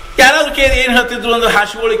 ಯಾರಾದ್ರು ಕೇಳಿ ಏನು ಹೇಳ್ತಿದ್ರು ಅಂದ್ರೆ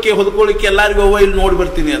ಹಾಸಿಕೊಳ್ಳಿಕ್ಕೆ ಹೊದ್ಕೊಳ್ಳಿಕ್ಕೆ ಎಲ್ಲರಿಗೂ ಹೋಗಿ ಇಲ್ಲಿ ನೋಡಿ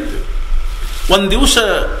ಬರ್ತೀನಿ ಅಂತ. ಒಂದು ದಿವಸ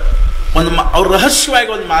ಅವ್ರು ರಹಸ್ಯವಾಗಿ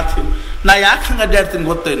ಒಂದು ಮಾತು, ನಾ ಯಾಕೆ ಹಂಗೆ ಅಡ್ಡಾಡ್ತೀನಿ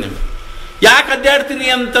ಗೊತ್ತೇ ನಿಮ್ಗೆ? ಯಾಕೆ ಅಡ್ಡಾಡ್ತೀನಿ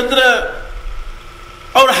ಅಂತಂದ್ರೆ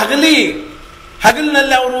ಅವ್ರು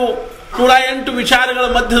ಹಗಲಿನಲ್ಲಿ ಅವರು 108 ವಿಚಾರಗಳ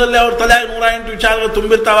ಮಧ್ಯದಲ್ಲಿ ಅವ್ರ ತಲೆಯಾಗ 108 ವಿಚಾರಗಳು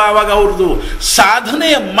ತುಂಬಿರ್ತಾವ. ಆವಾಗ ಅವ್ರದ್ದು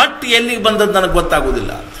ಸಾಧನೆಯ ಮಟ್ಟ ಎಲ್ಲಿಗೆ ಬಂದದ್ದು ನನಗೆ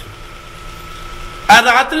ಗೊತ್ತಾಗೋದಿಲ್ಲ ಅಂತ. ಆ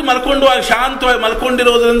ರಾತ್ರಿ ಮಲ್ಕೊಂಡುವಾಗ ಶಾಂತವಾಗಿ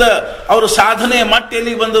ಮಲ್ಕೊಂಡಿರೋದ್ರಿಂದ ಅವ್ರ ಸಾಧನೆಯ ಮಟ್ಟ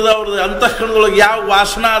ಎಲ್ಲಿಗೆ ಬಂದದ, ಅವ್ರದ್ದು ಅಂತಃಕರಣದೊಳಗೆ ಯಾವ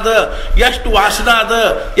ವಾಸನ ಅದ, ಎಷ್ಟು ವಾಸನ ಅದ,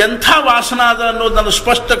 ಎಂಥ ವಾಸನ ಅದ ಅನ್ನೋದು ನನಗೆ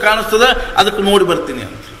ಸ್ಪಷ್ಟ ಕಾಣಿಸ್ತದ. ಅದಕ್ಕೆ ನೋಡಿ ಬರ್ತೀನಿ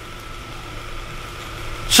ಅಂತ.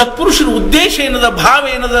 ಸತ್ಪುರುಷನ ಉದ್ದೇಶ ಏನದ, ಭಾವ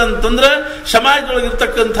ಏನದ ಅಂತಂದ್ರೆ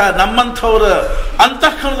ಸಮಾಜದೊಳಗಿರ್ತಕ್ಕಂಥ ನಮ್ಮಂಥವರ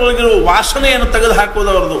ಅಂತಃಕರಣದೊಳಗಿರುವ ವಾಸನೆಯನ್ನು ತೆಗೆದು ಹಾಕೋದು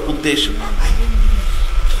ಅವರದು ಉದ್ದೇಶ.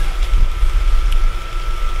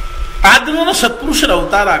 ಆದ್ರಿಂದ ಸತ್ಪುರುಷರ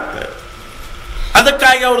ಅವತಾರ ಆಗ್ತಾರೆ.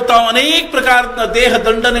 ಅದಕ್ಕಾಗಿ ಅವರು ತಾವು ಅನೇಕ ಪ್ರಕಾರದ ದೇಹ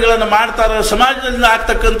ದಂಡನೆಗಳನ್ನು ಮಾಡ್ತಾರೆ, ಸಮಾಜದಿಂದ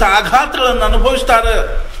ಆಗ್ತಕ್ಕಂಥ ಆಘಾತಗಳನ್ನು ಅನುಭವಿಸ್ತಾರೆ.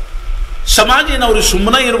 ಸಮಾಜ ಏನು ಅವ್ರಿಗೆ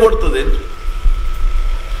ಸುಮ್ಮನೆ ಇರ್ಕೊಡ್ತದೆ.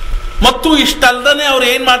 ಮತ್ತು ಇಷ್ಟಲ್ಲದೆ ಅವ್ರು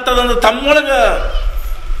ಏನ್ ಮಾಡ್ತಾರೆ ಅಂದ್ರೆ ತಮ್ಮೊಳಗ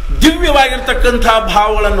ದಿವ್ಯವಾಗಿರ್ತಕ್ಕಂಥ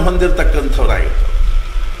ಭಾವಗಳನ್ನು ಹೊಂದಿರತಕ್ಕಂಥವ್ರಾಗಿರ್ತಾರೆ.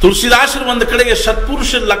 ತುಳಸಿದಾಸರು ಒಂದು ಕಡೆಗೆ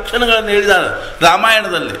ಸತ್ಪುರುಷರ ಲಕ್ಷಣಗಳನ್ನು ಹೇಳಿದ್ದಾರೆ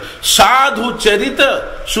ರಾಮಾಯಣದಲ್ಲಿ. ಸಾಧು ಚರಿತ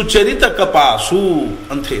ಸುಚರಿತ ಕಪಾಸು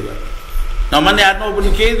ಅಂತ ಹೇಳಿದ್ದಾರೆ. ನಾವು ಮೊನ್ನೆ ಯಾರನ್ನೋ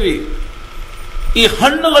ಒಬ್ಬನ ಕೇಳಿದ್ವಿ, ಈ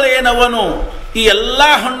ಹಣ್ಣುಗಳೇನವನು, ಈ ಎಲ್ಲಾ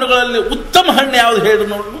ಹಣ್ಣುಗಳಲ್ಲಿ ಉತ್ತಮ ಹಣ್ಣು ಯಾವ್ದು ಹೇಳಿ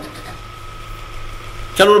ನೋಡು.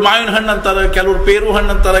 ಕೆಲವರು ಮಾವಿನ ಹಣ್ಣು ಅಂತಾರೆ, ಕೆಲವರು ಪೇರು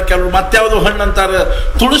ಹಣ್ಣು ಅಂತಾರೆ, ಕೆಲವರು ಮತ್ಯಾವುದೋ ಹಣ್ಣು ಅಂತಾರೆ.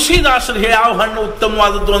 ತುಳಸಿದಾಸರು ಯಾವ ಹಣ್ಣು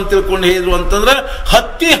ಉತ್ತಮವಾದದ್ದು ಅಂತ ತಿಳ್ಕೊಂಡು ಹೇಳಿದ್ರು ಅಂತಂದ್ರೆ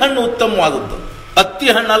ಹತ್ತಿ ಹಣ್ಣು ಉತ್ತಮವಾದದ್ದು. ಹತ್ತಿ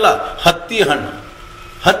ಹಣ್ಣಲ್ಲ, ಹತ್ತಿ ಹಣ್ಣು.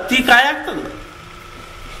 ಹತ್ತಿ ಕಾಯಿ ಆಗ್ತದ.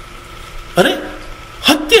 ಅರೆ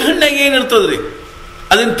ಹತ್ತಿ ಹಣ್ಣಾಗ ಏನಿರ್ತದ್ರಿ?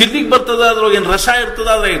 ಅದೇನು ತಿರ್ಲಿಕ್ಕೆ ಬರ್ತದ, ಅದ್ರೊಳಗೆ ಏನು ರಸ ಇರ್ತದ,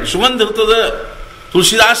 ಅದ್ರಾಗ ಏನು ಸುಗಂಧ ಇರ್ತದ.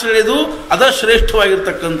 ತುಳಸಿದಾಸರು ಹೇಳಿದು ಅದ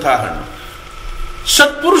ಶ್ರೇಷ್ಠವಾಗಿರ್ತಕ್ಕಂಥ ಹಣ್ಣು.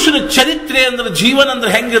 ಸತ್ಪುರುಷನ ಚರಿತ್ರೆ ಅಂದ್ರೆ ಜೀವನ ಅಂದ್ರೆ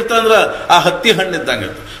ಹೆಂಗಿರ್ತದೆ ಅಂದ್ರೆ ಆ ಹತ್ತಿ ಹಣ್ಣಿದ್ದಂಗೆ.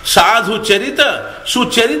 ಸಾಧು ಚರಿತ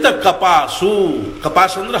ಸುಚರಿತ ಕಪಾಸು.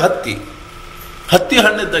 ಕಪಾಸ ಅಂದ್ರೆ ಹತ್ತಿ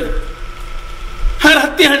ಹಣ್ಣಿದ್ದಂಗೆ. ಹಾಗೆ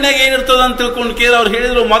ಹತ್ತಿ ಹಣ್ಣಾಗ ಏನಿರ್ತದ ಅಂತ ತಿಳ್ಕೊಂಡು ಕೇಳಿ ಅವ್ರು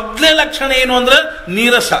ಹೇಳಿದ್ರು ಮೊದಲೇ ಲಕ್ಷಣ ಏನು ಅಂದ್ರೆ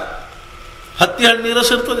ನೀರಸ. ಹತ್ತಿ ಹಣ್ಣು ನೀರಸ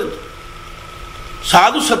ಇರ್ತದೆ.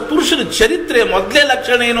 ಸಾಧು ಸತ್ಪುರುಷನ ಚರಿತ್ರೆ ಮೊದಲೇ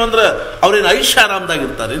ಲಕ್ಷಣ ಏನು ಅಂದ್ರೆ ಅವ್ರೇನು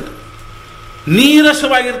ಐಷಾರಾಮದಾಗಿರ್ತಾರೆ,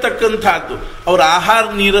 ನೀರಸವಾಗಿರ್ತಕ್ಕಂಥದ್ದು. ಅವರ ಆಹಾರ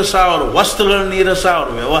ನೀರಸ, ಅವರ ವಸ್ತ್ರಗಳ ನೀರಸ, ಅವರ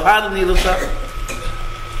ವ್ಯವಹಾರ ನೀರಸ.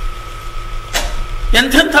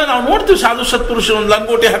 ಎಂಥೆಂಥ ನಾವು ನೋಡ್ತೀವಿ ಸಾಧು ಸತ್ಪುರುಷರು ಒಂದು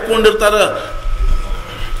ಲಂಗೋಟಿ ಹಾಕೊಂಡಿರ್ತಾರ,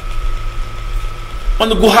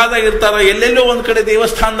 ಒಂದು ಗುಹಾದಾಗಿರ್ತಾರ, ಎಲ್ಲೆಲ್ಲೋ ಒಂದು ಕಡೆ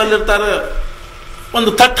ದೇವಸ್ಥಾನದಲ್ಲಿರ್ತಾರ, ಒಂದು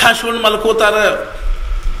ತಟ್ಟು ಹಾಸ್ಕೊಂಡು ಮಲ್ಕೋತಾರ,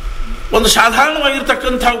 ಒಂದು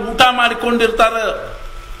ಸಾಧಾರಣವಾಗಿರ್ತಕ್ಕಂಥ ಊಟ ಮಾಡಿಕೊಂಡಿರ್ತಾರ.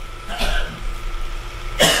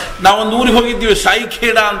 ನಾವೊಂದು ಊರಿಗೆ ಹೋಗಿದ್ದೀವಿ,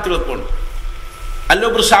 ಸಾಯಿಖೇಡ ಅಂತ ತಿಳ್ಕೊಂಡು.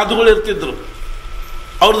 ಅಲ್ಲೊಬ್ರು ಸಾಧುಗಳು ಇರ್ತಿದ್ರು.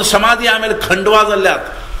 ಅವ್ರದ್ದು ಸಮಾಧಿ ಆಮೇಲೆ ಖಂಡವಾದಲ್ಲೇ ಆತ.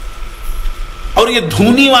 ಅವರಿಗೆ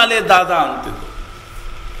ಧೂನಿವಾಲೆ ದಾದಾ ಅಂತಿದ್ರು.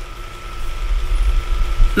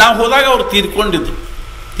 ನಾವು ಹೋದಾಗ ಅವ್ರು ತೀರ್ಕೊಂಡು ಒಂದು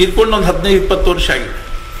 15-20 ವರ್ಷ ಆಗಿದೆ.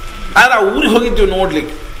 ಆದ್ರೆ ಆ ಊರಿಗೆ ಹೋಗಿದ್ದೀವಿ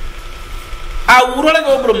ನೋಡ್ಲಿಕ್ಕೆ. ಆ ಊರೊಳಗೆ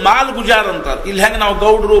ಒಬ್ರು ಮಾಲ್ ಗುಜಾರ್ ಅಂತ, ಇಲ್ಲಿ ಹೆಂಗೆ ನಾವು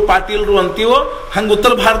ಗೌಡ್ರು ಪಾಟೀಲ್ರು ಅಂತೀವೋ ಹಂಗೆ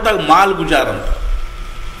ಉತ್ತರ ಭಾರತದಾಗ ಮಾಲ್ ಗುಜಾರ್ ಅಂತ.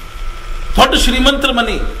 ದೊಡ್ಡ ಶ್ರೀಮಂತರ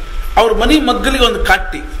ಮನಿ. ಅವ್ರ ಮನಿ ಮಗ್ಗಲಿಗೆ ಒಂದು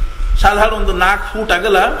ಕಟ್ಟಿ, ಸಾಧಾರಣ ಒಂದು 4 ಫೂಟ್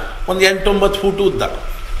ಅಗಲ, ಒಂದು 8-9 ಫೂಟ್ ಉದ್ದ.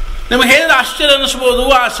 ನಿಮಗೆ ಹೇಳಿದ್ರೆ ಆಶ್ಚರ್ಯ ಅನಿಸ್ಬೋದು.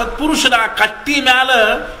 ಆ ಸತ್ಪುರುಷರ ಆ ಕಟ್ಟಿ ಮ್ಯಾಲ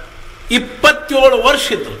 27 ವರ್ಷ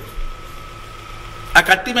ಇದ್ರು. ಆ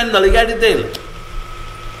ಕಟ್ಟಿ ಮೇಲೆ ನಲಿಗಾಡಿದ್ದೇ ಇಲ್ಲ.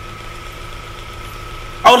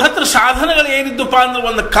 ಅವ್ರ ಹತ್ರ ಸಾಧನಗಳು ಏನಿದ್ದಪ್ಪ ಅಂದ್ರೆ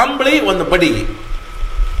ಒಂದು ಕಂಬಳಿ, ಒಂದು ಬಡಿಗೆ,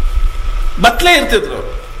 ಬತ್ಲೆ ಇರ್ತಿದ್ರು.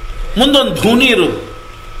 ಮುಂದೊಂದು ಧೂನಿ ಇರೋದು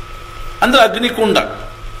ಅಂದ್ರೆ ಅಗ್ನಿಕುಂಡ.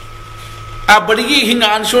 ಆ ಬಡಿಗೆ ಹಿಂಗೆ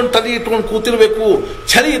ಅನ್ಸ್ಕೊಂಡು ತಲೆ ಇಟ್ಕೊಂಡು ಕೂತಿರ್ಬೇಕು.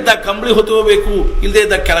 ಚಳಿ ಇದ್ದಾಗ ಕಂಬಳಿ ಹೊತ್ಕೋಬೇಕು, ಇಲ್ಲದೆ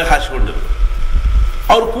ಇದ್ದಾಗ ಕೆಳಗೆ ಹಾಸ್ಕೊಂಡಿರ್ಬೇಕು.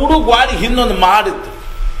 ಅವ್ರು ಕೂಡು ಗ್ವಾಡಿ ಹಿಂದೊಂದು ಮಾಡಿತ್ತು.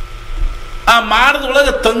 ಆ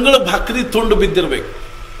ಮಾಡದೊಳಗೆ ತಂಗಳ ಭಕ್ರಿ ತುಂಡು ಬಿದ್ದಿರ್ಬೇಕು.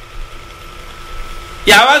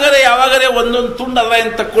 ಯಾವಾಗರೇ ಒಂದೊಂದು ತುಂಡು ಅದ್ರ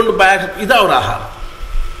ಏನು ತಕ್ಕೊಂಡು ಬ್ಯಾಗ್ ಇದು ಅವ್ರ ಆಹಾರ.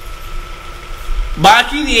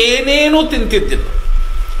 ಬಾಕಿ ಏನೇನೂ ತಿಂತಿದ್ದಿಲ್ಲ.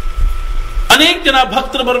 ಅನೇಕ ಜನ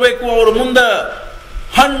ಭಕ್ತರು ಬರಬೇಕು, ಅವ್ರ ಮುಂದೆ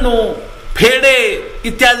ಹಣ್ಣು ಪೇಡೆ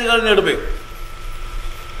ಇತ್ಯಾದಿಗಳನ್ನ ಇಡಬೇಕು.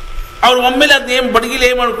 ಅವ್ರು ಒಮ್ಮೆಲೆ ಅದನ್ನೇನು ಬಡಗಿಲಿ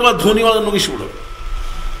ಏನ್ ಮಾಡ್ಕೊ ಧ್ವನಿ ಒಳಗೆ ನುಗ್ಗಿಸ್ಬಿಡು.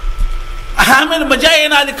 ಆಮೇಲೆ ಮಜಾ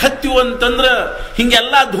ಏನಾಗ್ಲಿಕ್ಕೆ ಹತ್ತಿವು ಅಂತಂದ್ರೆ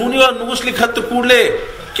ಹಿಂಗೆಲ್ಲ ಧ್ವನಿ ಒಳಗೆ ನುಗ್ಗಿಸ್ಲಿಕ್ಕೆ ಹತ್ತು ಕೂಡಲೇ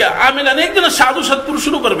ಆಮೇಲೆ ಅನೇಕ ಜನ ಸಾಧು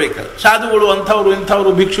ಸತ್ಪುರುಷರು ಬರ್ಬೇಕು. ಸಾಧುಗಳು ಅಂಥವ್ರು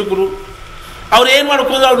ಇಂಥವ್ರು ಭಿಕ್ಷುಕರು ಅವ್ರು ಏನು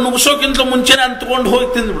ಮಾಡ್ಕೊಂಡು ಅವ್ರು ನುಗ್ಸೋಕ್ಕಿಂತ ಮುಂಚೆನೆ ಅಂತ್ಕೊಂಡು ಹೋಗಿ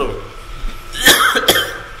ತಿಂದ್ಬಿಡೋರು.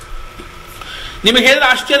 ನಿಮಗೆ ಹೇಳಿದ್ರೆ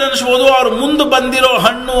ಆಶ್ಚರ್ಯ ಅನಿಸ್ಬೋದು, ಅವ್ರು ಮುಂದೆ ಬಂದಿರೋ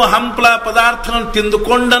ಹಣ್ಣು ಹಂಪಲ ಪದಾರ್ಥಗಳನ್ನು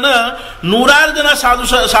ತಿಂದುಕೊಂಡನ 100 ಜನ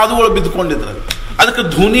ಸಾಧುಗಳು ಬಿದ್ದುಕೊಂಡಿದ್ರು. ಅದಕ್ಕೆ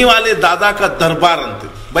ಧೂನಿವಾಲೆ ದಾದಾಕ ದರ್ಬಾರ್ ಅಂತ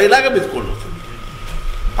ಬೈಲಾಗ ಬಿದ್ದುಕೊಂಡಿರ್ತಾರೆ.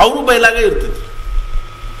 ಅವರು ಬೈಲಾಗ ಇರ್ತಿದ್ರು.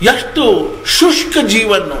 ಎಷ್ಟು ಶುಷ್ಕ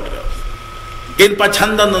ಜೀವನ ನೋಡ್ರಿ. ಏನಪ್ಪ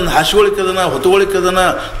ಚಂದ ನನ್ನ ಹಸಿಗೊಳಿಕದನ, ಹೊತ್ಕೊಳಿಕದನ,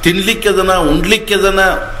 ತಿನ್ಲಿಕ್ಕದನ, ಉಣ್ಲಿಕ್ಕದನ.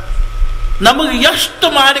 ನಮಗೆ ಎಷ್ಟು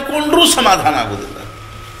ಮಾಡಿಕೊಂಡ್ರೂ ಸಮಾಧಾನ ಆಗೋದಿಲ್ಲ.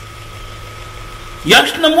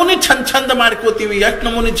 ಎಷ್ಟು ನಮೂನಿ ಚಂದ ಮಾಡ್ಕೋತೀವಿ, ಎಷ್ಟು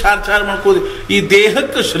ನಮೂನಿ ಚಾರ್ ಮಾಡ್ಕೋತೀವಿ. ಈ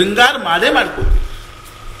ದೇಹಕ್ಕೆ ಶೃಂಗಾರ ಮಾಡ್ಕೋತೀವಿ.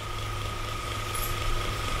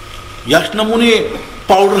 ಎಷ್ಟು ನಮೂನಿ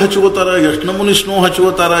ಪೌಡರ್ ಹಚ್ಕೋತಾರ, ಎಷ್ಟು ನಮೂನಿ ಸ್ನೋ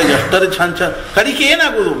ಹಚ್ಕೋತಾರ, ಎಷ್ಟರ ಚಂದ ಕಡಿಕೆ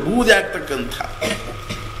ಏನಾಗೋದು ಬೂದಿ ಆಗ್ತಕ್ಕಂಥ.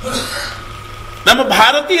 ನಮ್ಮ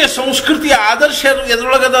ಭಾರತೀಯ ಸಂಸ್ಕೃತಿಯ ಆದರ್ಶ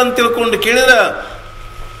ಎದ್ರೊಳಗದ ಅಂತ ತಿಳ್ಕೊಂಡು ಕೇಳಿದ್ರೆ,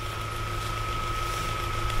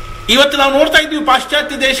 ಇವತ್ತು ನಾವು ನೋಡ್ತಾ ಇದ್ದೀವಿ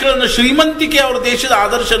ಪಾಶ್ಚಾತ್ಯ ದೇಶಗಳನ್ನು, ಶ್ರೀಮಂತಿಕೆ ಅವ್ರ ದೇಶದ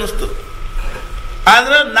ಆದರ್ಶ ಅನಿಸ್ತದೆ.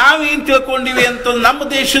 ಆದ್ರೆ ನಾವೇನ್ ತಿಳ್ಕೊಂಡಿವಿ ಅಂತ ನಮ್ಮ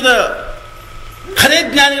ದೇಶದ ಖರೆ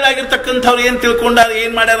ಜ್ಞಾನಿಗಳಾಗಿರ್ತಕ್ಕಂಥವ್ರು ಏನ್ ತಿಳ್ಕೊಂಡಾರ,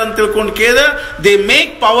 ಏನ್ ಮಾಡ್ಯಾರ ಅಂತ ತಿಳ್ಕೊಂಡು ಕೇಳಿದ್ರೆ, ದೇ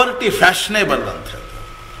ಮೇಕ್ ಪಾವರ್ಟಿ ಫ್ಯಾಷನೇಬಲ್ ಅಂತ ಹೇಳಿ.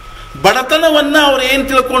 ಬಡತನವನ್ನ ಅವ್ರು ಏನ್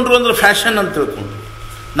ತಿಳ್ಕೊಂಡ್ರು ಅಂದ್ರೆ ಫ್ಯಾಷನ್ ಅಂತ ತಿಳ್ಕೊಂಡ್ರು.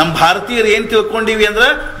 ನಮ್ಮ ಭಾರತೀಯರು ಏನ್ ತಿಳ್ಕೊಂಡಿವಿ ಅಂದ್ರೆ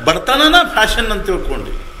ಬಡತನನ ಫ್ಯಾಷನ್ ಅಂತ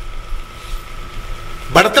ತಿಳ್ಕೊಂಡಿವಿ.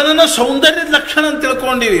 ಬಡತನನ ಸೌಂದರ್ಯದ ಲಕ್ಷಣ ಅಂತ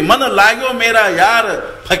ತಿಳ್ಕೊಂಡಿವಿ. ಮನ लाग्यो मेरा यार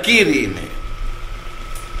फकीरी में,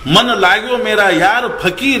 मन लाग्यो मेरा यार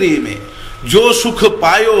फकीरी में, जो सुख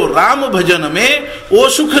पायो राम भजन में, वो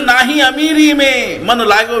सुख नाही अमीरी में, मन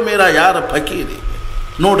लाग्यो मेरा यार फकीरी में.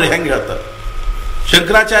 ನೋಡ್ರಿ ಹೆಂಗೆ ಹೇಳ್ತಾರೆ.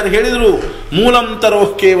 ಶಂಕರಾಚಾರ್ಯ ಹೇಳಿದ್ರು, ಮೂಲಂ ತರೋ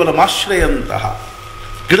ಕೇವಲ ಆಶ್ರಯಂತಹ.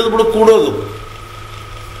 ಗಿಡದ ಬುಡ ಕೂಡೋದು.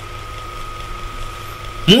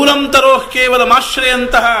 ಮೂಲಂ ತರೋ ಕೇವಲ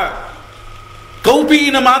ಆಶ್ರಯಂತಹ,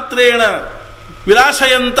 ಕೌಪೀನ ಮಾತ್ರೇಣ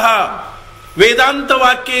ವಿಲಾಸಯಂತಹ, ವೇದಾಂತ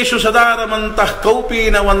ವಾಕ್ಯೇಶು ಸದಾರಮಂತಃ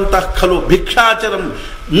ಕೌಪೀನವಂತಃ ಖಲು ಭಿಕ್ಷಾಚರಂ.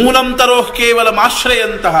 ಮೂಲಂ ತರೋ ಕೇವಲ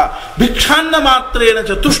ಆಶ್ರಯಂತಹ, ಭಿಕ್ಷಾನ್ನ ಮಾತ್ರೇಣ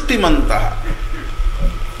ಚ ತುಷ್ಟಿಮಂತಹ.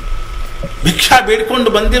 ಭಿಕ್ಷಾ ಬೇಡಿಕೊಂಡು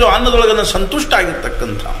ಬಂದಿರೋ ಅನ್ನದೊಳಗನ್ನ ಸಂತುಷ್ಟ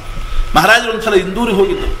ಆಗಿರ್ತಕ್ಕಂಥ ಮಹಾರಾಜರು ಒಂದ್ಸಲ ಇಂದೂರಿಗೆ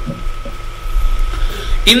ಹೋಗಿದ್ದರು.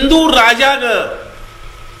 ಇಂದೂರ್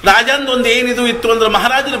ರಾಜಂದು ಏನಿದು ಇತ್ತು ಅಂದ್ರೆ,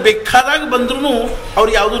 ಮಹಾರಾಜರು ಬೇಕಾದಾಗ ಬಂದ್ರು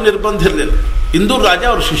ಅವ್ರು ಯಾವುದೂ ನಿರ್ಬಂಧ ಇರಲಿಲ್ಲ. ಇಂದೂರ್ ರಾಜ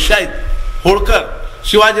ಅವ್ರ ಶಿಷ್ಯ ಆಯ್ತು, ಹೋಳ್ಕರ್,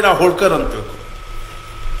 ಶಿವಾಜಿರಾವ್ ಹೋಳ್ಕರ್ ಅಂತ.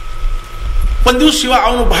 ಒಂದ್ ದಿವಸ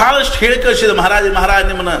ಅವನು ಬಹಳಷ್ಟು ಹೇಳಿ ಕಳಿಸಿದ, ಮಹಾರಾಜ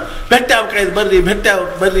ನಿಮ್ಮನ್ನ ಭೇಟಿ ಆಗ್ಬೇಕಾಯ್ತು, ಬರ್ರಿ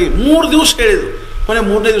 3 ದಿವಸ ಹೇಳಿದ್ರು. ಕೊನೆ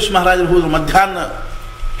 3ನೇ ದಿವಸ ಮಹಾರಾಜರು ಹೋದ್ರು. ಮಧ್ಯಾಹ್ನ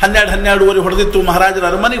 12-12:30 ಹೊಡೆದಿತ್ತು. ಮಹಾರಾಜರ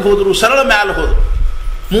ಅರಮನೆಗೆ ಹೋದ್ರು, ಸರಳ ಮ್ಯಾಲ ಹೋದ್ರು.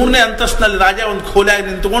 3ನೇ ಅಂತಸ್ತಿನಲ್ಲಿ ರಾಜ ಒಂದು ಖೋಲ್ಯಾಗಿ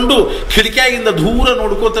ನಿಂತುಕೊಂಡು ಕಿಟಕಿಯಾಗಿಂದ ದೂರ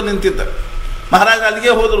ನೋಡ್ಕೋತ ನಿಂತಿದ್ದ. ಮಹಾರಾಜ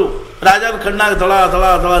ಅಲ್ಲಿಗೆ ಹೋದ್ರು. ರಾಜನ ಕಣ್ಣಾಗ ದಳ ದಳ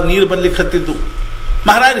ದಳ ನೀರು ಬರ್ಲಿಕ್ಕೆ ಹತ್ತಿದ್ದು.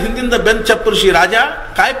 ಮಹಾರಾಜ ಹಿಂದಿಂದ ಬೆಂಚ್ ಚಪ್ಪರಿಸಿ, ರಾಜ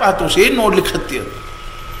ಕಾಯ್ ಪಾತೋಸ್, ಏನ್ ನೋಡ್ಲಿಕ್ಕೆ ಹತ್ತಿ ಅಂತ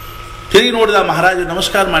ತಿರುಗಿ ನೋಡಿದ. ಮಹಾರಾಜ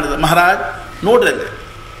ನಮಸ್ಕಾರ ಮಾಡಿದ. ಮಹಾರಾಜ್ ನೋಡ್ರಿ, ಅಲ್ಲಿ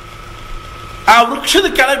ಆ ವೃಕ್ಷದ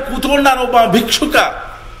ಕೆಳಗೆ ಕೂತ್ಕೊಂಡಾನೊಬ್ಬ ಭಿಕ್ಷುಕ.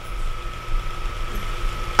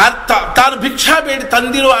 ತಾನು ಭಿಕ್ಷಾ ಬೇಡಿ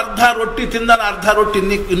ತಂದಿರೋ ಅರ್ಧ ರೊಟ್ಟಿ ತಿಂದಾನ, ಅರ್ಧ ರೊಟ್ಟಿ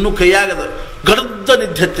ಇನ್ನೂ ಕೈಯಾಗದ. ಗಡ್ದ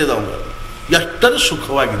ನಿದ್ದೆತ್ತಿದ ಅವನು. ಎಷ್ಟರ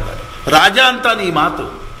ಸುಖವಾಗಿದ್ದಾನೆ ರಾಜ ಅಂತಾನೆ ಈ ಮಾತು.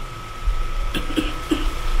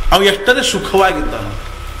 ಅವ ಎಷ್ಟರೇ ಸುಖವಾಗಿದ್ದಾನ.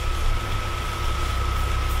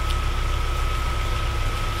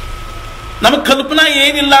 ನಮಗೆ ಕಲ್ಪನಾ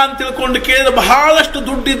ಏನಿಲ್ಲ ಅಂತ ತಿಳ್ಕೊಂಡು ಕೇಳಿದ್ರೆ, ಬಹಳಷ್ಟು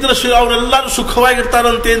ದುಡ್ಡಿದ್ರೆ ಅವರೆಲ್ಲರೂ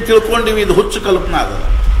ಸುಖವಾಗಿರ್ತಾರಂತೆ ಅಂತ ತಿಳ್ಕೊಂಡಿವಿ. ಇದು ಹುಚ್ಚು ಕಲ್ಪನಾ ಅದ.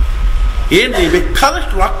 ಏನ್ರಿ,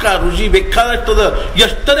 ಬೇಕಾದಷ್ಟು ರೊಕ್ಕ ರುಚಿ ಬೇಕಾದಷ್ಟು ಅದ,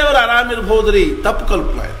 ಎಷ್ಟರೇ ಅವ್ರು ಆರಾಮಿರ್ಬೋದ್ರಿ, ತಪ್ಪು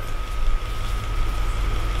ಕಲ್ಪನಾ ಇದೆ.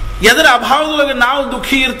 ಎದರ ಅಭಾವದೊಳಗೆ ನಾವು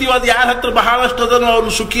ದುಃಖಿ ಇರ್ತೀವಿ, ಅದು ಯಾರ ಹತ್ರ ಬಹಳಷ್ಟು ಅದನ್ನು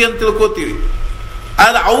ಅವ್ರನ್ನ ಸುಖಿ ಅಂತ ತಿಳ್ಕೋತೀವಿ.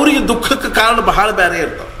 ಆದ್ರೆ ಅವರಿಗೆ ದುಃಖಕ್ಕೆ ಕಾರಣ ಬಹಳ ಬೇರೆ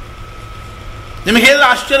ಇರ್ತಾವ. ನಿಮಗೆ ಹೇಳಿದ್ರೆ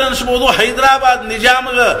ಆಶ್ಚರ್ಯ ಅನಿಸ್ಬೋದು, ಹೈದರಾಬಾದ್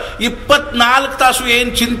ನಿಜಾಮಗ 24 ತಾಸು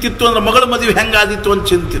ಏನು ಚಿಂತಿತ್ತು ಅಂದ್ರೆ ಮಗಳ ಮದುವೆ ಹೆಂಗಾದಿತ್ತು ಅಂತ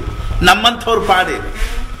ಚಿಂತಿತ್ತು. ನಮ್ಮಂಥವ್ರ ಪಾಡೆ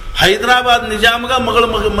ಹೈದರಾಬಾದ್ ನಿಜಾಮಗ ಮಗಳ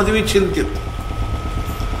ಮದುವೆ ಚಿಂತಿತ್ತು.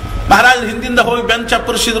 ಮಹಾರಾಜ ಹಿಂದಿಂದ ಹೋಗಿ ಬೆಂಚ್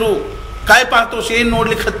ಚಪ್ಪರಿಸಿದ್ರು, ಕಾಯ್ ಪಾತೋಸ್ ಏನ್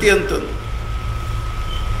ನೋಡ್ಲಿಕ್ಕೆ ಹತ್ತಿ ಅಂತ.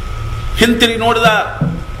 ಹಿಂತಿರಿ ನೋಡಿದ,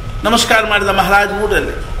 ನಮಸ್ಕಾರ ಮಾಡಿದ. ಮಹಾರಾಜ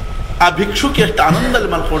ನೋಡ್ರಲ್ಲಿ ಆ ಭಿಕ್ಷುಕ್ ಎಷ್ಟು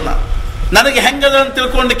ಆನಂದಲ್ಲಿ ಮಲ್ಕೊಂಡ. ನನಗೆ ಹೆಂಗದ ಅಂತ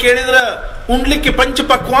ತಿಳ್ಕೊಂಡು ಕೇಳಿದ್ರೆ, ಉಣ್ಲಿಕ್ಕೆ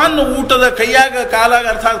ಪಂಚಪಕ್ವಾನ್ ಊಟದ ಕೈಯಾಗ ಕಾಲಾಗ,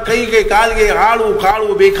 ಅರ್ಥಾತ್ ಕೈಗೆ ಕಾಲಿಗೆ ಆಳು ಕಾಳು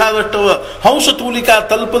ಬೇಕಾದಷ್ಟು ಹಂಸ ತೂಲಿಕಾ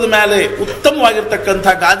ತಲುಪದ ಮೇಲೆ ಉತ್ತಮವಾಗಿರ್ತಕ್ಕಂಥ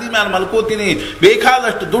ಗಾದಿ ಮೇಲೆ ಮಲ್ಕೋತೀನಿ.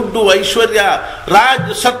 ಬೇಕಾದಷ್ಟು ದುಡ್ಡು ಐಶ್ವರ್ಯ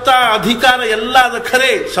ಸತ್ತ ಅಧಿಕಾರ ಎಲ್ಲ ಅದ,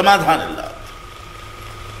 ಖರೆ ಸಮಾಧಾನ ಇಲ್ಲ.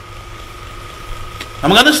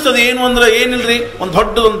 ನಮಗನಿಸ್ತದೆ ಏನು ಅಂದ್ರೆ, ಏನಿಲ್ರಿ, ಒಂದು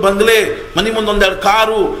ದೊಡ್ಡದೊಂದು ಬಂಗ್ಲೆ, ಮನೆ ಮುಂದೆ 1-2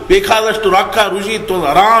 ಕಾರು, ಬೇಕಾದಷ್ಟು ರೊಕ್ಕ ರುಚಿ ಇತ್ತು,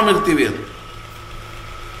 ಆರಾಮ್ ಇರ್ತೀವಿ ಅದು.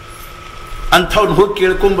 ಅಂಥವ್ನು ಹೋಗಿ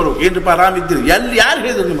ಕೇಳ್ಕೊಂಬರು, ಏನ್ರಿಪ್ಪ ಆರಾಮಿದ್ದೀರಿ? ಎಲ್ಲಿ ಯಾರು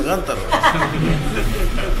ಹೇಳಿದ್ರು ನಿಮಗೆ ಅಂತಾರ.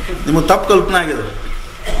 ನಿಮಗೆ ತಪ್ಪು ಕಲ್ಪನೆ ಆಗಿದೆ.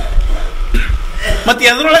 ಮತ್ತೆ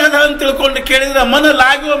ಎದ್ರೊಳಗದ ಅಂತ ತಿಳ್ಕೊಂಡು ಕೇಳಿದ್ರೆ, ಮನ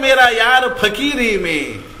लाग्यो मेरा यार फकीरी में,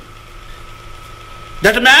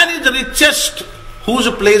 that man is richest whose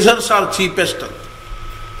ಪ್ಲೇಸರ್ಸ್ R cheapest ಅಂತ.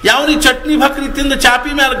 ಯಾವನಿಗೆ ಚಟ್ನಿ ಭಕ್ರಿ ತಿಂದು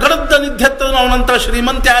ಚಾಪಿ ಮೇಲೆ ಗಡದ್ದ ನಿದ್ದೆತ್ತದ ಅವನಂತ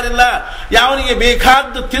ಶ್ರೀಮಂತ ಯಾರಿಲ್ಲ. ಯಾವನಿಗೆ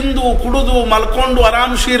ಬೇಕಾದ್ದು ತಿಂದು ಕುಡಿದು ಮಲ್ಕೊಂಡು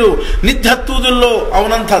ಆರಾಮ್ಶೀರು ನಿದ್ದೆ ಹತ್ತುವುದಿಲ್ಲೋ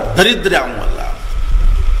ಅವನಂಥ ದರಿದ್ರೆ ಅವನಲ್ಲ.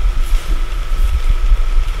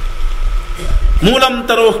 ಮೂಲಂ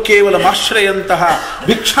ತರೋಃ ಕೇವಲ ಆಶ್ರಯಂತಹ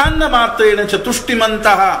ಭಿಕ್ಷಾನ್ನ ಮಾತ್ರೇಣ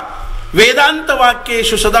ಚತುಷ್ಟಿಮಂತಹ ವೇದಾಂತ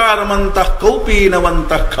ವಾಕ್ಯೇಶು ಸದಾ ರಮಂತಃ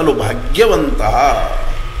ಕೌಪೀನವಂತಃ ಖಲು ಭಾಗ್ಯವಂತಃ.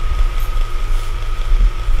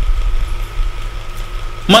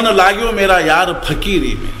 मन लाग्यो मेरा यार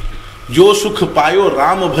फकीरी में, जो सुख पायो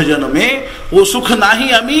राम भजन में, वो सुख नाही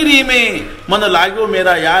अमीरी में. मन लाग्यो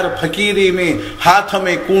मेरा यार फकीरी में, हाथ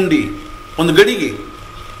में कुंडी ಒಂದು ಗಡಿಗೆ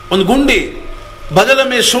ಒಂದು ಗುಂಡಿ, ಬಗಲ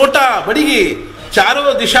ಮೇ ಸೋಟಾ ಬಡಿಗೆ, ಚಾರೋ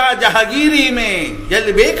ದಿಶಾ ಜಹಾಗೀರಿ ಮೇ,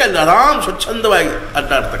 ಎಲ್ಲಿ ಬೇಕಲ್ಲಿ ಆರಾಮ್ ಸ್ವಚ್ಛಂದವಾಗಿ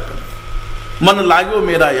ಅಡ್ಡಾಡ್ತಕ್ಕಂಥ. ಮನ लाग्यो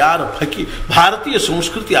मेरा यार फकीर. ಭಾರತೀಯ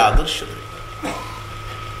ಸಂಸ್ಕೃತಿ ಆದರ್ಶ.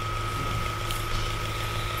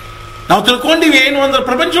 ನಾವು ತಿಳ್ಕೊಂಡಿವಿ ಏನು ಅಂದ್ರೆ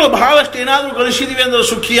ಪ್ರಪಂಚದಲ್ಲಿ ಬಹಳಷ್ಟು ಏನಾದರೂ ಗಳಿಸಿದೀವಿ ಅಂದ್ರೆ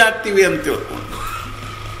ಸುಖಿ ಆಗ್ತೀವಿ ಅಂತ ತಿಳ್ಕೊಂಡು.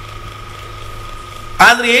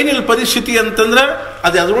 ಆದ್ರೆ ಏನಿಲ್ಲ ಪರಿಸ್ಥಿತಿ ಅಂತಂದ್ರೆ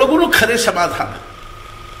ಅದು ಎದ್ರೊಳಗೂ ಖರೆ ಸಮಾಧಾನ.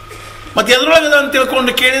 ಮತ್ತೆ ಎದ್ರೊಳಗದ ಅಂತ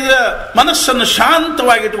ತಿಳ್ಕೊಂಡು ಕೇಳಿದ್ರೆ ಮನಸ್ಸನ್ನು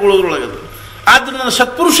ಶಾಂತವಾಗಿ ಇಟ್ಕೊಳ್ಳೋದ್ರೊಳಗದು. ಆದ್ರೆ ನನ್ನ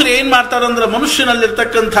ಸತ್ಪುರುಷರು ಏನ್ ಮಾಡ್ತಾರಂದ್ರೆ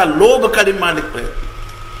ಮನುಷ್ಯನಲ್ಲಿರ್ತಕ್ಕಂಥ ಲೋಭ ಕಡಿಮೆ ಮಾಡ್ಲಿಕ್ಕೆ ಪ್ರಯತ್ನ.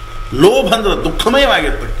 ಲೋಭ ಅಂದ್ರೆ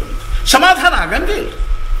ದುಃಖಮಯವಾಗಿರ್ತಕ್ಕಂಥ, ಸಮಾಧಾನ ಆಗಂಗೆ ಇಲ್ಲ.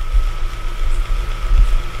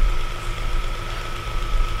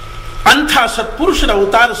 ಅಂಥ ಸತ್ಪುರುಷರ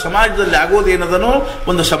ಅವತಾರ ಸಮಾಜದಲ್ಲಿ ಆಗೋದೇನದನೋ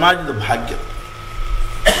ಒಂದು ಸಮಾಜದ ಭಾಗ್ಯ.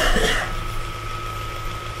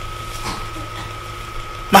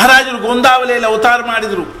 ಮಹಾರಾಜರು ಗೋಂದಾವಲಿಯಲ್ಲಿ ಅವತಾರ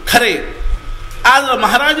ಮಾಡಿದ್ರು ಖರೆ. ಆದ್ರೆ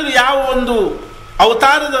ಮಹಾರಾಜರು ಯಾವ ಒಂದು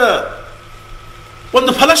ಅವತಾರದ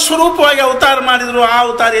ಒಂದು ಫಲಸ್ವರೂಪವಾಗಿ ಅವತಾರ ಮಾಡಿದ್ರು, ಆ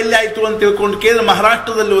ಅವತಾರ ಎಲ್ಲಿ ಆಯ್ತು ಅಂತ ತಿಳ್ಕೊಂಡು ಕೇಳಿದ್ರೆ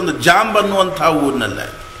ಮಹಾರಾಷ್ಟ್ರದಲ್ಲಿ ಒಂದು ಜಾಂಬ್ ಅನ್ನುವಂತಹ ಊರಿನಲ್ಲ.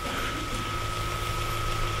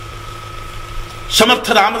 ಸಮರ್ಥ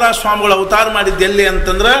ರಾಮದಾಸ್ ಸ್ವಾಮಿಗಳು ಅವತಾರ ಮಾಡಿದ್ದು ಎಲ್ಲಿ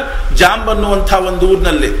ಅಂತಂದ್ರೆ ಜಾಂಬ್ ಅನ್ನುವಂಥ ಒಂದು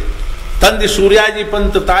ಊರಿನಲ್ಲಿ. ತಂದೆ ಸೂರ್ಯಾಜಿ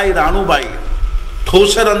ಪಂತ್, ತಾಯಿ ರಾಣುಬಾಯಿ,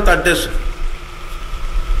 ಠೋಸರ್ ಅಂತ ಅಡ್ರೆಸ್.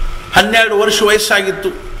 12 ವರ್ಷ ವಯಸ್ಸಾಗಿತ್ತು.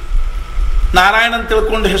 ನಾರಾಯಣ ಅಂತ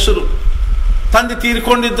ತಿಳ್ಕೊಂಡು ಹೆಸರು. ತಂದೆ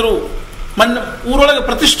ತೀರ್ಕೊಂಡಿದ್ರು. ಊರೊಳಗೆ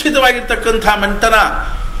ಪ್ರತಿಷ್ಠಿತವಾಗಿರ್ತಕ್ಕಂಥ ಮಂಟನ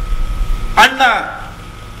ಅಣ್ಣ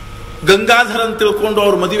ಗಂಗಾಧರ್ ಅಂತ ತಿಳ್ಕೊಂಡು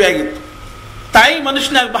ಅವ್ರ ಮದುವೆ ಆಗಿತ್ತು. ತಾಯಿ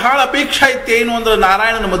ಮನುಷ್ಯನಾಗ ಬಹಳ ಅಪೇಕ್ಷೆ ಇತ್ತು, ಏನು ಅಂದ್ರೆ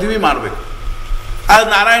ನಾರಾಯಣನ ಮದುವೆ ಮಾಡಬೇಕು. ಆದ್ರೆ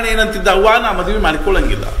ನಾರಾಯಣ ಏನಂತಿದ್ದ, ಅವ್ವ ನಾ ಮದುವೆ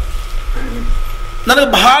ಮಾಡಿಕೊಳ್ಳಂಗಿಲ್ಲ, ನನಗೆ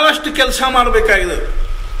ಬಹಳಷ್ಟು ಕೆಲಸ ಮಾಡಬೇಕಾಗಿದೆ,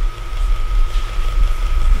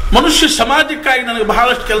 ಮನುಷ್ಯ ಸಮಾಜಕ್ಕಾಗಿ ನನಗೆ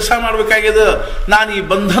ಬಹಳಷ್ಟು ಕೆಲಸ ಮಾಡಬೇಕಾಗಿದೆ, ನಾನು ಈ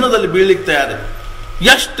ಬಂಧನದಲ್ಲಿ ಬೀಳಲಿಕ್ಕೆ ತಯಾರಿ.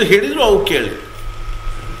 ಎಷ್ಟು ಹೇಳಿದ್ರು ಅವು ಕೇಳಿ.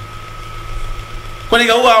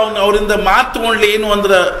 ಕೊನೆಗೆ ಅವ್ವ ಅವರಿಂದ ಮಾತು ತಗೊಂಡ್ಲಿ. ಏನು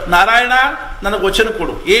ಅಂದ್ರೆ, ನಾರಾಯಣ ನನಗೆ ವಚನ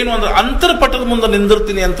ಕೊಡು, ಏನು ಅಂದ್ರೆ ಅಂತರ್ಪಟದ ಮುಂದೆ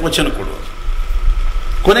ನಿಂದಿರ್ತೀನಿ ಅಂತ ವಚನ ಕೊಡು.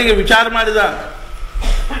 ಕೊನೆಗೆ ವಿಚಾರ ಮಾಡಿದ,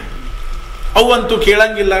 ಅವಂತೂ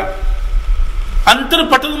ಕೇಳಂಗಿಲ್ಲ.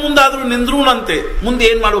 ಅಂತರ್ಪಟದ ಮುಂದಾದ್ರೂ ನಿಂದ್ರೂಣಂತೆ, ಮುಂದೆ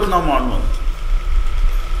ಏನ್ ಮಾಡ್ಬೇಕು ನಾವು ಮಾಡುವಂತ.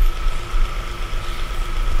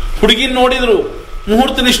 ಹುಡುಗಿನ ನೋಡಿದ್ರು,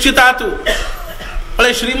 ಮುಹೂರ್ತ ನಿಶ್ಚಿತ ಆತು.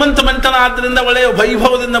 ಒಳ್ಳೆ ಶ್ರೀಮಂತ ಮಂಟನ ಆದ್ದರಿಂದ ಒಳ್ಳೆಯ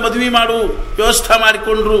ವೈಭವದಿಂದ ಮದುವೆ ಮಾಡು ವ್ಯವಸ್ಥೆ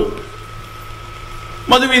ಮಾಡಿಕೊಂಡ್ರು.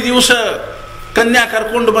 ಮದುವೆ ದಿವಸ ಕನ್ಯಾ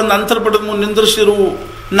ಕರ್ಕೊಂಡು ಬಂದು ಅಂತರ್ಪಟದ ಮುಂದೆ ನಿಂದ್ರಿಸಿರು.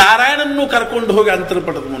 ನಾರಾಯಣನ್ನು ಕರ್ಕೊಂಡು ಹೋಗಿ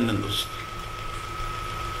ಅಂತರ್ಪಟದ ಮುಂದೆ ನಿಂದ್ರಿಸಿದ್ರು.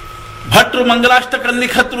 ಭಟ್ರು ಮಂಗಲಾಷ್ಟಕಲ್ಲಿ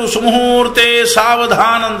ಹತ್ರು. ಸುಮುಹೂರ್ತೆ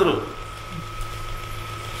ಸಾವಧಾನ್ ಅಂದ್ರು.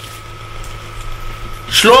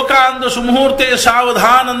 ಶ್ಲೋಕ ಅಂದ ಸುಮುಹೂರ್ತೆ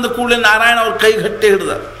ಸಾವಧಾನ್ ಅಂದ ಕೂಡಲೇ ನಾರಾಯಣ ಅವ್ರ ಕೈ ಗಟ್ಟಿ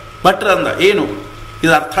ಹಿಡ್ದ. ಭಟ್ರ ಅಂದ, ಏನು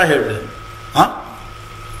ಇದು ಅರ್ಥ ಹೇಳಿ.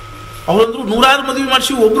 ಅವ್ರಂದ್ರು 100 ಮದುವೆ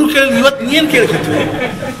ಮಾಡಿಸಿ, ಒಬ್ರು ಕೇಳಿ. ಇವತ್ತು ನೀನ್ ಕೇಳ್ಕತ್ವಿ,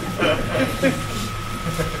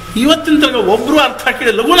 ಇವತ್ತಿನ ತನಕ ಒಬ್ರು ಅರ್ಥ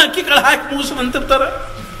ಕೇಳಿ ಲಗುಣ ಅಕ್ಕಿ ಕಳ ಹಾಕಿ ಮುಗಿಸ್ ಅಂತಿರ್ತಾರ.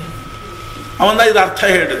 ಅವಂದ ಇದು ಅರ್ಥ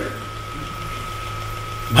ಹೇಳಿದ್ರು.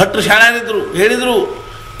 ಭಟ್ರು ಶಾಣರಿದ್ರು, ಹೇಳಿದ್ರು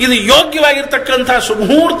ಇದು ಯೋಗ್ಯವಾಗಿರ್ತಕ್ಕಂಥ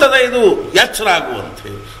ಸುಮುಹೂರ್ತದ ಇದು ಎಚ್ಚರ ಆಗುವಂತ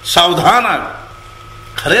ಹೇಳಿ, ಸಾವಧಾನ ಆಗ.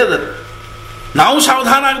 ಖರೇ ಅದ. ನಾವು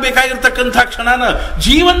ಸಾವಧಾನ ಆಗಬೇಕಾಗಿರ್ತಕ್ಕಂಥ ಕ್ಷಣನ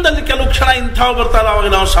ಜೀವನದಲ್ಲಿ ಕೆಲವು ಕ್ಷಣ ಇಂಥವು ಬರ್ತಾರ,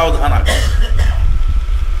 ಅವಾಗ ನಾವು ಸಾವಧಾನ ಆಗ.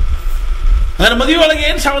 ನನ್ನ ಮದುವೆ ಒಳಗೆ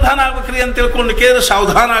ಏನು ಸಾವಧಾನ ಆಗ್ಬೇಕ್ರಿ ಅಂತ ತಿಳ್ಕೊಂಡು ಕೇಳಿದ್ರೆ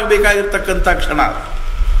ಸಾವಧಾನ ಆಗಬೇಕಾಗಿರ್ತಕ್ಕಂಥ ಕ್ಷಣ.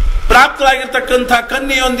 ಪ್ರಾಪ್ತರಾಗಿರ್ತಕ್ಕಂಥ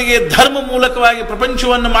ಕನ್ಯೆಯೊಂದಿಗೆ ಧರ್ಮ ಮೂಲಕವಾಗಿ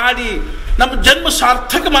ಪ್ರಪಂಚವನ್ನು ಮಾಡಿ ನಮ್ಮ ಜನ್ಮ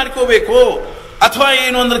ಸಾರ್ಥಕ ಮಾಡ್ಕೋಬೇಕು, ಅಥವಾ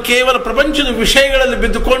ಏನು ಅಂದ್ರೆ ಕೇವಲ ಪ್ರಪಂಚದ ವಿಷಯಗಳಲ್ಲಿ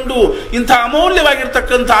ಬಿದ್ದುಕೊಂಡು ಇಂಥ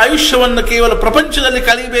ಅಮೂಲ್ಯವಾಗಿರ್ತಕ್ಕಂಥ ಆಯುಷ್ಯವನ್ನು ಕೇವಲ ಪ್ರಪಂಚದಲ್ಲಿ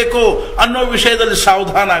ಕಳೀಬೇಕು ಅನ್ನೋ ವಿಷಯದಲ್ಲಿ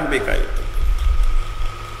ಸಾವಧಾನ ಆಗಬೇಕಾಗಿತ್ತು.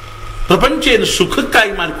 ಪ್ರಪಂಚ ಏನು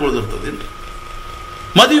ಸುಖಕ್ಕಾಗಿ ಮಾಡಿಕೊಳ್ಳದಿರ್ತದೆ.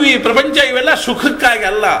 ಮದುವೆ ಪ್ರಪಂಚ ಇವೆಲ್ಲ ಸುಖಕ್ಕಾಗಿ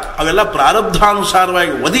ಅಲ್ಲ, ಅವೆಲ್ಲ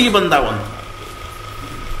ಪ್ರಾರಬ್ಧಾನುಸಾರವಾಗಿ ಒದಗಿ ಬಂದಾವಂತ.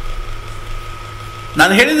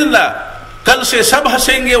 ನಾನು ಹೇಳಿದಿಲ್ಲ, ಕಲ್ಸೆ ಸಬ್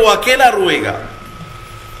ಹಸೆಂಗೆ ಓ ಅಕೇಲಾ ರೋಯಿಗ.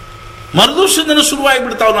 ಮರುದಿವಸದಿಂದ ಶುರುವಾಗಿ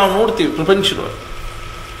ಬಿಡ್ತಾವೆ. ನಾವು ನೋಡ್ತೀವಿ ಪ್ರಪಂಚದೊಳಗೆ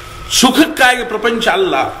ಸುಖಕ್ಕಾಗಿ ಪ್ರಪಂಚ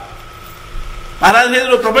ಅಲ್ಲ. ಮಹಾರಾಜ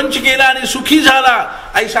ಹೇಳಿದ್ರು, ಪ್ರಪಂಚ ಕೇಲಾನಿ ಸುಖಿ ಜಾಲ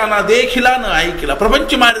ಐಸಾ ನಾ ದೇಖಿಲ ನ ಐಕಿಲ್ಲ. ಪ್ರಪಂಚ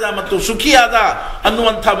ಮಾಡಿದ ಮತ್ತು ಸುಖಿಯಾದ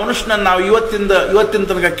ಅನ್ನುವಂಥ ಮನುಷ್ಯನನ್ನು ನಾವು ಇವತ್ತಿನ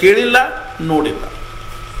ತನಕ ಕೇಳಿಲ್ಲ, ನೋಡಿಲ್ಲ.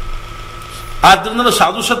 ಆದ್ರಿಂದ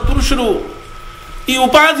ಸಾಧು ಸತ್ಪುರುಷರು ಈ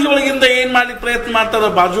ಉಪಾಧಿ ಒಳಗಿಂದ ಏನ್ ಮಾಡ್ಲಿಕ್ಕೆ ಪ್ರಯತ್ನ ಮಾಡ್ತಾರ,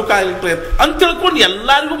 ಬಾಜುಕಾಗ್ಲಿಕ್ಕೆ ಪ್ರಯತ್ನ ಅಂತ ತಿಳ್ಕೊಂಡು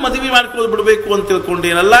ಎಲ್ಲರಿಗೂ ಮದುವೆ ಮಾಡ್ಕೊಂಡು ಬಿಡಬೇಕು ಅಂತ ತಿಳ್ಕೊಂಡು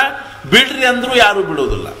ಏನಲ್ಲ, ಬಿಡ್ರಿ ಅಂದ್ರೂ ಯಾರು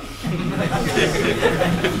ಬಿಡೋದಿಲ್ಲ.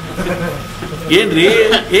 ಏನ್ರಿ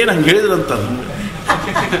ಏನ್ ಹಂಗ ಹೇಳಿದ್ರಂತ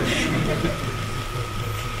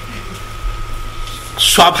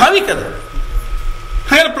ಸ್ವಾಭಾವಿಕ ಅದ.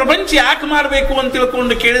 ಹಾಗಾದ್ರೆ ಪ್ರಪಂಚ ಯಾಕೆ ಮಾಡಬೇಕು ಅಂತ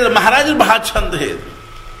ತಿಳ್ಕೊಂಡು ಕೇಳಿದ್ರೆ ಮಹಾರಾಜರು ಬಹಳ ಚಂದ ಹೇಳಿದ್ರು.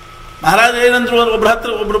 ಮಹಾರಾಜ ಏನಂದ್ರು,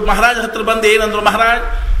 ಒಬ್ರು ಮಹಾರಾಜ ಹತ್ರ ಬಂದು ಏನಂದ್ರು, ಮಹಾರಾಜ್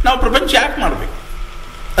ನಾವು ಪ್ರಪಂಚ ಯಾಕೆ ಮಾಡ್ಬೇಕು?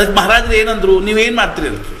 ಅದಕ್ಕೆ ಮಹಾರಾಜರು ಏನಂದ್ರು, ನೀವೇನ್ ಮಾಡ್ತೀರಿ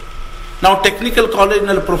ಅಂತ. ನಾವು ಟೆಕ್ನಿಕಲ್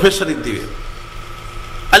ಕಾಲೇಜ್ನಲ್ಲಿ ಪ್ರೊಫೆಸರ್ ಇದ್ದೀವಿ,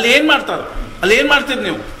 ಅಲ್ಲಿ ಏನ್ ಮಾಡ್ತೀರಿ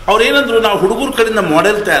ನೀವು? ಅವ್ರು ಏನಂದ್ರು, ನಾವು ಹುಡುಗರ ಕಡೆಯಿಂದ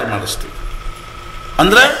ಮಾಡೆಲ್ ತಯಾರು ಮಾಡಿಸ್ತೀವಿ.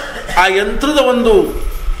 ಅಂದ್ರೆ ಆ ಯಂತ್ರದ ಒಂದು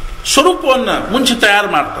ಸ್ವರೂಪವನ್ನು ಮುಂಚೆ ತಯಾರು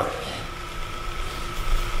ಮಾಡ್ತಾರೆ.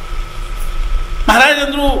 ಮಹಾರಾಜ್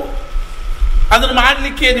ಅಂದ್ರು, ಅದನ್ನು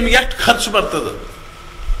ಮಾಡಲಿಕ್ಕೆ ನಿಮ್ಗೆ ಎಷ್ಟು ಖರ್ಚು ಬರ್ತದೆ?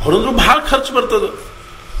 ಅವ್ರಂದ್ರು, ಬಹಳ ಖರ್ಚು ಬರ್ತದೆ.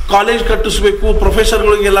 ಕಾಲೇಜ್ ಕಟ್ಟಿಸ್ಬೇಕು,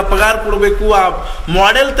 ಪ್ರೊಫೆಸರ್ಗಳಿಗೆಲ್ಲ ಪಗಾರ ಕೊಡಬೇಕು, ಆ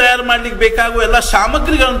ಮಾಡೆಲ್ ತಯಾರು ಮಾಡ್ಲಿಕ್ಕೆ ಬೇಕಾಗುವ ಎಲ್ಲ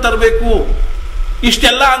ಸಾಮಗ್ರಿಗಳನ್ನು ತರಬೇಕು.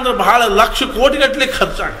 ಇಷ್ಟೆಲ್ಲ ಅಂದ್ರೆ ಬಹಳ ಲಕ್ಷ ಕೋಟಿಗಟ್ಟಲೆ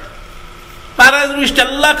ಖರ್ಚಾಗ್ತದೆ. ಮಹಾರಾಜರು,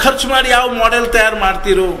 ಇಷ್ಟೆಲ್ಲ ಖರ್ಚು ಮಾಡಿ ಯಾವ ಮಾಡೆಲ್ ತಯಾರು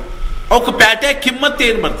ಮಾಡ್ತೀರೋ ಅವಕ್ಕೆ ಪ್ಯಾಟೆ ಕಿಮ್ಮತ್ತು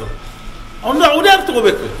ಏನು ಬರ್ತದೆ? ಅವ್ರು ಯಾರು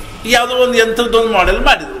ತಗೋಬೇಕು? ಯಾವುದೋ ಒಂದು ಯಂತ್ರದೊಂದು ಮಾಡೆಲ್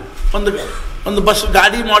ಮಾಡಿದ್ರು, ಒಂದು ಬಸ್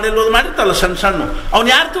ಗಾಡಿ ಮಾಡೆಲ್ ಒಂದು ಮಾಡಿರ್ತಲ್ಲ ಸಣ್ಣ ಅವ್ನು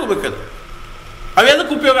ಯಾರು ತಗೋಬೇಕದು?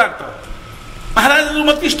 ಅವೆಲ್ಲಕ್ಕೆ ಉಪಯೋಗ ಆಗ್ತಾವೆ. ಮಹಾರಾಜರು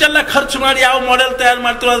ಮತ್ತೆ ಇಷ್ಟೆಲ್ಲ ಖರ್ಚು ಮಾಡಿ ಯಾವ ಮಾಡೆಲ್ ತಯಾರು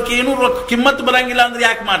ಮಾಡ್ತೀರೋ ಅದಕ್ಕೆ ಏನೂ ಕಿಮ್ಮತ್ತು ಬರಂಗಿಲ್ಲ ಅಂದ್ರೆ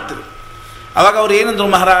ಯಾಕೆ ಮಾಡ್ತೀರಿ? ಅವಾಗ ಅವ್ರು ಏನಂದ್ರು,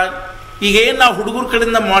 ಮಹಾರಾಜ್ ಈಗೇನು ನಾವು ಹುಡುಗರ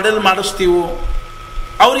ಕಡೆಯಿಂದ ಮಾಡೆಲ್ ಮಾಡಿಸ್ತೀವೋ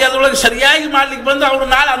ಅವ್ರಿಗೆ ಅದರೊಳಗೆ ಸರಿಯಾಗಿ ಮಾಡ್ಲಿಕ್ಕೆ ಬಂದ್ರೆ ಅವರು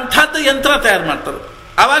ನಾಳೆ ಅಂಥದ್ದು ಯಂತ್ರ ತಯಾರು ಮಾಡ್ತಾರೆ,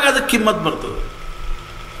 ಅವಾಗ ಅದಕ್ಕೆ ಕಿಮ್ಮತ್ತು ಬರ್ತದೆ.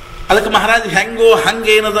 ಅದಕ್ಕೆ ಮಹಾರಾಜ್ ಹೆಂಗೋ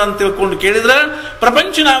ಹಂಗೇನದ ಅಂತ ತಿಳ್ಕೊಂಡು ಕೇಳಿದ್ರೆ,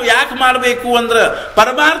 ಪ್ರಪಂಚ ನಾವು ಯಾಕೆ ಮಾಡಬೇಕು ಅಂದ್ರೆ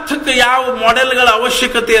ಪರಮಾರ್ಥಕ್ಕೆ ಯಾವ ಮಾಡೆಲ್ಗಳ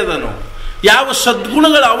ಅವಶ್ಯಕತೆ ಅದನೋ, ಯಾವ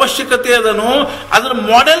ಸದ್ಗುಣಗಳ ಅವಶ್ಯಕತೆ ಅದನೋ ಅದರ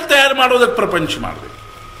ಮಾಡೆಲ್ ತಯಾರು ಮಾಡೋದಕ್ಕೆ ಪ್ರಪಂಚ ಮಾಡಬೇಕು.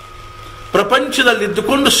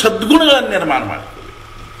 ಪ್ರಪಂಚದಲ್ಲಿದ್ದುಕೊಂಡು ಸದ್ಗುಣಗಳನ್ನು ನಿರ್ಮಾಣ ಮಾಡಬೇಕು.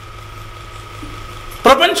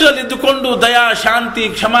 ಪ್ರಪಂಚದಲ್ಲಿದ್ದುಕೊಂಡು ದಯಾ, ಶಾಂತಿ,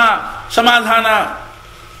 ಕ್ಷಮಾ, ಸಮಾಧಾನ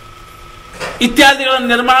ಇತ್ಯಾದಿಗಳನ್ನು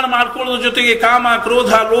ನಿರ್ಮಾಣ ಮಾಡ್ಕೊಳ್ಳೋದ್ರ ಜೊತೆಗೆ ಕಾಮ,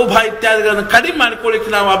 ಕ್ರೋಧ, ಲೋಭ ಇತ್ಯಾದಿಗಳನ್ನು ಕಡಿಮೆ ಮಾಡ್ಕೊಳ್ಳಿಕ್ಕೆ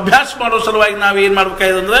ನಾವು ಅಭ್ಯಾಸ ಮಾಡೋ ಸಲುವಾಗಿ ನಾವು ಏನ್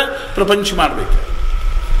ಮಾಡ್ಬೇಕಾದ್ರೆ ಪ್ರಪಂಚ ಮಾಡಬೇಕು.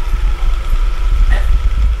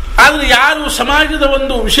 ಆದ್ರೆ ಯಾರು ಸಮಾಜದ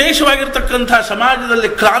ಒಂದು ವಿಶೇಷವಾಗಿರ್ತಕ್ಕಂಥ, ಸಮಾಜದಲ್ಲಿ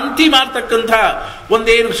ಕ್ರಾಂತಿ ಮಾಡ್ತಕ್ಕಂಥ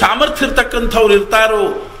ಒಂದೇನು ಸಾಮರ್ಥ್ಯ ಇರ್ತಕ್ಕಂಥವ್ರು ಇರ್ತಾರೋ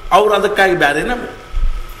ಅವ್ರು ಅದಕ್ಕಾಗಿ ಬ್ಯಾರೇನ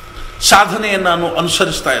ಸಾಧನೆಯನ್ನು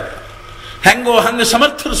ಅನುಸರಿಸ್ತಾ ಇರ್ತಾರೆ. ಹೆಂಗೋ ಹಂಗೆ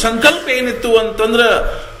ಸಮರ್ಥರ ಸಂಕಲ್ಪ ಏನಿತ್ತು ಅಂತಂದ್ರೆ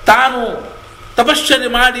ತಾನು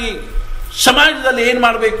ತಪಶ್ಚರ್ಯ ಮಾಡಿ ಸಮಾಜದಲ್ಲಿ ಏನು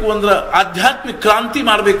ಮಾಡಬೇಕು ಅಂದ್ರೆ ಆಧ್ಯಾತ್ಮಿಕ ಕ್ರಾಂತಿ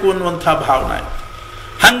ಮಾಡಬೇಕು ಅನ್ನುವಂಥ ಭಾವನೆ.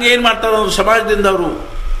 ಹಂಗೆ ಏನು ಮಾಡ್ತಾರೆ ಅಂದ್ರೆ ಸಮಾಜದಿಂದ ಅವರು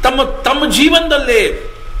ತಮ್ಮ ಜೀವನದಲ್ಲೇ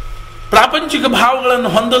ಪ್ರಾಪಂಚಿಕ ಭಾವಗಳನ್ನು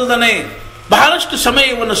ಹೊಂದಲ್ದನೆ ಬಹಳಷ್ಟು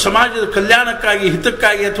ಸಮಯವನ್ನು ಸಮಾಜದ ಕಲ್ಯಾಣಕ್ಕಾಗಿ,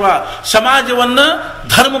 ಹಿತಕ್ಕಾಗಿ ಅಥವಾ ಸಮಾಜವನ್ನು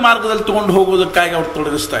ಧರ್ಮ ಮಾರ್ಗದಲ್ಲಿ ತಗೊಂಡು ಹೋಗೋದಕ್ಕಾಗಿ ಅವ್ರು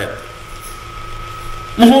ತೊಡಗಿಸ್ತಾ ಇದ್ದಾರೆ.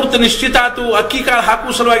 ಮುಹೂರ್ತ ನಿಶ್ಚಿತ ಆತು, ಅಕ್ಕಿ ಕಾಳು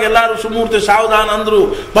ಹಾಕುವ ಸಲುವಾಗಿ ಎಲ್ಲರೂ ಸುಮೂರ್ತಿ ಸಾವಧಾನ ಅಂದ್ರು,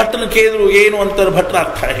 ಭಟ್ಟನ ಕೇಳಿದ್ರು ಏನು ಅಂತಾರೆ ಭಟ್ರ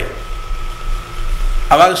ಅರ್ಥ ಹೇಳಿ.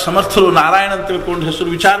 ಅವಾಗ ಸಮರ್ಥರು ನಾರಾಯಣ ಅಂತ ತಿಳ್ಕೊಂಡು ಹೆಸರು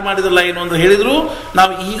ವಿಚಾರ ಮಾಡಿದ್ರಲ್ಲ, ಏನು ಅಂದ್ರೆ ಹೇಳಿದ್ರು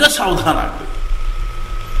ನಾವು ಈಗ ಸಾವಧಾನ ಆಗ್ಬೇಕು.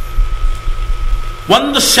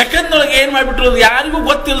 ಒಂದು ಸೆಕೆಂಡ್ ಒಳಗೆ ಏನ್ ಮಾಡಿಬಿಟ್ರು ಅದು ಯಾರಿಗೂ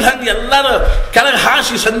ಗೊತ್ತಿಲ್ಲ ಹಂಗೆ ಎಲ್ಲರೂ ಕೆಳಗೆ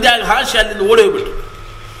ಹಾಸಿ, ಸಂಧ್ಯಾಗ ಹಾಸಿ ಅಲ್ಲಿಂದ ಓಡಿ ಹೋಗ್ಬಿಟ್ರು.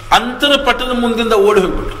 ಅಂತರ ಪಟ್ಟದ ಮುಂದಿಂದ ಓಡಿ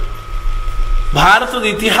ಹೋಗ್ಬಿಟ್ರು. ಭಾರತದ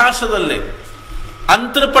ಇತಿಹಾಸದಲ್ಲೇ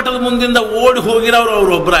ಅಂತರ ಪಟ್ಟದ ಮುಂದಿಂದ ಓಡಿ ಹೋಗಿರೋರು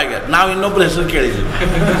ಅವ್ರು ಒಬ್ಬರಾಗ್ಯಾರ. ನಾವು ಇನ್ನೊಬ್ಬರ ಹೆಸರು ಕೇಳಿದ್ವಿ.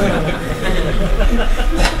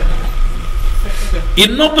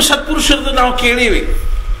 ಇನ್ನೊಬ್ಬ ಸತ್ಪುರುಷರದ್ದು ನಾವು ಕೇಳೀವಿ.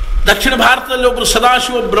 ದಕ್ಷಿಣ ಭಾರತದಲ್ಲಿ ಒಬ್ರು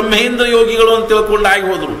ಸದಾಶಿವ ಬ್ರಹ್ಮೇಂದ್ರ ಯೋಗಿಗಳು ಅಂತ ತಿಳ್ಕೊಂಡು ಆಗಿ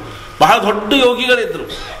ಹೋದ್ರು. ಬಹಳ ದೊಡ್ಡ ಯೋಗಿಗಳಿದ್ರು.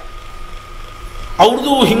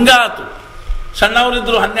 ಅವ್ರದ್ದು ಹಿಂಗಾತು.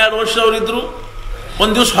 ಸಣ್ಣವರಿದ್ರು, 12 ವರ್ಷದವರಿದ್ರು.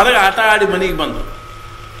 ಒಂದು ದಿವಸ ಹೊರಗೆ ಆಟ ಆಡಿ ಮನೆಗೆ ಬಂದರು.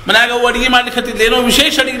 ಮನ್ಯಾಗ ಅವು ಅಡಿಗೆ ಮಾಡ್ಲಿಕ್ಕೆ ಹತ್ತಿದ್ದು, ಏನೋ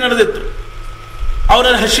ವಿಶೇಷ ಅಡಿಗೆ ನಡೆದಿತ್ತು.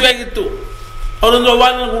 ಅವ್ರ ಹಸಿವಾಗಿತ್ತು. ಅವರೊಂದು ಅವ್ವ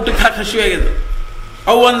ನನಗೆ ಊಟಕ್ಕೆ ಹಾಕಿ ಹಸಿವಾಗಿದ್ರು.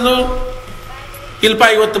 ಅವು ಒಂದು ಇಲ್ಪ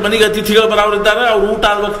ಇವತ್ತು ಮನೆಗೆ ಅತಿಥಿಗಳು ಬರೋರಿದ್ದಾರೆ, ಅವ್ರು ಊಟ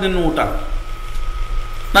ಆಗ್ಬೇಕು, ನಿನ್ನ ಊಟ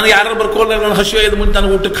ನನಗೆ ಯಾರು ಬರ್ಕೊಳ್ಳ, ನನ್ನ ಹಸಿವಾಗಿದ್ದು ಮುಂಚೆ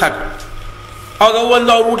ನನಗೆ ಊಟಕ್ಕೆ ಹಾಕ. ಅವಾಗ ಅವು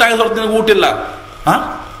ಒಂದು ಅವ್ರು ಊಟ ಆಗಿದ್ ಹೊರತು ನನಗೆ ಊಟ ಇಲ್ಲ.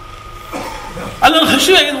 ಅಲ್ಲಿ ನನಗೆ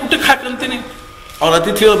ಹಸಿವಾಗಿದ್ದು ಊಟಕ್ಕೆ ಹಾಕಂತೀನಿ. ಅವ್ರ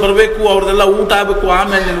ಅತಿಥಿಗಳು ಬರಬೇಕು, ಅವ್ರದೆಲ್ಲ ಊಟ ಆಗಬೇಕು,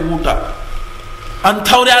 ಆಮೇಲೆ ನಿನಗೆ ಊಟ.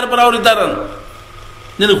 ಅಂಥವ್ರು ಯಾರು ಬರೋರಿದ್ದಾರೆ,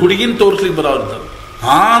 ನಿನಗೆ ಹುಡುಗಿನ ತೋರಿಸ್ಲಿಕ್ಕೆ ಬರೋರಿದ್ದಾರೆ.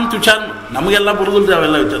 ಅಂತ ವಿಚಾರ ನಮಗೆಲ್ಲ ಬರೋದಿಲ್ಲ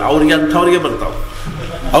ಅವೆಲ್ಲ ವಿಚಾರ, ಅವ್ರಿಗೆ ಅಂಥವ್ರಿಗೆ ಬರ್ತಾವೆ.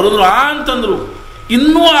 ಅವ್ರಂದ್ರು ಅಂತಂದ್ರು.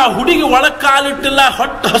 ಇನ್ನೂ ಆ ಹುಡುಗಿ ಒಳಗೆ ಕಾಲಿಟ್ಟಿಲ್ಲ,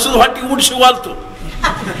 ಹಸದು ಹೊಟ್ಟಿಗೆ ಊಟ ಸಿಗವಾಲ್ತು.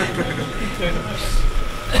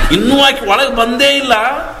 ಇನ್ನೂ ಆಕೆ ಒಳಗೆ ಬಂದೇ ಇಲ್ಲ,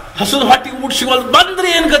 ಹಸದು ಹೊಟ್ಟಿಗೆ ಊಟ ಸಿಗವಾಲ್ತು. ಬಂದ್ರೆ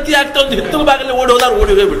ಏನ್ ಗತಿ ಆಗ್ತಾ, ಒಂದು ಹಿತ್ತಲ ಬಾಗಲೇ ಓಡಿ ಹೋದಾರ,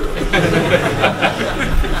 ಓಡಿ ಹೋಗ್ಬಿಟ್ಟು.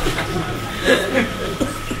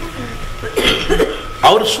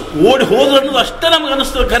 ಅವ್ರು ಓಡಿ ಹೋದ್ರು ಅನ್ನೋದು ಅಷ್ಟೇ ನಮ್ಗೆ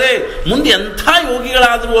ಅನಿಸ್ತದೆ. ಖರೆ ಮುಂದೆ ಎಂಥ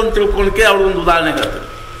ಯೋಗಿಗಳಾದರು ಅಂತ ತಿಳ್ಕೊಳಕ್ಕೆ ಅವ್ರು ಒಂದು ಉದಾಹರಣೆ ಹೇಳ್ತಾರೆ.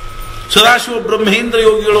 ಸದಾಶಿವ ಬ್ರಹ್ಮೇಂದ್ರ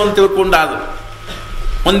ಯೋಗಿಗಳು ಅಂತ ತಿಳ್ಕೊಂಡಾದ್ರು.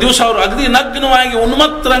 ಒಂದು ದಿವಸ ಅವರು ಅಗದಿ ನಗ್ನವಾಗಿ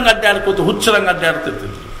ಉನ್ಮತ್ತರಂಗ ಅಡ್ಡಾಡ್ಕೋತ ಹುಚ್ಚರಂಗ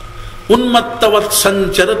ಅಡ್ಡಾಡ್ತಿರ್ತಿದ್ರು. ಉನ್ಮತ್ತವತ್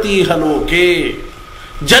ಸಂಚರತೀಹ ಲೋಕೆ.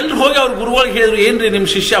 ಜನರು ಹೋಗಿ ಅವ್ರ ಗುರುಗಳಿಗೆ ಹೇಳಿದ್ರು, ಏನ್ರಿ ನಿಮ್ಮ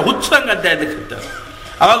ಶಿಷ್ಯ ಹುಚ್ಚರಂಗ ಅಡ್ಡಾಡ್ಲಿಕ್ಕೆ.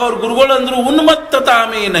 ಅವಾಗ ಅವ್ರ ಗುರುಗಳು ಅಂದ್ರು,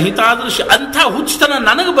 ಉನ್ಮತ್ತತಾಮೇ ನಹಿತಾದೃಶ. ಅಂಥ ಹುಚ್ಚತನ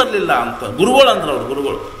ನನಗೆ ಬರಲಿಲ್ಲ ಅಂತ ಗುರುಗಳು ಅಂದ್ರು. ಅವ್ರ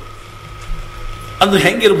ಗುರುಗಳು ಅಂದ್ರೆ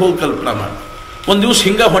ಹೆಂಗಿರ್ಬೋದು ಕಲ್ಪನಾ ಮಾಡಿ. ಒಂದು ದಿವಸ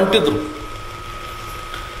ಹಿಂಗ ಹೊಂಟಿದ್ರು.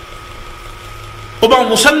 ಒಬ್ಬ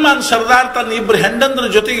ಮುಸಲ್ಮಾನ್ ಸರ್ದಾರ್ ತನ್ನ ಇಬ್ಬರು ಹೆಂಡಂದ್ರ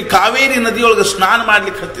ಜೊತೆಗೆ ಕಾವೇರಿ ನದಿಯೊಳಗೆ ಸ್ನಾನ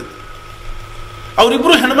ಮಾಡ್ಲಿಕ್ಕೆ ಹತ್ತಿದ್ರು.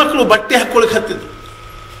 ಅವರಿಬ್ರು ಹೆಣ್ಮಕ್ಳು ಬಟ್ಟೆ ಹಾಕೊಳಕ್ ಹತ್ತಿದ್ರು.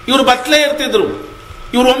 ಇವ್ರು ಬತ್ಲೇ ಇರ್ತಿದ್ರು.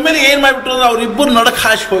 ಇವ್ರು ಒಮ್ಮೆಲೆ ಏನ್ ಮಾಡಿಬಿಟ್ರು ಅಂದ್ರೆ ಅವ್ರಿಬ್ಬರು ನಡಕ್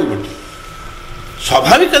ಹಾಸಿ ಹೋಗ್ಬಿಟ್ರು.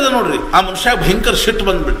 ಸ್ವಾಭಾವಿಕ ಅದ ನೋಡ್ರಿ, ಆ ಮನುಷ್ಯ ಭಯಂಕರ ಸಿಟ್ಟು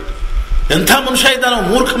ಬಂದ್ಬಿಟ್ಟು, ಎಂಥ ಮನುಷ್ಯ ಇದ್ದಾನ,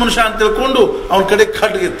 ಮೂರ್ಖ ಮನುಷ್ಯ ಅಂತ ತಿಳ್ಕೊಂಡು ಅವನ ಕಡೆ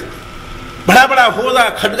ಖಡ್ಗಿತ್ತು. ಬಡ ಬಡ ಹೋದ,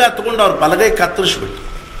 ಖಡ್ಗ ತಗೊಂಡು ಅವ್ರ ಬಲಗೈ ಕತ್ತರಿಸ್ಬಿಟ್ಟು.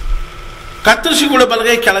 ಕತ್ತರಿಸಿಗಳು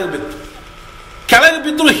ಬಲಗೈ ಕೆಳಗೆ ಬಿತ್ತು. ಕೆಳಗೆ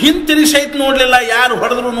ಬಿದ್ರು ಹಿಂತಿರಿ ಸಹಿತ ನೋಡ್ಲಿಲ್ಲ, ಯಾರು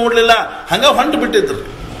ಹೊಡೆದ್ರು ನೋಡ್ಲಿಲ್ಲ, ಹಂಗ ಹೊಂಟು ಬಿಟ್ಟಿದ್ರು.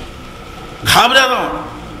 ಘಾಬರಾದ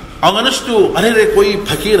ಅವನಷ್ಟು, ಅರೆ ರೇ ಕೊಯ್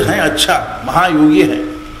ಫಕೀರ್ ಹೈ, ಅಚ್ಚಾ ಮಹಾಯೋಗಿ ಹೈ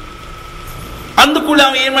ಅಂದ ಕೂಡ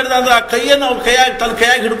ಅವ ಏನ್ ಮಾಡಿದ ಅಂದ್ರೆ ಆ ಕೈಯನ್ನು ಅವ್ರ ಕೈಯಾಗಿ ತನ್ನ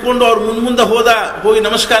ಕೈಯಾಗಿ ಹಿಡ್ಕೊಂಡು ಅವ್ರ ಮುಂದೆ ಹೋದ. ಹೋಗಿ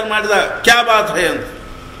ನಮಸ್ಕಾರ ಮಾಡಿದ. ಕ್ಯಾ ಬಾತ್ ಹೈ ಅಂತ.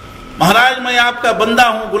 ಮಹಾರಾಜ್ ಮೈ ಆಪ್ಕಾ ಬಂದಾ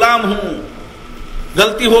ಹೂಂ, ಗುಲಾಮ್ ಹೂಂ,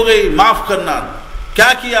 गलती हो गई, माफ करना.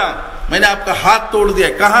 क्या किया? मैंने आपका हाथ तोड़ दिया.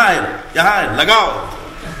 कहाँ है? यहाँ है, लगाओ.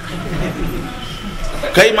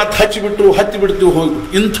 ಕೈ ಮತ್ತೆ ಹತ್ತಿ ಬಿಡ್ತೀವಿ ಹೋಗ್ಬಿಟ್ಟು.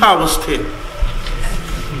 ಇಂಥ ಅವಸ್ಥೆ.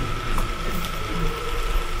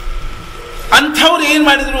 ಅಂಥವ್ರು ಏನ್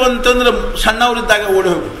ಮಾಡಿದ್ರು ಅಂತಂದ್ರೆ ಸಣ್ಣವರಿದ್ದಾಗ ಓಡಿ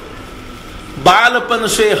ಹೋಗ್ಬಿಟ್ಟು. ಬಾಲಪನ್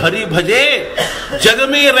ಸೆ ಹರಿ ಭಜೆ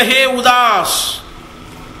ಜಗಮೇ ರಹೇ ಉದಾಸ್,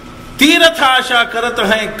 ತೀರಥಾಶಾ ಕರತ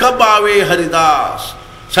ಹೈ ಕಬ್ ಆವೆ ಹರಿದಾಸ್.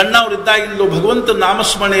 ಸಣ್ಣವರಿದ್ದಾಗಿಂದು ಭಗವಂತ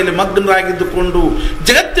ನಾಮಸ್ಮರಣೆಯಲ್ಲಿ ಮಗ್ನರಾಗಿದ್ದುಕೊಂಡು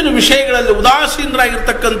ಜಗತ್ತಿನ ವಿಷಯಗಳಲ್ಲಿ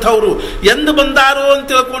ಉದಾಸೀನರಾಗಿರ್ತಕ್ಕಂಥವ್ರು ಎಂದು ಬಂದಾರೋ ಅಂತ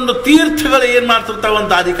ತಿಳ್ಕೊಂಡು ತೀರ್ಥಗಳು ಏನ್ ಮಾಡ್ತಿರ್ತಾವ ಅಂತ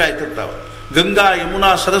ದಾರಿ ಕಾಯ್ತಿರ್ತಾವ. ಗಂಗಾ, ಯಮುನಾ,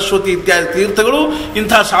 ಸರಸ್ವತಿ ಇತ್ಯಾದಿ ತೀರ್ಥಗಳು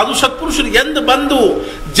ಇಂಥ ಸಾಧು ಸತ್ಪುರುಷರು ಎಂದು ಬಂದು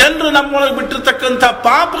ಜನರು ನಮ್ಮೊಳಗೆ ಬಿಟ್ಟಿರ್ತಕ್ಕಂಥ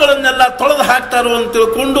ಪಾಪಗಳನ್ನೆಲ್ಲ ತೊಳೆದು ಹಾಕ್ತಾರೋ ಅಂತ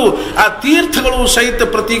ತಿಳ್ಕೊಂಡು ಆ ತೀರ್ಥಗಳು ಸಹಿತ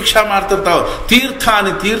ಪ್ರತೀಕ್ಷಾ ಮಾಡ್ತಿರ್ತಾವ.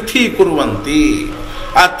 ತೀರ್ಥಾನಿ ತೀರ್ಥೀಕುರುವಂತಿ.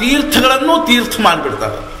 ಆ ತೀರ್ಥಗಳನ್ನು ತೀರ್ಥ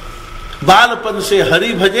ಮಾಡಿಬಿಡ್ತಾರೆ. ಬಾಲಪನ್ ಸೆ ಹರಿ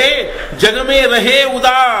ಭಜೆ ಜಗಮೇ ರಹೇ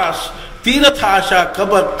ಉದಾಸ್, ತೀರಥಾಶಾ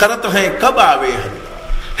ಕರತ ಹೈ ಕಬ್ ಆವೆ ಹರಿ.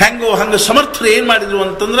 ಹೆಂಗೋ ಹಂಗ ಸಮರ್ಥರು ಏನ್ ಮಾಡಿದ್ರು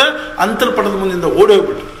ಅಂತಂದ್ರೆ ಅಂತರ್ಪಟದ ಮುಂದಿಂದ ಓಡಿ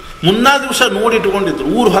ಹೋಗ್ಬಿಟ್ರು. ಮುನ್ನಾ ದಿವಸ ನೋಡಿಟ್ಕೊಂಡಿದ್ರು.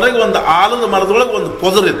 ಊರ ಹೊರಗೆ ಒಂದು ಆಲದ ಮರದೊಳಗೆ ಒಂದು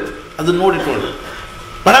ಪೊದರಿತ್ತು, ಅದನ್ನ ನೋಡಿಟ್ಕೊಂಡ್ರು.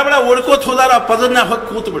 ಬಡ ಬಡ ಓಡ್ಕೋತ ಹೋದಾರ. ಆ ಪದರ್ನ ಹೊಕ್ಕಿ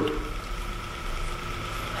ಕೂತು ಬಿಟ್ರು.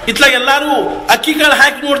 ಇತ್ಲಾಗ ಎಲ್ಲಾರು ಅಕ್ಕಿ ಕಾಳು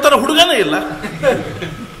ಹಾಕಿ ನೋಡ್ತಾರ, ಹುಡುಗನೇ ಇಲ್ಲ.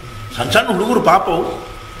 ಸಣ್ಣ ಸಣ್ಣ ಹುಡುಗರು ಪಾಪವು.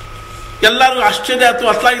 ಎಲ್ಲರೂ ಆಶ್ಚರ್ಯ ಆಯ್ತು.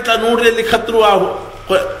 ಅತ್ಲಾಗಿತ್ತ ನೋಡ್ರಿ ಅಲ್ಲಿ ಕತ್ರು. ಆ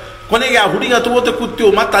ಕೊನೆಗೆ ಆ ಹುಡುಗಿ ಹತ್ಕೋತ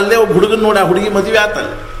ಕೂತೀವಿ. ಮತ್ತೆ ಅಲ್ಲೇ ಒಬ್ಬ ಹುಡುಗನ್ ನೋಡಿ ಆ ಹುಡುಗಿ ಮದುವೆ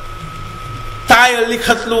ಆತಲ್ಲ. ತಾಯಿ ಅಲ್ಲಿ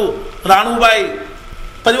ಕತ್ಲು. ರಾಣುಬಾಯಿ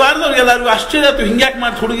ಪರಿವಾರದವ್ರಿಗೆ ಎಲ್ಲರಿಗೂ ಆಶ್ಚರ್ಯ ಆಯ್ತು. ಹಿಂಗ್ಯಾಕೆ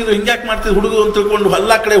ಮಾಡ್ತಿ ಹುಡುಗಿದ್ರು, ಹಿಂಗ್ಯಾಕೆ ಮಾಡ್ತಿದ್ರು ಹುಡುಗರು ಅಂತ ತಿಳ್ಕೊಂಡು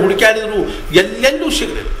ಎಲ್ಲ ಕಡೆ ಹುಡುಕಾಡಿದ್ರು. ಎಲ್ಲೆಲ್ಲೂ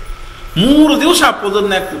ಸಿಗಲಿಲ್ಲ. 3 ದಿವಸ ಆ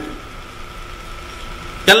ಪೊದರ್ನ್ಯಾಗ ಕೂತು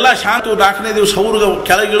ಎಲ್ಲ ಶಾಂತ. 4ನೇ ದಿವಸ ಅವ್ರಿಗೆ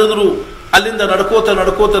ಕೆಳಗಿಳಿದ್ರು. ಅಲ್ಲಿಂದ ನಡ್ಕೋತ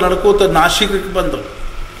ನಡ್ಕೋತ ನಡ್ಕೋತ ನಾಶಿಕಕ್ಕೆ ಬಂದರು.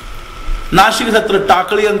 ನಾಶಿಕದ ಹತ್ರ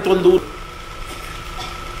ಟಾಕಳಿ ಅಂತ ಒಂದು ಊರು.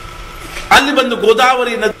 ಅಲ್ಲಿ ಬಂದು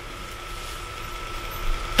ಗೋದಾವರಿ ನದಿ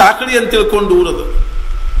ಟಾಕಳಿ ಅಂತ ತಿಳ್ಕೊಂಡು ಊರದು.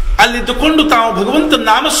 ಅಲ್ಲಿದ್ದುಕೊಂಡು ತಾವು ಭಗವಂತ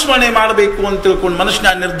ನಾಮಸ್ಮರಣೆ ಮಾಡಬೇಕು ಅಂತ ತಿಳ್ಕೊಂಡು ಮನುಷ್ಯನ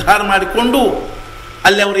ನಿರ್ಧಾರ ಮಾಡಿಕೊಂಡು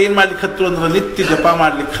ಅಲ್ಲಿ ಅವ್ರು ಏನ್ ಮಾಡ್ಲಿಕ್ಕೆ ಹತ್ತು ಅಂದ್ರೆ ನಿತ್ಯ ಜಪ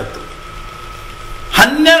ಮಾಡ್ಲಿಕ್ಕೆ ಹತ್ತು.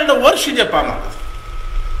 12 ವರ್ಷ ಜಪ ಮಾಡಿದ್ರು.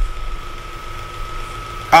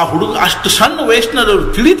 ಆ ಹುಡುಗ ಅಷ್ಟು ಸಣ್ಣ ವಯಸ್ಸಿನವರು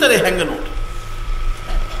ತಿಳಿತಾರೆ ಹೆಂಗ ನೋಡಿ.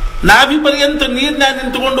 ನಾಭಿ ಪರ್ಯಂತ ನೀರಿನಾಗ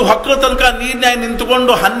ನಿಂತುಕೊಂಡು ಹೊಕ್ಕಳ ತನಕ ನೀರಿನಾಗ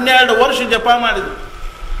ನಿಂತುಕೊಂಡು 12 ವರ್ಷ ಜಪ ಮಾಡಿದ್ರು.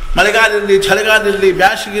 ಮಳೆಗಾಲ ಇರಲಿ, ಚಳಿಗಾಲ ಇರಲಿ,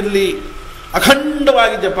 ಬ್ಯಾಸಿಗಿರಲಿ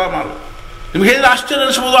ಅಖಂಡವಾಗಿ ಜಪ ಮಾಡು. ನಿಮ್ಗೆ ಹೇಳಿದ್ರೆ ಆಶ್ಚರ್ಯ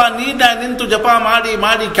ಅನಿಸ್ಬೋದು. ಆ ನೀರಿನಾಗ ನಿಂತು ಜಪ ಮಾಡಿ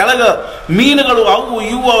ಮಾಡಿ ಕೆಳಗ ಮೀನುಗಳು ಅವು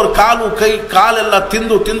ಇವು ಅವ್ರ ಕಾಲು ಕೈ ಕಾಲೆಲ್ಲ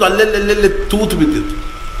ತಿಂದು ತಿಂದು ಅಲ್ಲೆಲ್ಲೆಲ್ಲೆಲ್ಲಿ ತೂತು ಬಿದ್ದಿತ್ತು.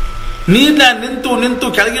 ನೀರಿನಾಗ ನಿಂತು ನಿಂತು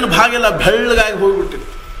ಕೆಳಗಿನ ಭಾಗ ಎಲ್ಲ ಬೆಳ್ಳಗಾಗಿ ಹೋಗ್ಬಿಟ್ಟಿತ್ತು.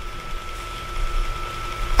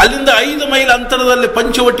 ಅಲ್ಲಿಂದ 5 ಮೈಲ್ ಅಂತರದಲ್ಲಿ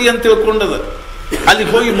ಪಂಚವಟಿ ಅಂತ ತಿಳ್ಕೊಂಡದ.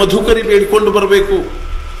 ಅಲ್ಲಿಗೆ ಹೋಗಿ ಮಧುಕರಿ ಬೇಡಿಕೊಂಡು ಬರಬೇಕು.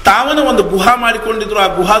 ತಾವನ ಒಂದು ಗುಹಾ ಮಾಡಿಕೊಂಡಿದ್ರು. ಆ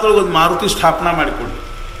ಗುಹಾದೊಳಗೆ ಒಂದು ಮಾರುತಿ ಸ್ಥಾಪನಾ ಮಾಡಿಕೊಂಡು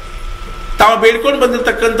ತಾವು ಬೇಡ್ಕೊಂಡು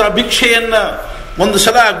ಬಂದಿರತಕ್ಕಂಥ ಭಿಕ್ಷೆಯನ್ನ ಒಂದು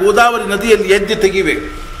ಸಲ ಗೋದಾವರಿ ನದಿಯಲ್ಲಿ ಎದ್ದು ತೆಗಿಬೇಕು.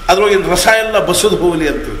 ಅದ್ರೊಳಗಿನ ರಸ ಎಲ್ಲ ಬಸದು ಹೋಗಲಿ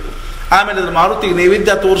ಅಂತ. ಆಮೇಲೆ ಅದ್ರ ಮಾರುತಿಗೆ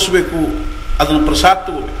ನೈವೇದ್ಯ ತೋರಿಸ್ಬೇಕು, ಅದನ್ನು ಪ್ರಸಾದ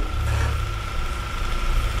ತಗೋಬೇಕು.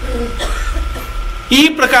 ಈ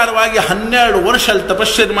ಪ್ರಕಾರವಾಗಿ 12 ವರ್ಷ ಅಲ್ಲಿ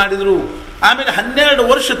ತಪಸ್ಸನ್ನು ಮಾಡಿದ್ರು. ಆಮೇಲೆ 12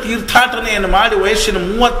 ವರ್ಷ ತೀರ್ಥಾಟನೆಯನ್ನು ಮಾಡಿ ವಯಸ್ಸಿನ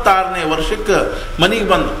 36ನೇ ವರ್ಷಕ್ಕೆ ಮನೆಗೆ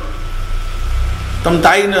ಬಂದು ತಮ್ಮ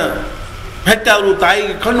ತಾಯಿನ ಭೇಟಿ ಆದ್ರು.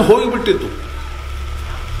 ತಾಯಿಗೆ ಕಣ್ಣು ಹೋಗಿಬಿಟ್ಟಿತ್ತು.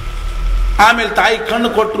 ಆಮೇಲೆ ತಾಯಿ ಕಣ್ಣು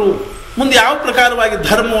ಕೊಟ್ಟರು. ಮುಂದೆ ಯಾವ ಪ್ರಕಾರವಾಗಿ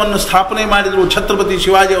ಧರ್ಮವನ್ನು ಸ್ಥಾಪನೆ ಮಾಡಿದ್ರು. ಛತ್ರಪತಿ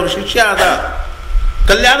ಶಿವಾಜಿ ಅವರ ಶಿಷ್ಯ ಆದ.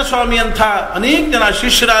 ಕಲ್ಯಾಣ ಸ್ವಾಮಿ ಅಂಥ ಅನೇಕ ಜನ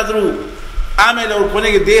ಶಿಷ್ಯರಾದರು. ಆಮೇಲೆ ಅವ್ರ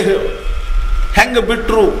ಕೊನೆಗೆ ದೇಹ ಹೆಂಗೆ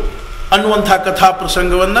ಬಿಟ್ಟರು ಅನ್ನುವಂಥ ಕಥಾ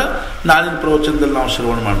ಪ್ರಸಂಗವನ್ನು ನಾಳಿನ ಪ್ರವಚನದಲ್ಲಿ ನಾವು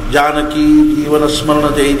ಶ್ರವಣ ಮಾಡೋಣ. ಜಾನಕಿ ಜೀವನ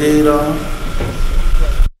ಸ್ಮರಣ ಜೈ ಜೈ ರಾಮ್.